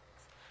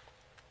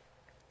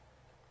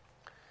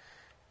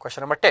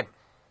 Question number 10.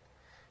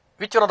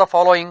 Which one of the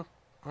following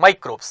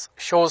microbes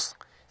shows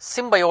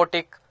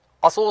symbiotic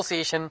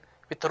association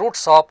with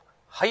roots of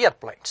higher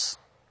plants?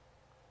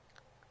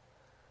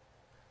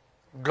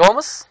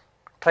 Glomus,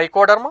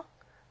 Trichoderma,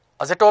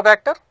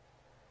 Azotobacter,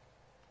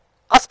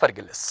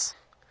 Aspergillus.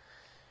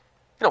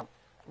 You know,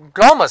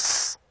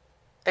 Glomus,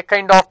 a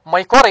kind of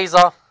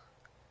mycorrhiza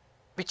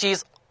which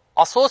is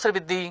associated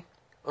with the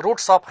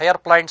roots of higher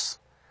plants,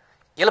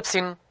 helps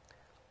in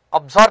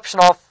absorption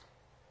of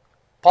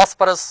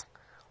phosphorus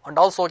and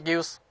also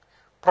gives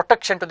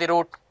protection to the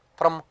root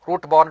from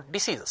root-borne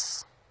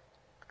diseases.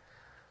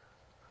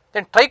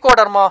 Then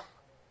Trichoderma,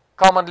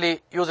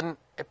 commonly used in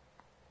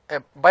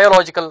a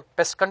biological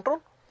pest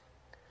control.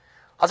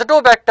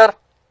 Azotobacter,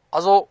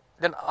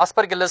 then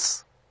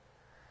Aspergillus,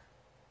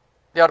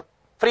 they are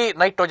free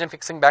nitrogen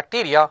fixing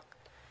bacteria.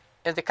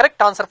 And the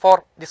correct answer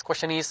for this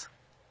question is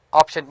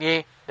option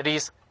A, that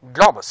is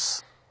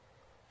Glomus.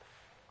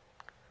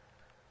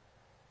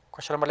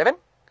 Question number 11.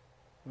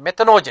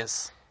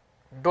 Methanogens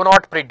do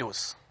not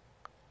produce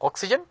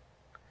oxygen,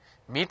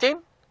 methane,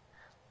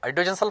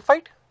 hydrogen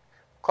sulfide,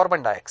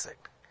 carbon dioxide.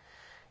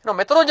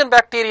 Methanogen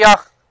bacteria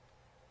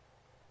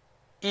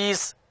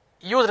is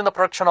used in the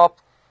production of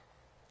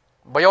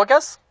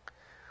biogas.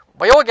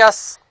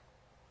 Biogas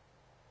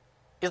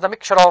is the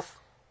mixture of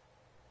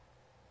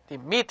the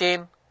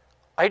methane,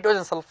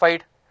 hydrogen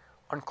sulfide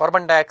and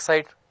carbon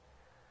dioxide,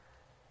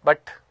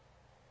 but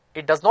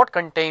it does not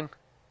contain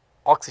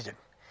oxygen.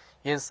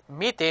 Hence,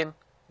 methane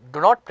do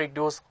not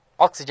produce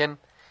oxygen,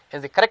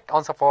 and the correct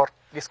answer for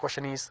this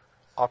question is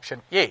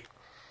option A.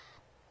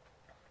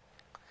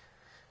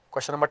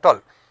 Question number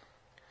 12.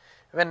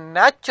 When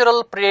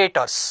natural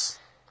predators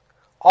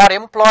are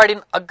employed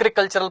in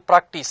agricultural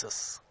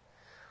practices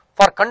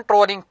for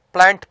controlling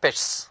plant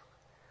pests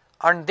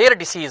and their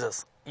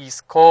diseases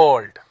is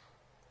called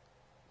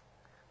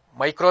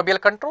microbial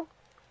control,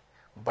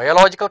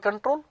 biological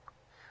control,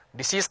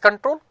 disease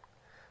control,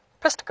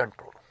 pest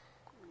control.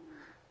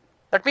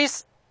 That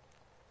means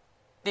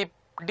the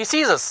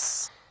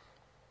diseases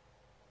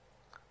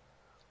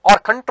are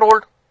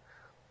controlled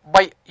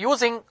by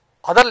using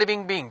other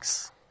living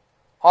beings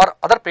or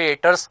other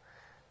predators.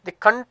 The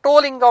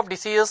controlling of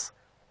disease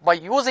by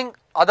using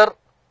the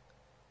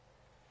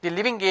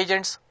living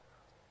agents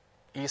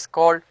is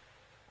called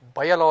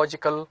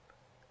biological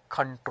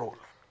control.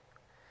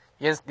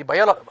 Yes, the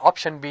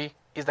option B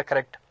is the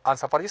correct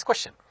answer for this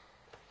question.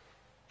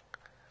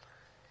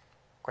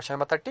 Question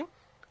number 13.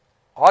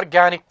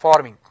 Organic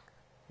farming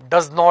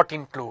does not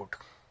include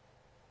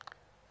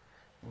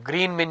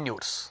green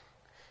manures,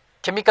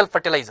 chemical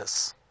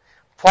fertilizers,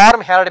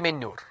 farm hard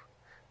manure,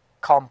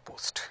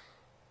 compost.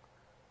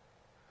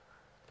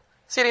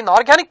 See, in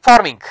organic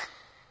farming,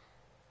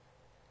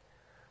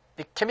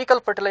 the chemical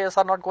fertilizers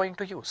are not going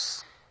to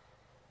use.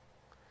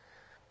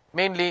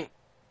 Mainly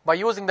by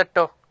using that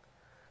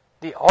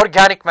the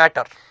organic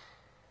matter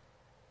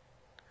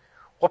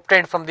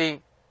obtained from the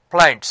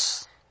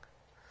plants,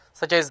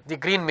 such as the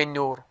green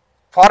manure,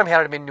 farm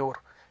hard manure,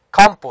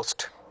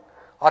 compost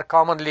are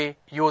commonly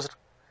used.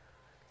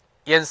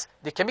 Hence,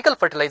 the chemical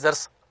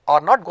fertilizers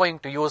are not going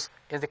to use.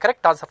 Hence, the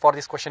correct answer for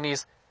this question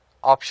is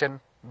option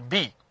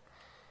B.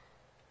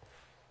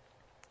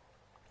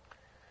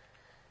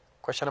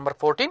 Question number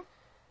 14.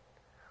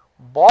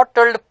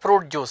 Bottled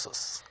fruit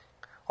juices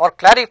are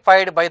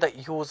clarified by the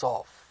use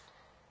of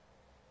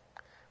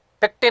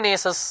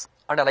pectinases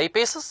and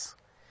lipases,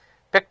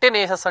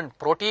 pectinases and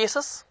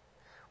proteases,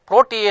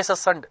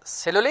 proteases and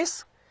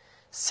cellulase,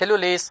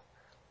 cellulase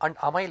and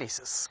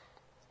amylases.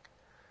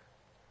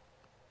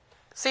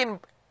 See,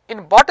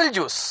 in bottle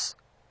juice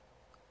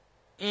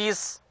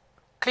is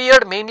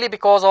cleared mainly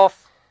because of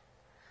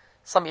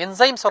some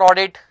enzymes are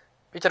added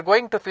which are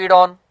going to feed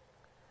on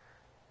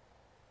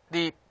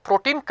the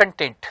protein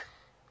content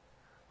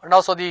and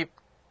also the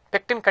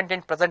pectin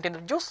content present in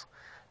the juice.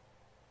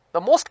 The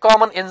most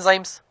common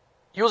enzymes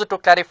used to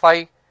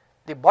clarify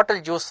the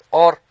bottle juice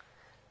are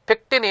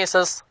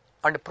pectinases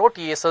and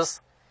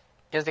proteases.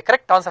 Yes, the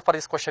correct answer for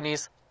this question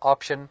is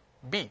option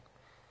B.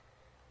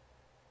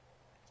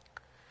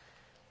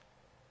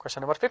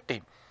 Question number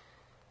 15.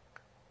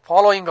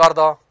 Following are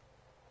the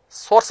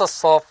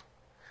sources of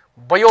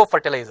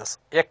biofertilizers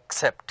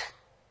except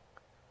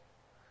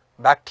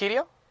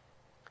bacteria,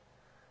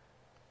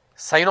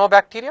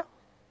 cyanobacteria,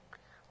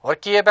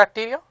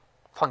 archaeobacteria,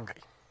 fungi.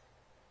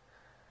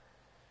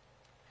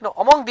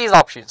 Among these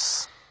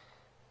options,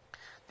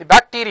 the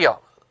bacteria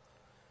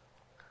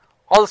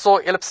also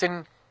helps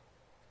in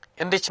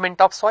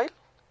enrichment of soil.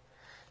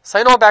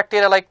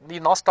 Cyanobacteria like the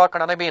nostoc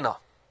and anabaena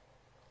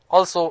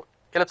also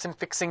helps in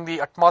fixing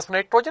the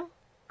atmospheric nitrogen,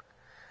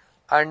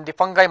 and the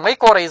fungi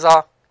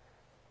mycorrhiza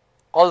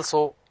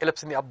also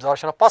helps in the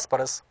absorption of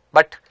phosphorus.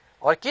 But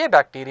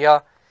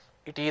archaeobacteria,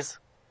 it is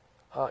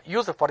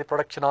used for the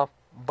production of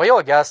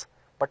biogas,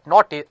 but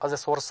not as a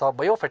source of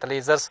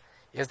biofertilizers.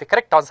 Yes, the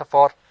correct answer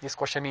for this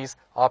question is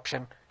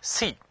option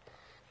C,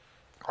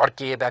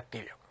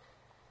 archaeobacteria.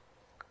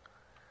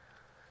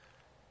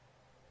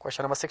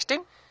 Question number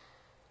 16.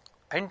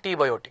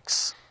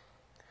 Antibiotics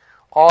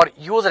are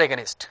used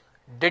against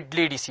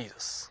deadly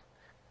diseases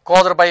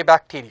caused by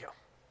bacteria.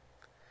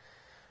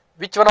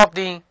 Which one of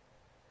the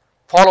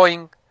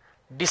following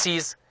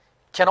disease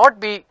cannot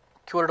be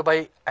cured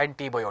by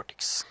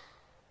antibiotics?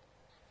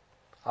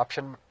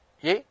 Option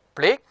A,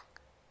 plague,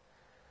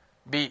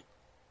 B,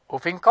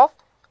 whooping cough,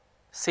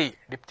 C,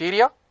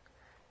 diphtheria,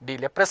 D,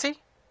 leprosy,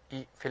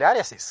 E,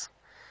 filariasis.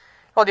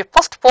 Now, the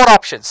first four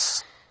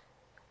options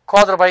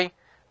caused by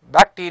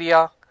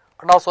bacteria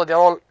and also they are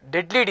all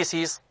deadly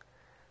disease,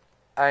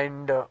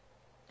 and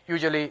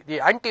usually the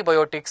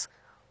antibiotics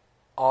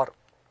are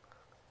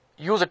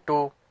used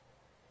to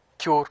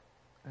cure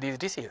these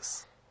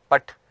diseases.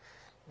 But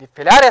the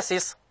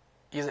filariasis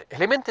is a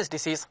helminthis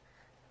disease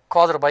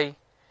caused by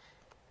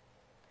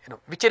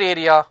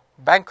Wichereria,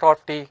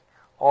 bankruptcy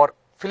or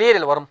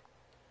filarial worm.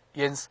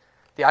 Hence,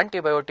 the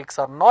antibiotics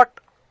are not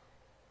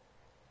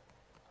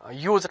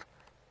used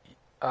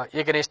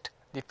against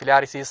the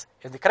filariasis.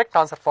 And the correct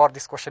answer for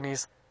this question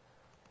is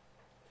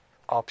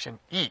option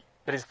E,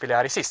 that is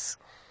filariasis.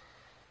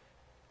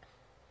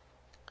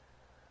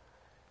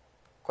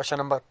 Question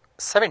number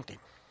 17.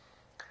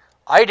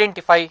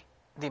 Identify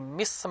the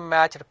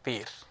mismatched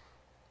pair.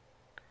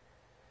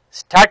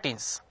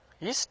 Statins,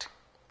 yeast.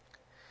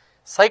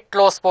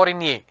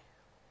 Cyclosporin A,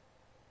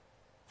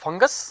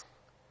 fungus.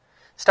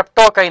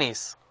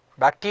 Streptokinase,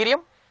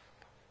 bacterium.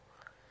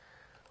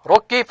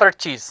 Roquefort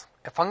cheese,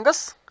 a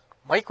fungus.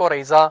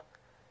 Mycorrhiza,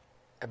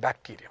 a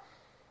bacterium.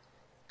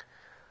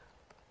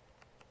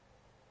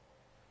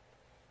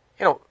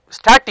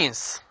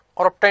 Statins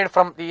are obtained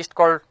from the yeast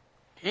called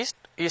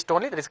yeast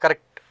only, that is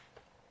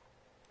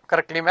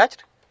correctly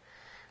matched.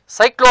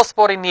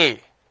 Cyclosporin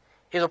A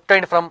is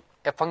obtained from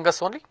a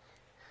fungus only.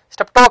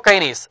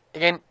 Streptokinase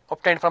again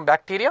obtained from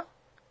bacteria.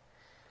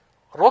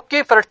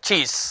 Roquefort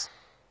cheese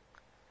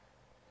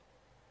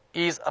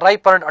is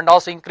ripened and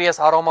also increases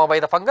aroma by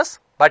the fungus,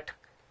 but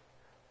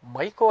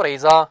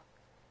mycorrhiza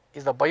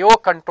is the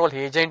biocontrol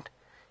agent.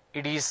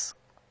 It is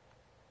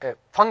a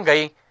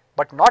fungi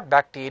but not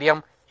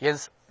bacterium.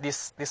 Hence,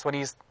 this one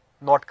is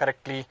not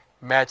correctly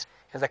matched.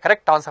 Hence, the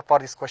correct answer for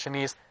this question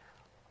is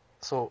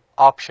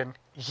option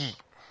E.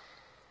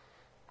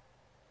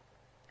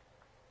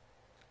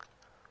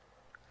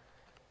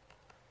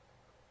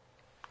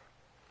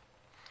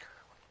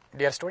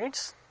 Dear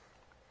students,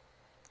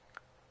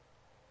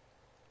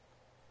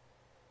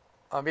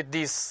 with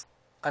this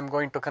I am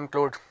going to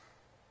conclude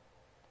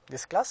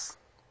this class.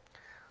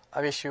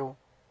 I wish you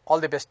all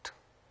the best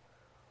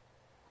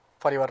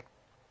for your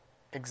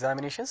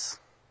examinations,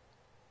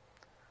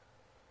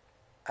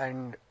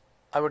 and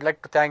I would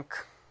like to thank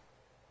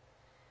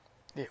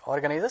the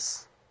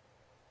organizers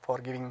for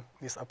giving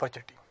this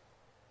opportunity.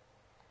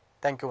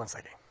 Thank you once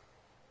again.